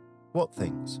 "What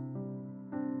things?"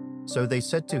 So they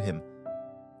said to him,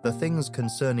 "The things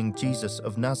concerning Jesus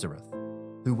of Nazareth,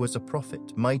 who was a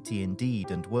prophet, mighty in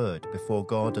deed and word before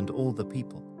God and all the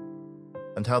people,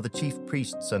 and how the chief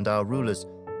priests and our rulers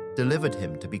delivered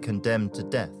him to be condemned to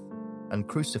death and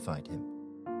crucified him.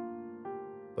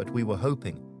 But we were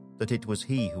hoping that it was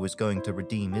he who was going to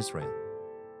redeem Israel.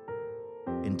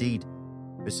 Indeed,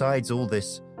 besides all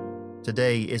this,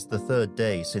 today is the third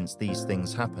day since these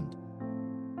things happened.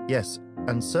 Yes,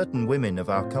 and certain women of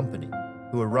our company,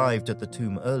 who arrived at the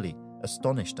tomb early,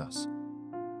 astonished us.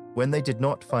 When they did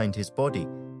not find his body,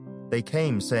 they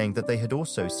came saying that they had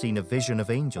also seen a vision of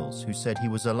angels who said he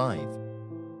was alive.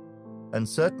 And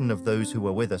certain of those who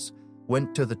were with us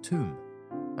went to the tomb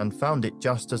and found it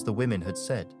just as the women had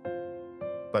said,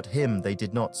 but him they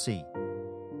did not see."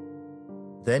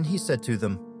 Then he said to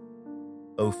them,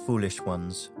 "O foolish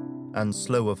ones, and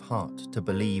slow of heart to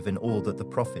believe in all that the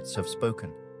prophets have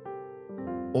spoken.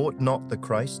 Ought not the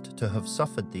Christ to have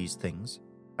suffered these things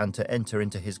and to enter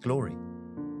into his glory?"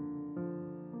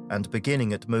 And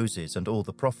beginning at Moses and all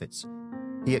the prophets,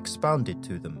 he expounded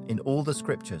to them in all the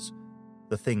scriptures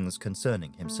the things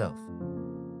concerning himself.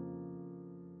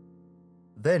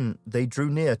 Then they drew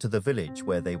near to the village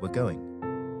where they were going,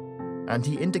 and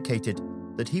he indicated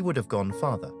that he would have gone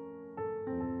farther.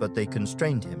 But they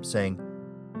constrained him, saying,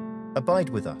 "Abide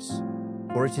with us,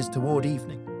 for it is toward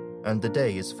evening, and the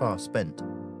day is far spent."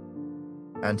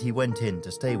 And he went in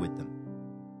to stay with them.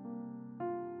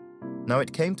 Now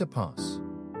it came to pass,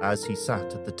 as he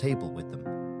sat at the table with them,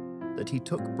 that he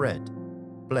took bread,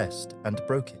 blessed and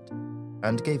broke it,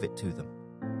 and gave it to them.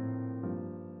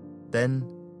 Then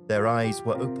their eyes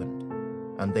were opened,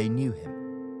 and they knew him,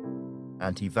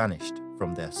 and he vanished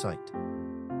from their sight.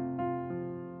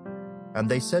 And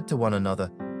they said to one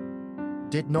another,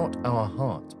 "Did not our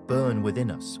heart burn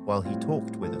within us while he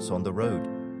talked with us on the road,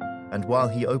 and while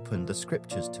he opened the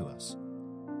scriptures to us?"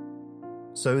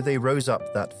 So they rose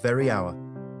up that very hour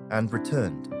and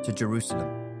returned to Jerusalem,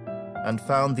 and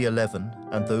found the 11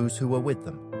 and those who were with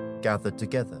them gathered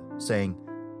together, saying,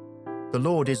 "The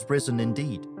Lord is risen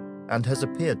indeed, and has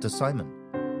appeared to Simon."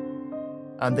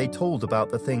 And they told about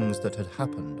the things that had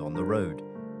happened on the road,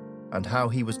 and how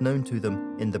he was known to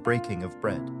them in the breaking of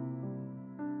bread.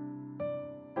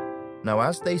 Now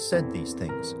as they said these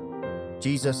things,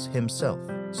 Jesus himself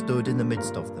stood in the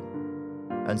midst of them,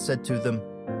 and said to them,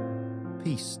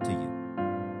 "Peace to you."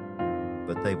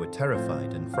 But they were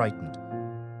terrified and frightened,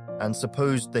 and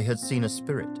supposed they had seen a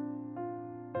spirit.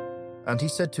 And he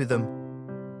said to them,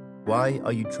 "Why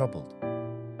are you troubled?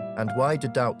 And why do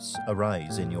doubts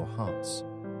arise in your hearts?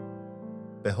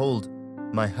 Behold,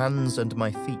 my hands and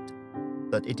my feet,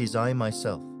 that it is I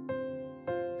myself.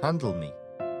 Handle me,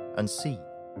 and see,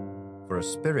 for a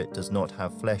spirit does not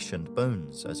have flesh and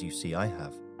bones, as you see I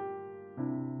have."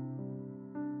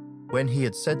 When he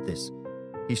had said this,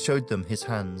 he showed them his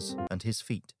hands and his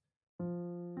feet.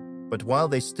 But while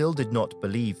they still did not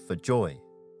believe for joy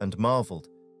and marveled,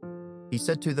 he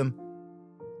said to them,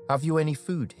 "Have you any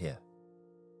food here?"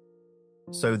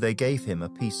 So they gave him a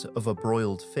piece of a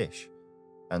broiled fish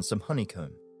and some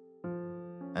honeycomb,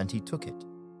 and he took it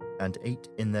and ate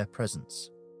in their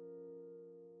presence.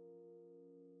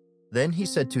 Then he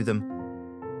said to them,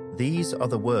 "These are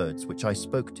the words which I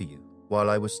spoke to you while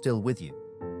I was still with you,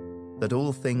 that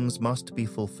all things must be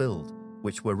fulfilled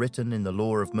which were written in the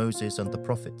law of Moses and the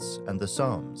prophets and the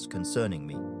Psalms concerning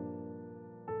me."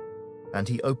 And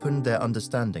he opened their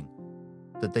understanding,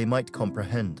 that they might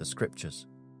comprehend the scriptures.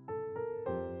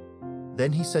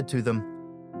 Then he said to them,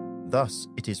 "Thus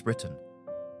it is written,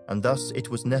 and thus it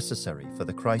was necessary for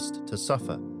the Christ to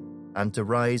suffer and to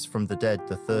rise from the dead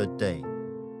the third day,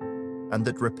 and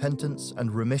that repentance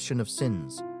and remission of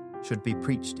sins should be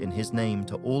preached in his name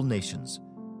to all nations,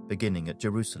 beginning at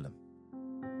Jerusalem.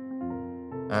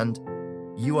 And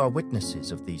you are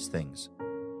witnesses of these things.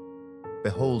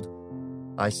 Behold,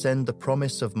 I send the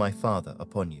promise of my Father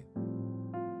upon you.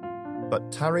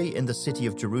 But tarry in the city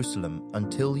of Jerusalem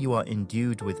until you are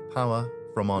endued with power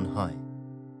from on high."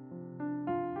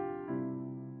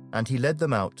 And he led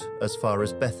them out as far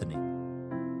as Bethany.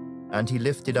 And he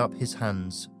lifted up his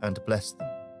hands and blessed them.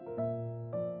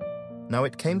 Now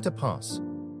it came to pass,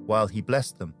 while he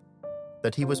blessed them,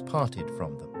 that he was parted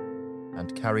from them,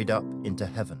 and carried up into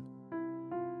heaven.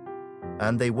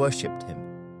 And they worshipped him,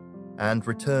 and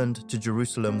returned to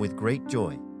Jerusalem with great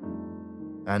joy,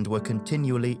 and were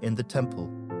continually in the temple,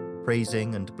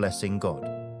 praising and blessing God.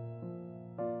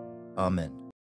 Amen.